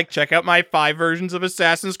forth. Like, check out my 5 versions of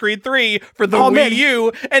Assassin's Creed 3 for the Wii man,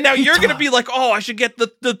 U, and now you're gonna be like, oh, I should get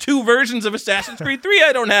the 2 versions of Assassin's Creed 3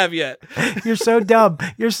 I don't have yet. You're so dumb.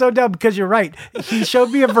 You're so dumb because you're right. He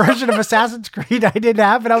showed me a version of Assassin's Creed I didn't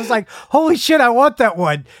have, and I was like, holy shit, I want that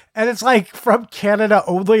one. And it's like from Canada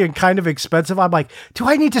only and kind of expensive. I'm like, do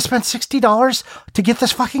I need to spend $60 to get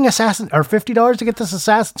this fucking or $50 to get this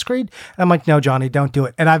Assassin's Creed? And I'm like, no, Johnny, don't do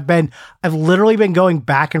it. And I've literally been going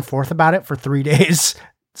back and forth about it for 3 days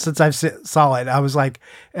since I saw it. I was like,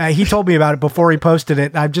 he told me about it before he posted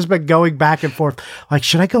it. And I've just been going back and forth. Like,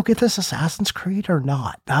 should I go get this Assassin's Creed or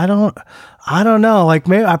not? I don't know. Like,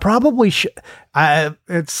 maybe I probably should.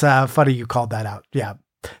 It's funny you called that out. Yeah.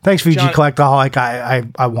 Thanks, VG Collectaholic.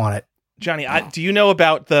 I want it. Johnny, do you know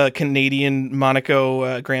about the Canadian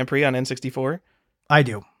Monaco Grand Prix on N64? I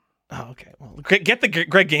do. Oh, okay. Well, get the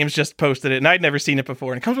Greg Games just posted it, and I'd never seen it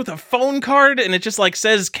before. And it comes with a phone card, and it just like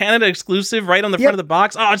says Canada exclusive right on the front of the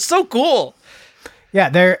box. Oh, it's so cool. Yeah,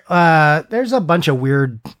 there's a bunch of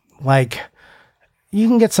weird, like, you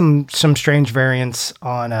can get some strange variants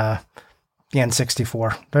on the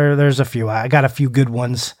N64. There's a few. I got a few good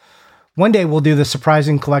ones. One day we'll do the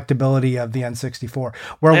surprising collectability of the N64,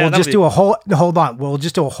 where we'll just do a whole, we'll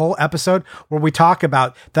just do a whole episode where we talk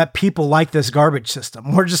about that people like this garbage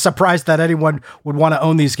system. We're just surprised that anyone would want to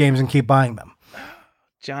own these games and keep buying them.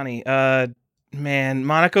 Johnny, man,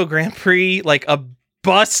 Monaco Grand Prix, like a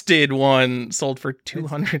busted one, sold for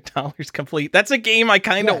 $200 complete. That's a game I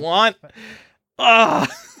kind of want. Ugh.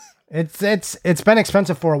 It's been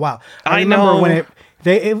expensive for a while. I remember know. when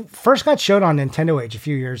it first got showed on Nintendo Age a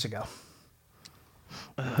few years ago.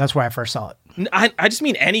 That's where I first saw it. I just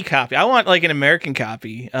mean any copy. I want like an American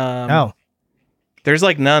copy. There's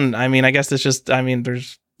like none. I mean, I guess it's just,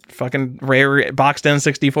 there's fucking rare boxed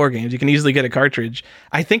N64 games. You can easily get a cartridge.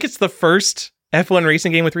 I think it's the first F1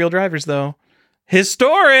 racing game with real drivers though.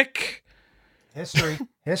 Historic. History.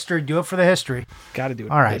 Do it for the history. Got to do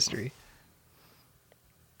it All for right. history.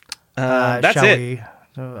 That's it.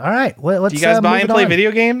 All right. Let's, do you guys buy and play on.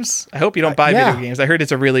 video games? I hope you don't buy video games. I heard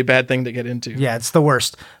it's a really bad thing to get into. Yeah, it's the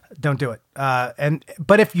worst. Don't do it.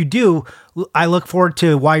 But if you do, I look forward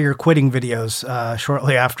to why you're quitting videos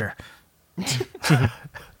shortly after.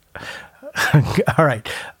 All right.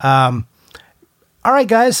 All right,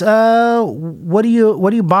 guys. What are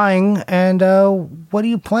you buying and what are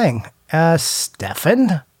you playing?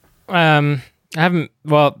 Stefan? I haven't.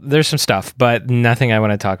 Well, there's some stuff, but nothing I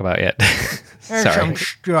want to talk about yet. There's Sorry. some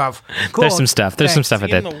stuff. Cool. There's some stuff. There's some stuff I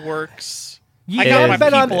in did. the works. You I got haven't my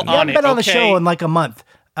been people on the okay? show in like a month.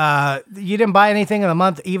 You didn't buy anything in the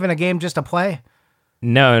month, even a game just to play?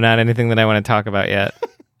 No, not anything that I want to talk about yet.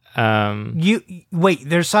 Wait,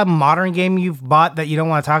 there's some modern game you've bought that you don't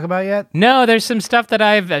want to talk about yet? No, there's some stuff that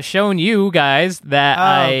I've shown you guys that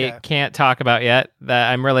okay. I can't talk about yet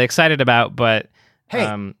that I'm really excited about, but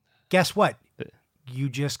hey, guess what? You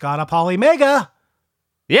just got a Polymega.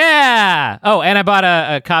 Yeah. Oh, and I bought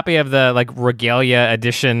a copy of the like Regalia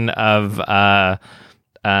edition of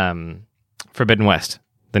Forbidden West,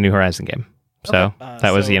 the New Horizon game. So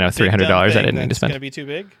that was, $300 I didn't need to spend. It's going to be too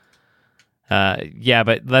big? Yeah,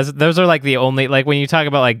 but those are like the only, like when you talk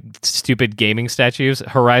about like stupid gaming statues,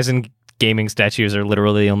 Horizon gaming statues are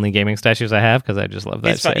literally the only gaming statues I have because I just love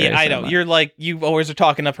that. It's fun. Yeah, I know. You're like, you always are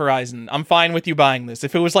talking up Horizon. I'm fine with you buying this.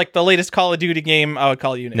 If it was like the latest Call of Duty game, I would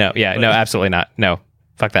call you an idiot. No, absolutely not. No,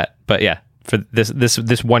 fuck that. But yeah, for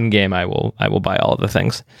this one game, I will buy all of the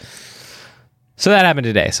things. So that happened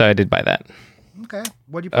today. So I did buy that. Okay.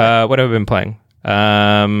 What do you play? What have I been playing?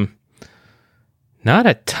 Not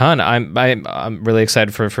a ton. I'm really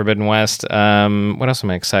excited for Forbidden West. What else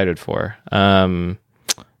am I excited for?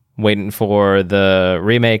 Waiting for the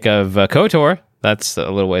remake of KOTOR. That's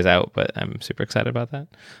a little ways out, but I'm super excited about that.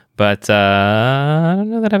 But I don't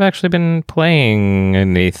know that I've actually been playing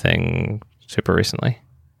anything super recently.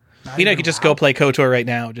 You could just go play KOTOR right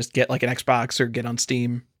now. Just get like an Xbox or get on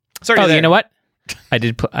Steam. Sorry. You know what? I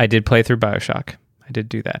did play through BioShock. I did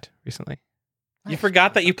do that recently. You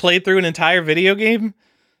forgot that you played through an entire video game?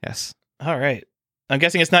 Yes. All right. I'm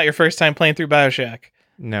guessing it's not your first time playing through BioShock.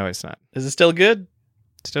 No, it's not. Is it still good?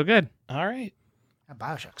 Still good. All right.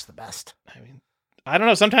 BioShock's the best. I mean, I don't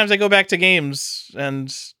know. Sometimes I go back to games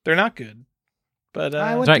and they're not good. But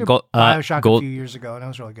I went through BioShock a few years ago and it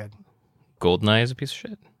was really good. GoldenEye is a piece of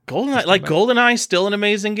shit. GoldenEye is still an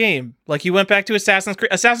amazing game. Like you went back to Assassin's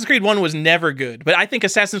Creed. Assassin's Creed 1 was never good, but I think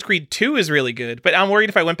Assassin's Creed 2 is really good. But I'm worried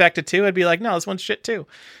if I went back to 2, I'd be like, no, this one's shit too.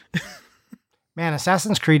 Man,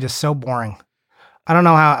 Assassin's Creed is so boring. I don't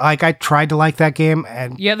know how, like I tried to like that game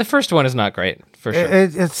and yeah, the first one is not great for sure.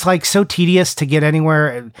 It's like so tedious to get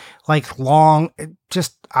anywhere, like long.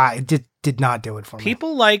 I did not do it for me.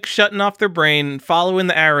 People like shutting off their brain, following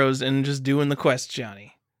the arrows and just doing the quest, Johnny.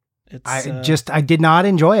 I did not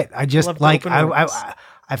enjoy it. I just like I'm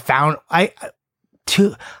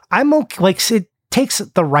okay, like it takes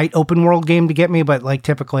the right open world game to get me, but like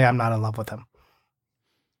typically I'm not in love with them.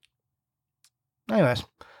 Anyways,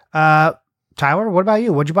 Tyler, what about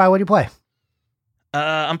you? What'd you buy? What'd you play?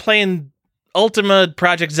 I'm playing Ultima,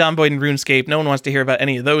 Project Zomboid, and RuneScape. No one wants to hear about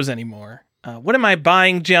any of those anymore. What am I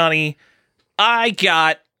buying, Johnny? I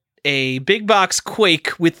got a big box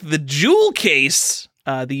Quake with the jewel case.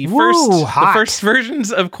 The first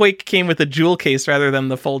versions of Quake came with a jewel case rather than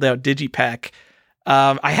the fold-out digipack.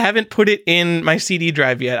 I haven't put it in my CD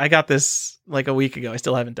drive yet. I got this like a week ago. I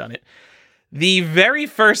still haven't done it. The very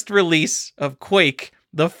first release of Quake,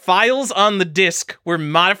 the files on the disc were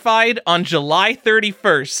modified on July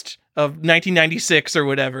 31st of 1996 or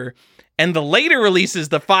whatever. And the later releases,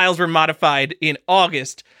 the files were modified in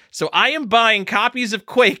August. So I am buying copies of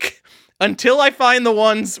Quake until I find the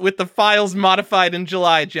ones with the files modified in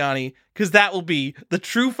July, Johnny, because that will be the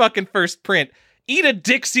true fucking first print. Eat a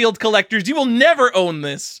dick, sealed collectors. You will never own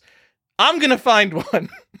this. I'm going to find one.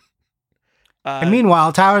 And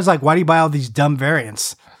meanwhile, Tyler's like, why do you buy all these dumb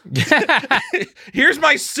variants? Here's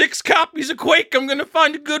my 6 copies of Quake. I'm going to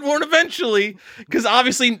find a good one eventually. Because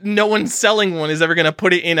obviously no one selling one is ever going to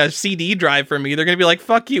put it in a CD drive for me. They're going to be like,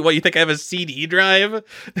 fuck you. What, you think I have a CD drive?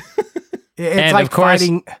 It's and like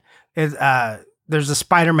fighting... there's a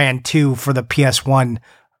Spider-Man 2 for the PS1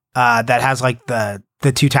 that has like the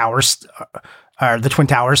two towers, or the Twin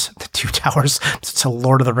Towers. The two towers. It's a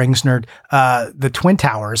Lord of the Rings nerd. The Twin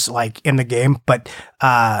Towers like in the game, but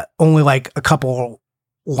only like a couple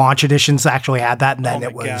launch editions actually had that, and then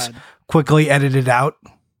it was quickly edited out.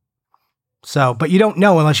 So, but you don't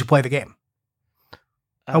know unless you play the game.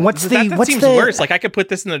 And that seems worse. Like I could put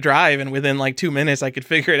this in the drive, and within like 2 minutes, I could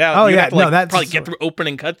figure it out. Oh yeah, that's probably get through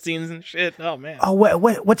opening cutscenes and shit. Oh man. Oh,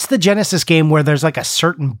 what's the Genesis game where there's like a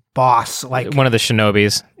certain boss, like one of the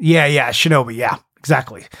Shinobis? Yeah, Shinobi. Yeah,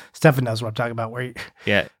 exactly. Stefan knows what I'm talking about.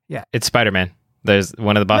 Yeah, it's Spider-Man. There's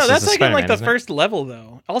one of the bosses. No, that's like Spider-Man, in like the first level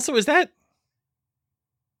though. Also, is that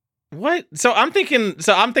what? So I'm thinking of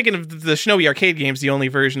the Shinobi arcade games, the only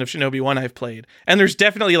version of Shinobi 1 I've played. And there's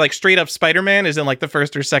definitely like straight up Spider-Man is in like the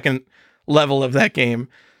first or second level of that game.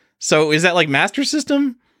 So is that like Master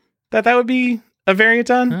System that would be a variant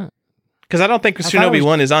on? Because I don't think Shinobi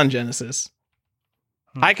 1 is on Genesis.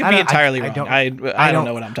 I could be entirely wrong. I don't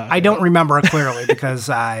know what I'm talking about. I don't remember it clearly because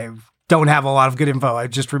I don't have a lot of good info. I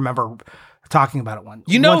just remember talking about it one.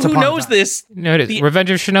 You know once who upon a knows time. this? No, it is.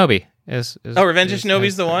 Revenge of Shinobi. Revenge of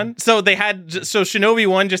Shinobi's the one. So Shinobi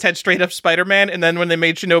 1 just had straight up Spider-Man, and then when they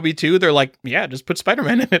made Shinobi 2, they're like, yeah, just put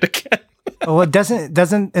Spider-Man in it again. Oh, it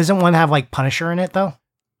isn't one have like Punisher in it though?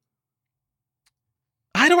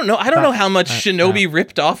 I don't know. I don't know how much Shinobi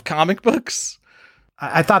ripped off comic books.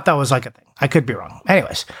 I thought that was like a thing. I could be wrong.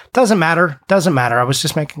 Anyways, doesn't matter. I was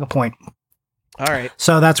just making a point. All right.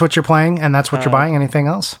 So that's what you're playing, and that's what you're buying. Anything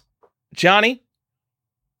else? Johnny,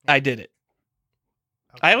 I did it.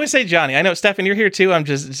 I always say Johnny. I know, Stefan, you're here too. I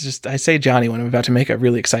say Johnny when I'm about to make a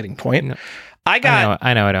really exciting point. No.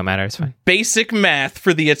 I know it don't matter. It's fine. Basic Math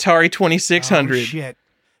for the Atari 2600. Oh, shit.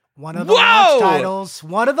 One of the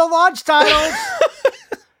launch titles.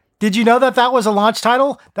 Did you know that was a launch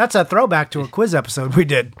title? That's a throwback to a quiz episode we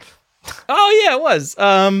did. Oh, yeah, it was.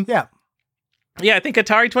 Yeah. Yeah, I think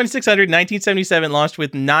Atari 2600 1977 launched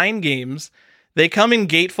with 9 games. They come in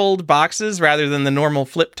gatefold boxes rather than the normal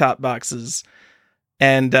flip-top boxes.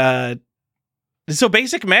 And so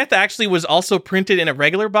Basic Math actually was also printed in a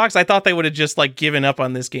regular box. I thought they would have just like given up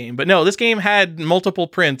on this game. But no, this game had multiple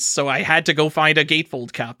prints, so I had to go find a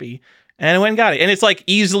gatefold copy. And I went and got it. And it's like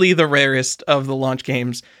easily the rarest of the launch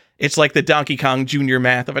games. It's like the Donkey Kong Jr.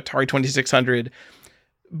 Math of Atari 2600.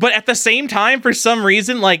 But at the same time, for some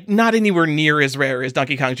reason, like not anywhere near as rare as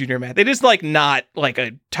Donkey Kong Jr. Math. It is like not like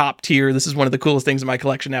a top tier, this is one of the coolest things in my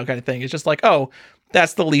collection now kind of thing. It's just like, oh,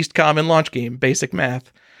 that's the least common launch game, Basic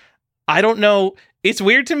Math. I don't know. It's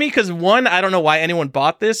weird to me because 1, I don't know why anyone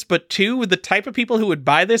bought this, but 2, the type of people who would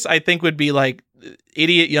buy this, I think would be like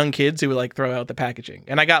idiot young kids who would like throw out the packaging.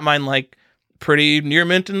 And I got mine like pretty near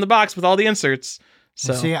mint in the box with all the inserts.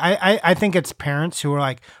 So see, I think it's parents who are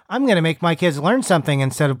like, I'm going to make my kids learn something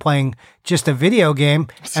instead of playing just a video game.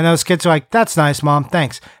 And those kids are like, that's nice, Mom,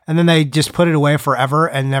 thanks. And then they just put it away forever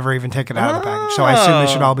and never even take it out of the package. So I assume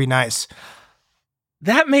they should all be nice.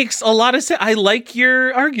 That makes a lot of sense. I like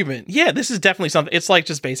your argument. Yeah, this is definitely something. It's like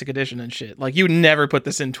just basic edition and shit. Like you never put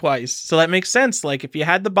this in twice. So that makes sense. Like if you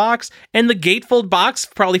had the box, and the gatefold box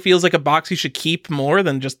probably feels like a box you should keep more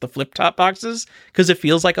than just the flip top boxes because it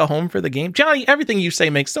feels like a home for the game. Johnny, everything you say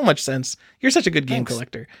makes so much sense. You're such a good game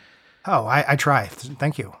collector. Oh, I try.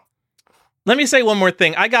 Thank you. Let me say one more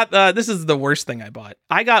thing. I got, this is the worst thing I bought.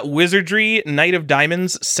 I got Wizardry Knight of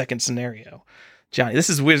Diamonds second scenario. Johnny, this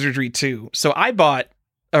is Wizardry 2. So I bought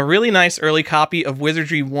a really nice early copy of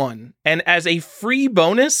Wizardry 1, and as a free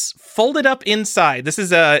bonus, folded up inside. This is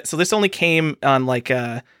so this only came on like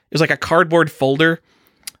it was like a cardboard folder.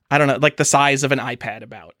 I don't know, like the size of an iPad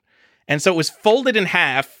about. And so it was folded in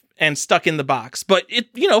half and stuck in the box. But it,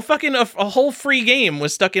 fucking a whole free game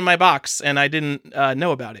was stuck in my box, and I didn't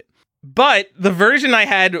know about it. But the version I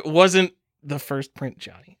had wasn't the first print,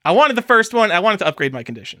 Johnny. I wanted the first one. I wanted to upgrade my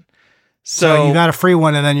condition. So you got a free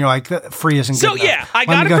one, and then you're like, free isn't good enough. So yeah, I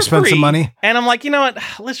got it for spend free. Some money. And I'm like, you know what?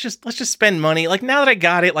 Let's just spend money. Like now that I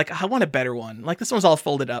got it, like I want a better one. Like this one's all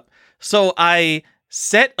folded up. So I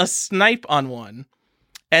set a snipe on one,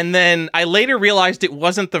 and then I later realized it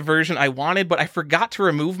wasn't the version I wanted, but I forgot to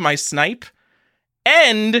remove my snipe,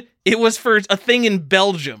 and it was for a thing in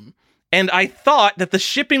Belgium. And I thought that the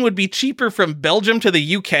shipping would be cheaper from Belgium to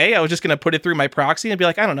the UK. I was just going to put it through my proxy and be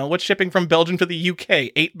like, I don't know, what's shipping from Belgium to the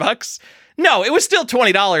UK? $8? No, it was still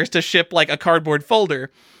 $20 to ship like a cardboard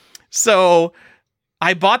folder. So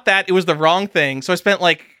I bought that. It was the wrong thing. So I spent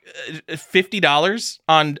like $50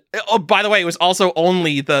 on, oh, by the way, it was also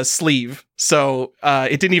only the sleeve. So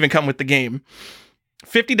it didn't even come with the game.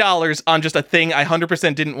 $50 on just a thing I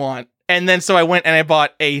 100% didn't want. And then so I went and I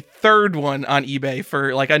bought a third one on eBay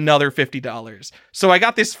for like another $50. So I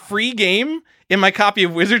got this free game in my copy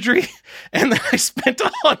of Wizardry, and then I spent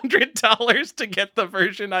 $100 to get the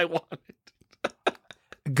version I wanted.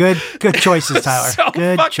 Good choices, Tyler. So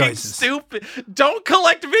good fucking choices. Stupid. Don't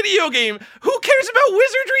collect video game. Who cares about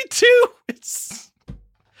Wizardry 2?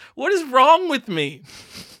 What is wrong with me?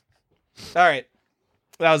 All right.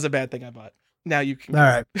 That was a bad thing I bought. Now you can. All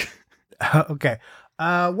right. Okay.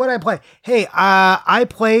 What I play? Hey, I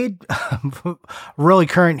played really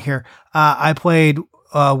current here. I played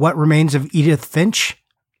What Remains of Edith Finch.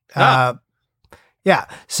 Yeah.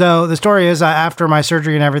 So the story is after my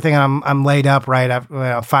surgery and everything, I'm laid up right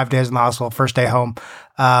after 5 days in the hospital. First day home,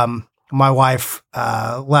 my wife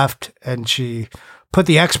left and she put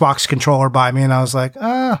the Xbox controller by me, and I was like,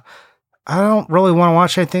 I don't really want to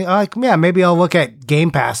watch anything. Like, yeah, maybe I'll look at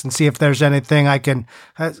Game Pass and see if there's anything I can.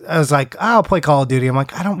 I was like, I'll play Call of Duty. I'm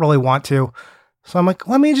like, I don't really want to. So I'm like,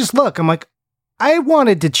 let me just look. I'm like, I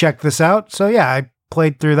wanted to check this out. So yeah, I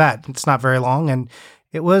played through that. It's not very long, and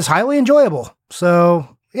it was highly enjoyable.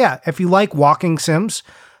 So yeah, if you like walking sims,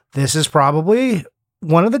 this is probably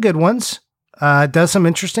one of the good ones. Does some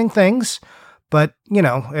interesting things, but you're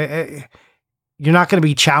not going to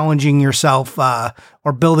be challenging yourself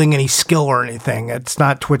or building any skill or anything. It's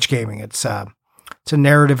not Twitch gaming. It's a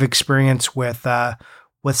narrative experience with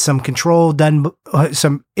some control done,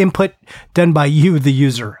 some input done by you, the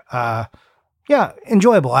user. Yeah,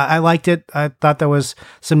 enjoyable. I liked it. I thought there was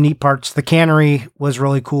some neat parts. The cannery was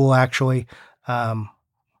really cool, actually.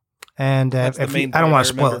 And That's the if main I don't part want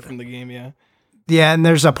to spoil it from the game. Yeah. Yeah, and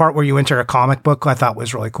there's a part where you enter a comic book I thought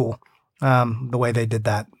was really cool. The way they did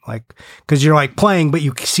that, like, because you're like playing, but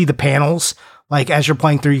you see the panels. Like as you're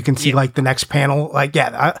playing through, you can see like the next panel. Like,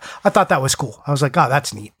 yeah, I thought that was cool. I was like, oh,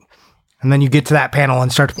 that's neat. And then you get to that panel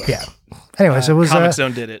and start to yeah. Anyways, it was Comic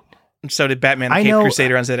Zone did it. And so did Batman the Caped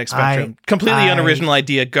Crusader on ZX Spectrum. Completely unoriginal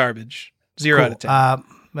idea, garbage. 0 cool. out of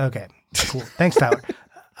 10. Okay, cool. Thanks, Tyler.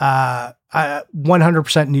 I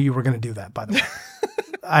 100% knew you were going to do that, by the way.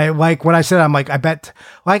 I like when I said, I'm like, I bet,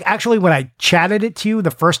 like, actually, when I chatted it to you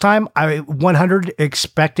the first time, I 100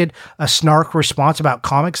 expected a snark response about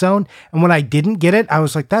Comic Zone. And when I didn't get it, I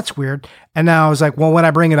was like, that's weird. And now I was like, well, when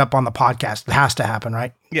I bring it up on the podcast, it has to happen,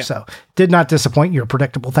 right? Yeah. So did not disappoint. You're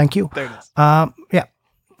predictable. Thank you. There it is. Yeah.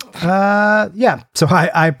 Yeah. So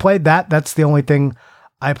I played that. That's the only thing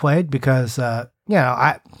I played because,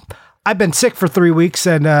 I've been sick for 3 weeks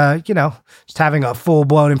and, just having a full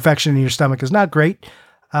blown infection in your stomach is not great.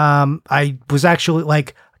 I was actually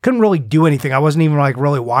like, couldn't really do anything. I wasn't even like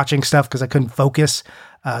really watching stuff because I couldn't focus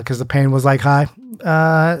because the pain was like high.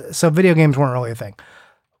 So video games weren't really a thing.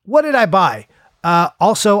 What did I buy?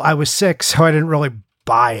 Also, I was sick, so I didn't really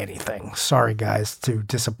buy anything. Sorry, guys, to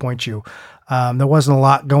disappoint you. There wasn't a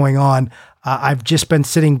lot going on. I've just been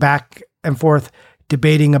sitting back and forth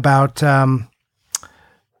debating about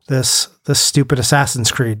this stupid Assassin's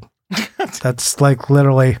Creed. That's like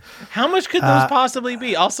literally. How much could those possibly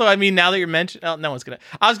be? Also, I mean, now that you're mentioning, no one's gonna.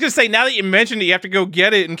 I was gonna say, now that you mentioned it, you have to go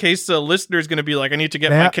get it in case the listener is gonna be like, I need to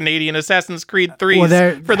get my Canadian Assassin's Creed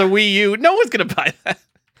 3s for the Wii U. No one's gonna buy that.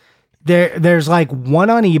 There's like one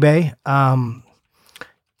on eBay.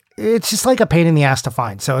 It's just like a pain in the ass to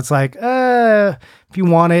find. So it's like, if you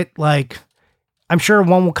want it, like, I'm sure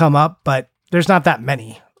one will come up, but there's not that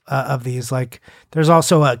many of these. Like, there's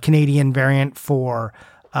also a Canadian variant for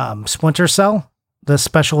Splinter Cell, the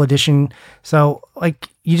special edition. So like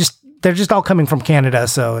they're just all coming from Canada.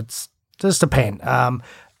 So it's just a pain.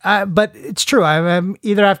 But it's true. I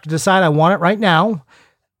either have to decide I want it right now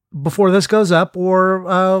before this goes up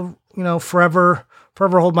or, forever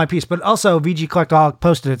hold my peace. But also VG Collectaholic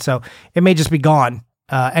posted it. So it may just be gone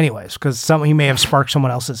anyways, because he may have sparked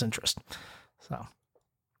someone else's interest. So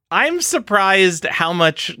I'm surprised how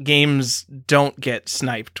much games don't get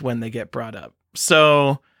sniped when they get brought up.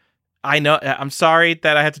 So I know, I'm sorry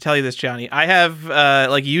that I have to tell you this, Johnny. I have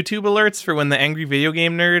like YouTube alerts for when the Angry Video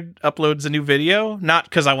Game Nerd uploads a new video. Not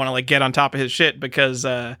because I want to like get on top of his shit, because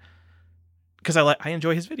I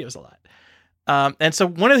enjoy his videos a lot. And so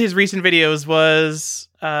one of his recent videos was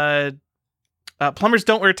Plumbers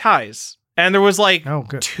Don't Wear Ties. And there was like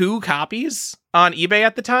 2 copies on eBay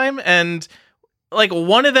at the time. And like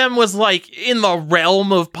one of them was like in the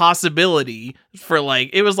realm of possibility for like,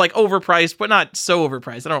 it was like overpriced, but not so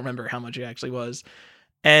overpriced. I don't remember how much it actually was.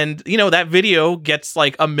 And that video gets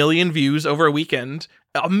like 1 million views over a weekend,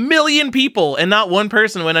 1 million people, and not one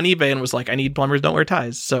person went on eBay and was like, I need Plumbers Don't Wear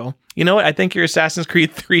Ties. So you know what? I think your Assassin's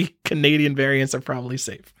Creed 3 Canadian variants are probably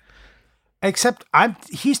safe. Except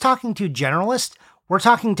he's talking to generalists. We're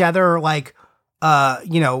talking to other like,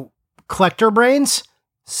 collector brains.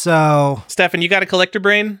 So, Stefan, you got a collector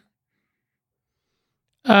brain?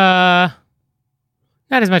 Not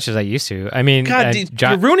as much as I used to. I mean, God,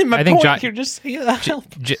 you're ruining my point. You're just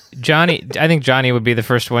Johnny. I think Johnny would be the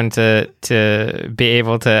first one to be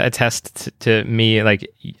able to attest to me. Like,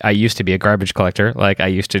 I used to be a garbage collector. Like, I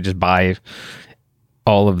used to just buy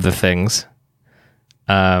all of the things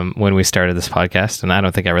when we started this podcast, and I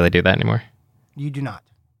don't think I really do that anymore. You do not.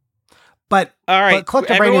 But all right,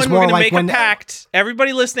 collector brain is more like make a pact.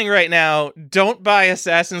 Everybody listening right now, don't buy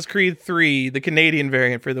Assassin's Creed 3, the Canadian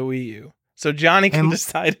variant for the Wii U. So Johnny can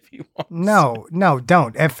decide if he wants. No,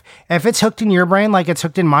 don't. If it's hooked in your brain like it's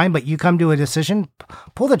hooked in mine, but you come to a decision,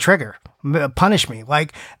 pull the trigger, punish me.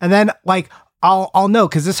 Like, and then like I'll know,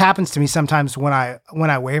 because this happens to me sometimes when I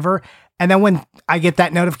waver, and then when I get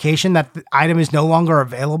that notification that the item is no longer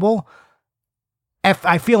available, if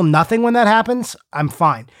I feel nothing when that happens, I'm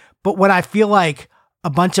fine. But when I feel like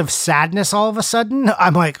a bunch of sadness all of a sudden,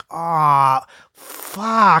 I'm like,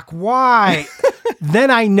 fuck, why?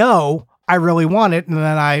 Then I know I really want it, and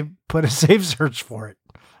then I put a save search for it.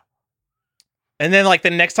 And then like the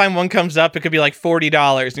next time one comes up, it could be like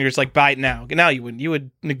 $40 and you're just like, buy it now. Now you would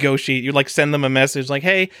negotiate. You'd like send them a message like,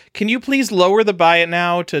 hey, can you please lower the buy it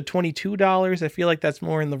now to $22? I feel like that's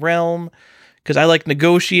more in the realm because I like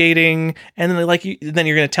negotiating. And then then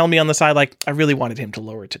you're going to tell me on the side, like, I really wanted him to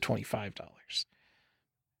lower it to $25.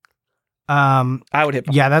 I would hit.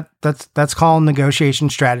 Yeah, that's called negotiation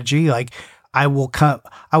strategy. Like I will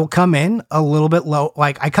come in a little bit low.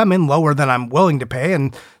 Like I come in lower than I'm willing to pay.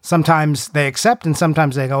 And sometimes they accept and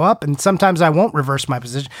sometimes they go up and sometimes I won't reverse my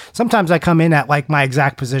position. Sometimes I come in at like my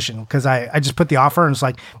exact position because I just put the offer and it's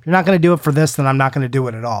like, if you're not going to do it for this, then I'm not going to do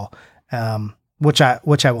it at all. Which I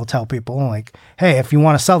will tell people like, hey, if you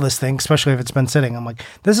want to sell this thing, especially if it's been sitting, I'm like,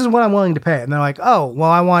 this is what I'm willing to pay. And they're like, oh, well,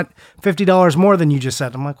 I want $50 more than you just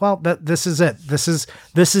said. I'm like, well, this is it. This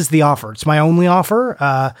is the offer. It's my only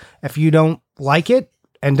offer. If you don't like it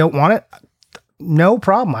and don't want it, no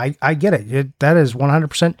problem. I get it. That is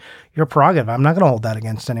 100% your prerogative. I'm not going to hold that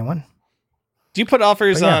against anyone. Do you put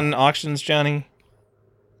offers on auctions, Johnny?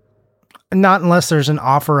 Not unless there's an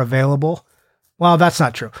offer available. Well, that's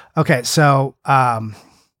not true. Okay, so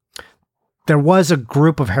there was a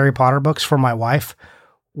group of Harry Potter books for my wife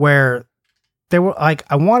where they were like,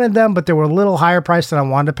 I wanted them, but they were a little higher priced than I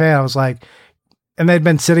wanted to pay. I was like, and they'd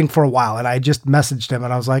been sitting for a while and I just messaged him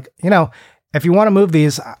and I was like, if you want to move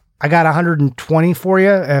these, I got 120 for you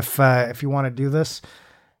if you want to do this.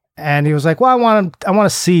 And he was like, well, I want to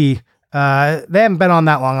see, they haven't been on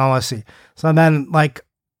that long. I want to see. So then like,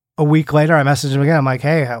 a week later, I messaged him again. I'm like,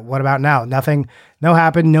 hey, what about now? Nothing, no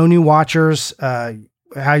happened. No new watchers. How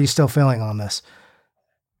are you still feeling on this?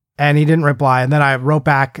 And he didn't reply. And then I wrote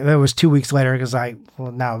back. It was 2 weeks later because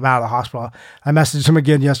now I'm out of the hospital. I messaged him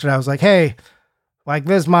again yesterday. I was like, hey, like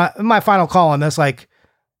this is my final call on this. Like,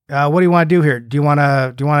 what do you want to do here? Do you want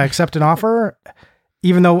to accept an offer?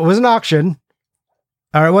 Even though it was an auction,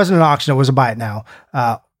 or it wasn't an auction, it was a buy it now.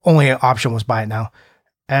 Only an option was buy it now.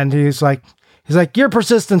 And he's like, your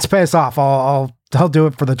persistence pays off. I'll do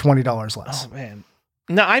it for the $20 less. Oh man.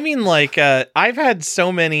 No, I mean like I've had so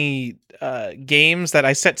many games that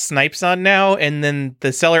I set snipes on now, and then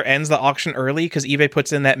the seller ends the auction early because eBay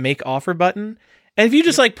puts in that make offer button. And if you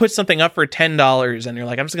just like put something up for $10 and you're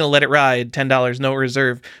like, I'm just gonna let it ride, $10, no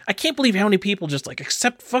reserve. I can't believe how many people just like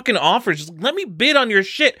accept fucking offers. Just let me bid on your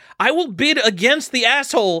shit. I will bid against the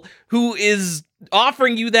asshole who is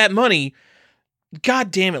offering you that money.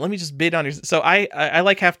 God damn it, let me just bid on your... So I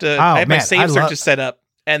like have to... I have my save searches set up,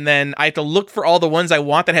 and then I have to look for all the ones I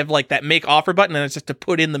want that have like that make offer button, and it's just to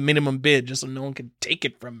put in the minimum bid just so no one can take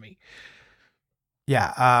it from me.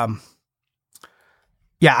 Yeah.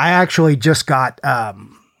 Yeah, I actually just got...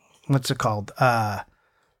 what's it called?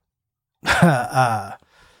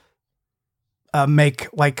 Make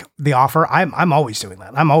like the offer. I'm always doing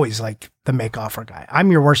that. I'm always like the make offer guy.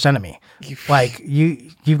 I'm your worst enemy. Like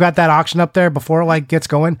you've got that auction up there before it like gets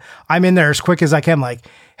going. I'm in there as quick as I can. Like,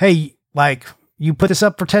 hey, like you put this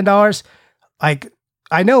up for $10. Like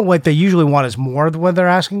I know what they usually want is more than what they're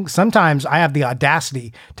asking. Sometimes I have the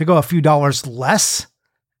audacity to go a few dollars less,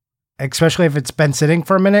 especially if it's been sitting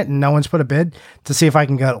for a minute and no one's put a bid to see if I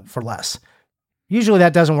can go for less. Usually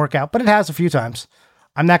that doesn't work out, but it has a few times.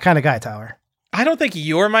 I'm that kind of guy, Tyler. I don't think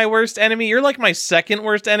you're my worst enemy. You're like my second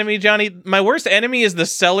worst enemy, Johnny. My worst enemy is the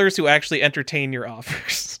sellers who actually entertain your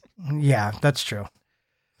offers. Yeah, that's true.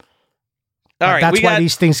 All right, that's why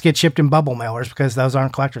these things get shipped in bubble mailers, because those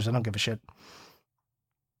aren't collectors. I don't give a shit.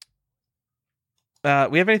 We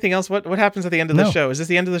have anything else? What happens at the end of the show? Is this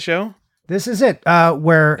the end of the show? This is it.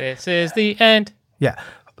 This is the end. Yeah.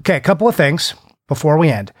 Okay, a couple of things before we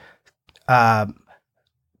end.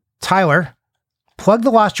 Tyler, plug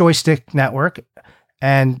the Lost Joystick Network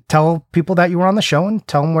and tell people that you were on the show and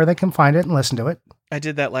tell them where they can find it and listen to it. I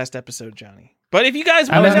did that last episode, Johnny. But if you guys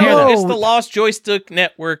want to know, it's the Lost Joystick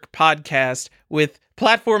Network podcast with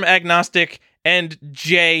platform agnostic and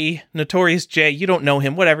Jay, Notorious Jay. You don't know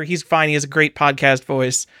him, whatever. He's fine. He has a great podcast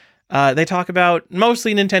voice. They talk about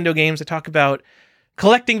mostly Nintendo games. They talk about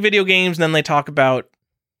collecting video games, and then they talk about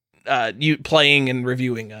you playing and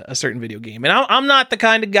reviewing a certain video game. And I'm not the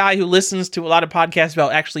kind of guy who listens to a lot of podcasts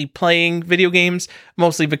about actually playing video games,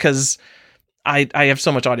 mostly because I have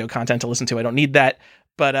so much audio content to listen to. I don't need that.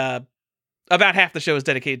 But about half the show is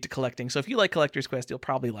dedicated to collecting. So if you like Collector's Quest, you'll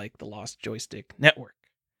probably like the Lost Joystick Network.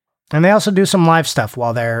 And they also do some live stuff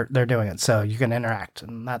while they're doing it, so you can interact,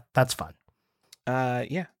 and that's fun.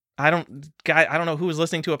 Yeah. I don't know who is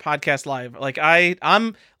listening to a podcast live. Like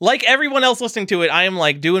I'm like everyone else listening to it. I am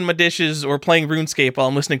like doing my dishes or playing RuneScape while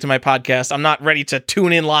I'm listening to my podcast. I'm not ready to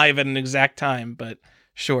tune in live at an exact time, but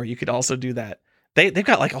sure, you could also do that. They've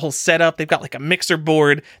got like a whole setup. They've got like a mixer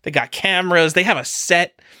board. They got cameras. They have a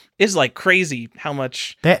set. It's like crazy how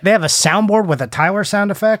much they have a soundboard with a Tyler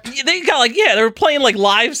sound effect. They got like, yeah, they were playing like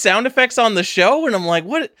live sound effects on the show. And I'm like,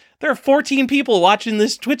 what? There are 14 people watching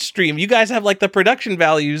this Twitch stream. You guys have like the production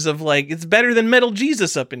values of like, it's better than Metal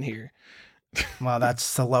Jesus up in here. Well,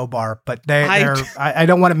 that's the low bar, but I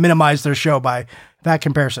don't want to minimize their show by that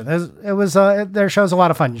comparison. Their show's a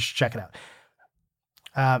lot of fun. You should check it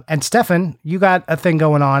out. And Stefan, you got a thing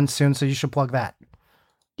going on soon, so you should plug that.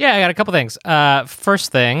 Yeah, I got a couple things.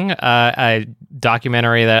 First thing, a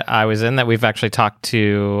documentary that I was in that we've actually talked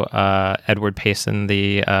to Edward Payson,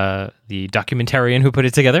 the documentarian who put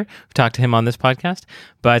it together. We've talked to him on this podcast.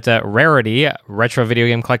 But Rarity, Retro Video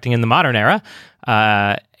Game Collecting in the Modern Era,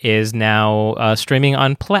 is now streaming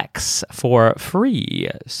on Plex for free.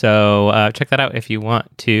 So check that out if you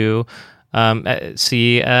want to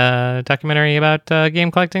see a documentary about game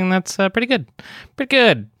collecting. That's pretty good. Pretty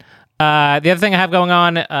good. The other thing I have going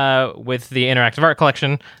on with the Interactive Art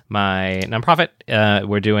Collection, my nonprofit,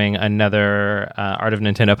 we're doing another Art of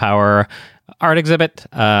Nintendo Power art exhibit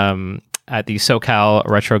at the SoCal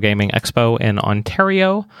Retro Gaming Expo in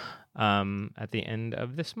Ontario at the end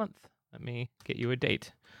of this month. Let me get you a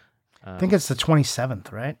date. I think it's the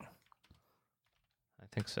 27th, right? I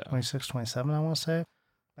think so. 26, 27, I want to say.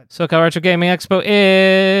 SoCal Retro Gaming Expo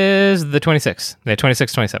is the 26th. Yeah,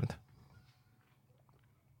 26th, 27th.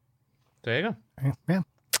 There you go. Yeah.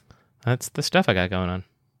 That's the stuff I got going on.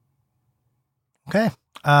 Okay.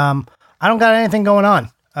 I don't got anything going on.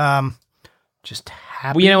 Just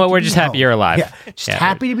happy. Well, you know what? We're just happy you're alive. Yeah. Just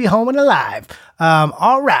happy to be home and alive.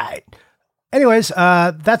 All right. Anyways,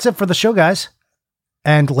 that's it for the show, guys.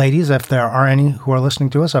 And ladies, if there are any who are listening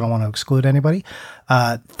to us, I don't want to exclude anybody.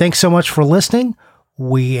 Thanks so much for listening.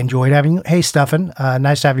 We enjoyed having you. Hey, Stefan,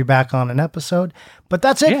 nice to have you back on an episode. But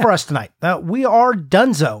that's it for us tonight. We are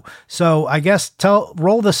donezo. So I guess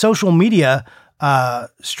roll the social media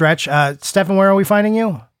stretch. Stefan, where are we finding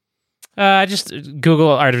you? Just Google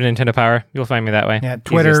Art of Nintendo Power. You'll find me that way. Yeah,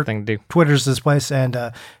 Twitter. Easiest thing to do. Twitter's this place, and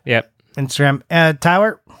Instagram.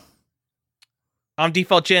 Tyler? I'm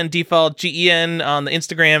Default Gen, Default GEN on the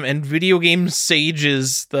Instagram, and Video Game Sage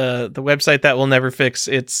is the website that will never fix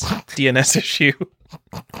its DNS issue.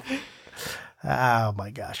 Oh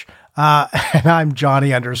my gosh. And I'm Johnny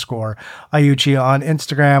 _Ayuchi on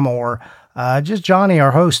Instagram, or just Johnny,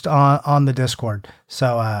 our host on the Discord.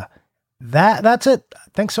 So that's it.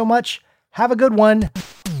 Thanks so much. Have a good one.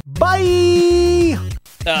 Bye.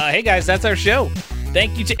 Hey guys, that's our show.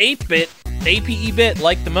 Thank you to 8-Bit, APE-Bit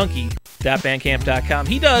like the monkey. .bandcamp.com.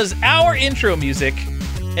 He does our intro music.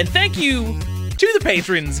 And thank you to the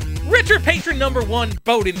patrons: Richard Patron number 1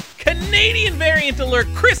 Bowden, Canadian variant alert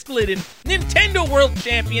Chris Glidden, Nintendo World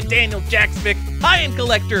Champion Daniel Jacksvik, High-End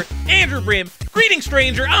Collector Andrew Brim, Greeting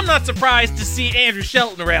Stranger, I'm not surprised to see Andrew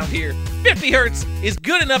Shelton around here, 50 Hertz is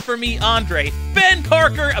good enough for me Andre, Ben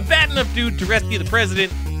Parker, a bad enough dude to rescue the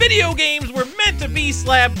president, Video Games Were Meant to Be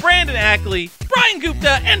Slab, Brandon Ackley, Brian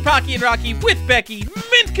Gupta, and Pocky and Rocky with Becky,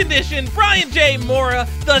 Mint Condition, Brian J. Mora,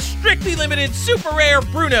 The Strictly Limited Super Rare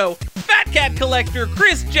Bruno, Fat Cat Collector,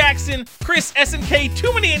 Chris Jackson, Chris SNK,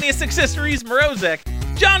 Too Many Anus Accessories, Morozek,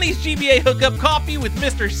 Johnny's GBA Hookup Coffee with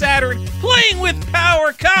Mr. Saturn, Playing with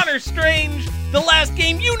Power, Connor Strange, The Last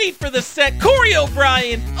Game You Need for the Set, Corey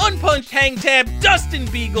O'Brien, Unpunched Hang Tab, Dustin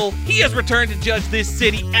Beagle, He Has Returned to Judge This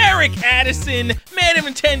City, Eric Addison, Man of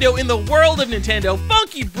Nintendo in the World of Nintendo,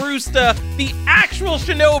 Funky Brewsta, The Actual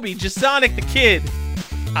Shinobi, Jasonic the Kid.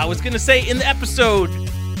 I was gonna say in the episode,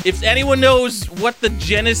 if anyone knows what the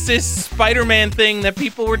Genesis Spider-Man thing that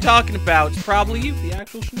people were talking about, it's probably you, The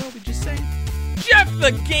Actual Shinobi, just saying. Jeff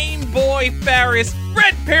the Game Boy Farris,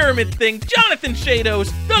 Red Pyramid Thing, Jonathan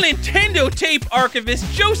Shadows, the Nintendo Tape Archivist,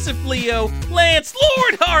 Joseph Leo, Lance,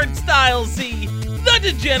 Lord Hardstyle Z, The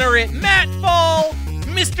Degenerate, Matt Fall,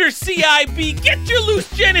 Mr. CIB, get your loose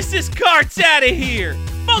Genesis carts out of here!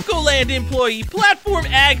 Funkoland Employee, Platform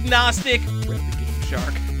Agnostic, Red the Game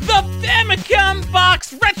Shark, the Famicom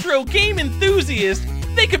Box Retro Game Enthusiast,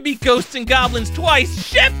 They Could Be Ghosts and Goblins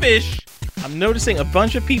Twice, Shepish. I'm noticing a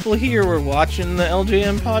bunch of people here were watching the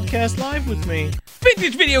LJM podcast live with me.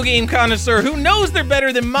 Vintage video game connoisseur who knows they're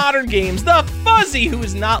better than modern games, the Fuzzy who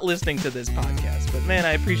is not listening to this podcast, but man,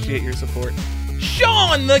 I appreciate your support.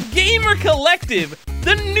 Sean, the Gamer Collective,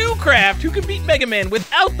 the New Craft who can beat Mega Man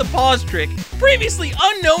without the pause trick, previously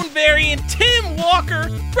unknown variant Tim Walker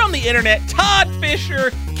from the internet, Todd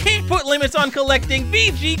Fisher, Can't Put Limits on Collecting,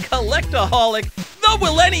 VG Collectaholic, The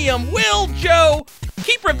Millennium, Will Joe,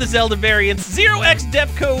 Keeper of the Zelda variants, 0x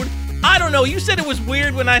Depth Code. I don't know, you said it was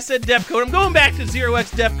weird when I said Depth Code. I'm going back to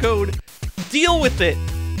 0x Depth Code. Deal with it.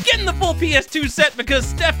 getting the full PS2 set because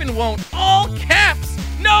Stefan won't. All caps.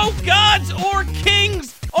 No gods or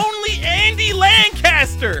kings. Only Andy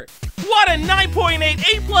Lancaster. What a 9.8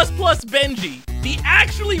 A++ Benji. The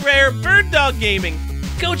actually rare Bird Dog Gaming.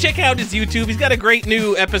 Go check out his YouTube. He's got a great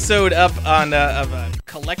new episode up on of a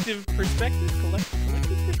collective perspective.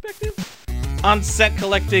 Collective perspective on set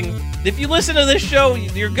collecting. If you listen to this show,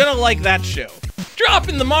 you're gonna like that show.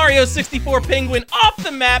 Dropping the Mario 64 Penguin off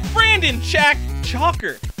the map, Brandon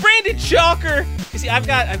Chalker. Brandon Chalker. You see, I've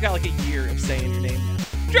got like a year of saying your name now.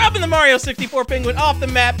 Dropping the Mario 64 Penguin off the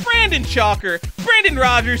map, Brandon Chalker. Brandon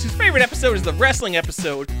Rogers, whose favorite episode is the wrestling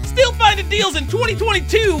episode. Still finding deals in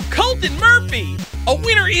 2022, Colton Murphy. A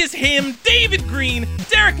winner is him, David Green,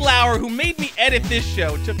 Derek Lauer, who made me edit this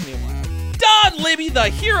show. It took me a while. Don Libby, the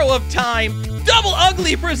hero of time. Double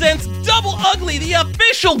Ugly presents Double Ugly, the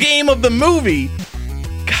official game of the movie.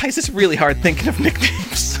 Guys, it's really hard thinking of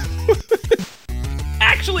nicknames.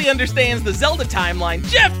 Actually understands the Zelda timeline,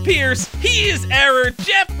 Jeff Pierce, he is Error,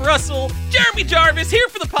 Jeff Russell, Jeremy Jarvis, here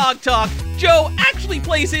for the Pog Talk. Joe actually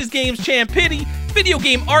plays his games, Champ Pity, video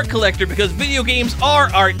game art collector because video games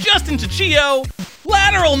are art, Justin Tuccio,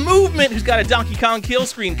 Lateral Movement, who's got a Donkey Kong kill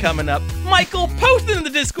screen coming up, Michael, posted in the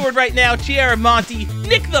Discord right now, Chiara Monty,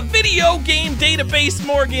 Nick the Video Game Database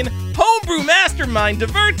Morgan, Homebrew Mastermind,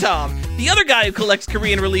 Divertom, the other guy who collects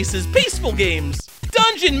Korean releases, Peaceful Games,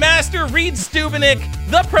 Dungeon Master Reed Stubenik,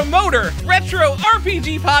 The Promoter, Retro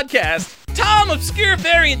RPG Podcast, Tom Obscure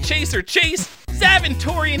Variant Chaser Chase,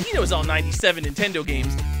 Zaventorian, he knows all 97 Nintendo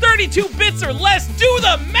games, 32 bits or less, do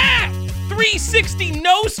the math! 360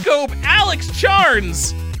 No Scope, Alex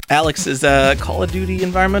Charns. Alex is a Call of Duty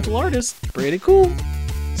environmental artist. Pretty cool.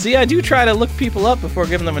 See, I do try to look people up before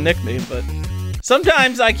giving them a nickname, but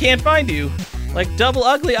sometimes I can't find you. Like Double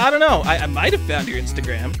Ugly, I don't know. I might have found your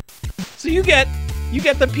Instagram. So you get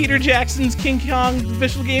the Peter Jackson's King Kong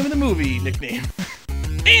official game of the movie nickname.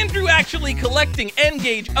 Andrew actually collecting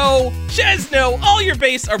N-Gage O. Chesno, all your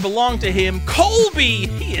base are belong to him. Colby,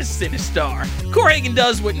 he is Sinistar. Corhagen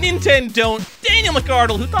does what Nintendo don't. Daniel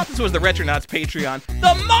McArdle, who thought this was the Retronauts Patreon.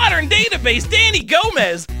 The Modern Database, Danny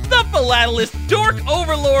Gomez. The Philatelist, Dork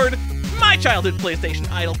Overlord. My childhood PlayStation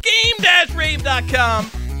idol,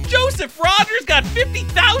 Game-Rave.com. Joseph Rogers got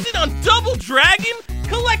 50,000 on Double Dragon.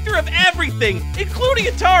 Collector of everything, including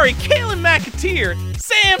Atari, Kalen McAteer,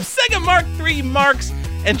 Sam, Sega Mark III Marks,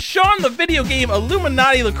 and Sean the video game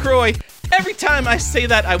Illuminati LaCroix. Every time I say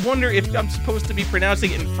that, I wonder if I'm supposed to be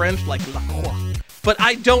pronouncing it in French like LaCroix. But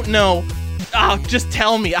I don't know. Just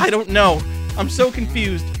tell me. I don't know. I'm so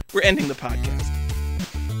confused. We're ending the podcast.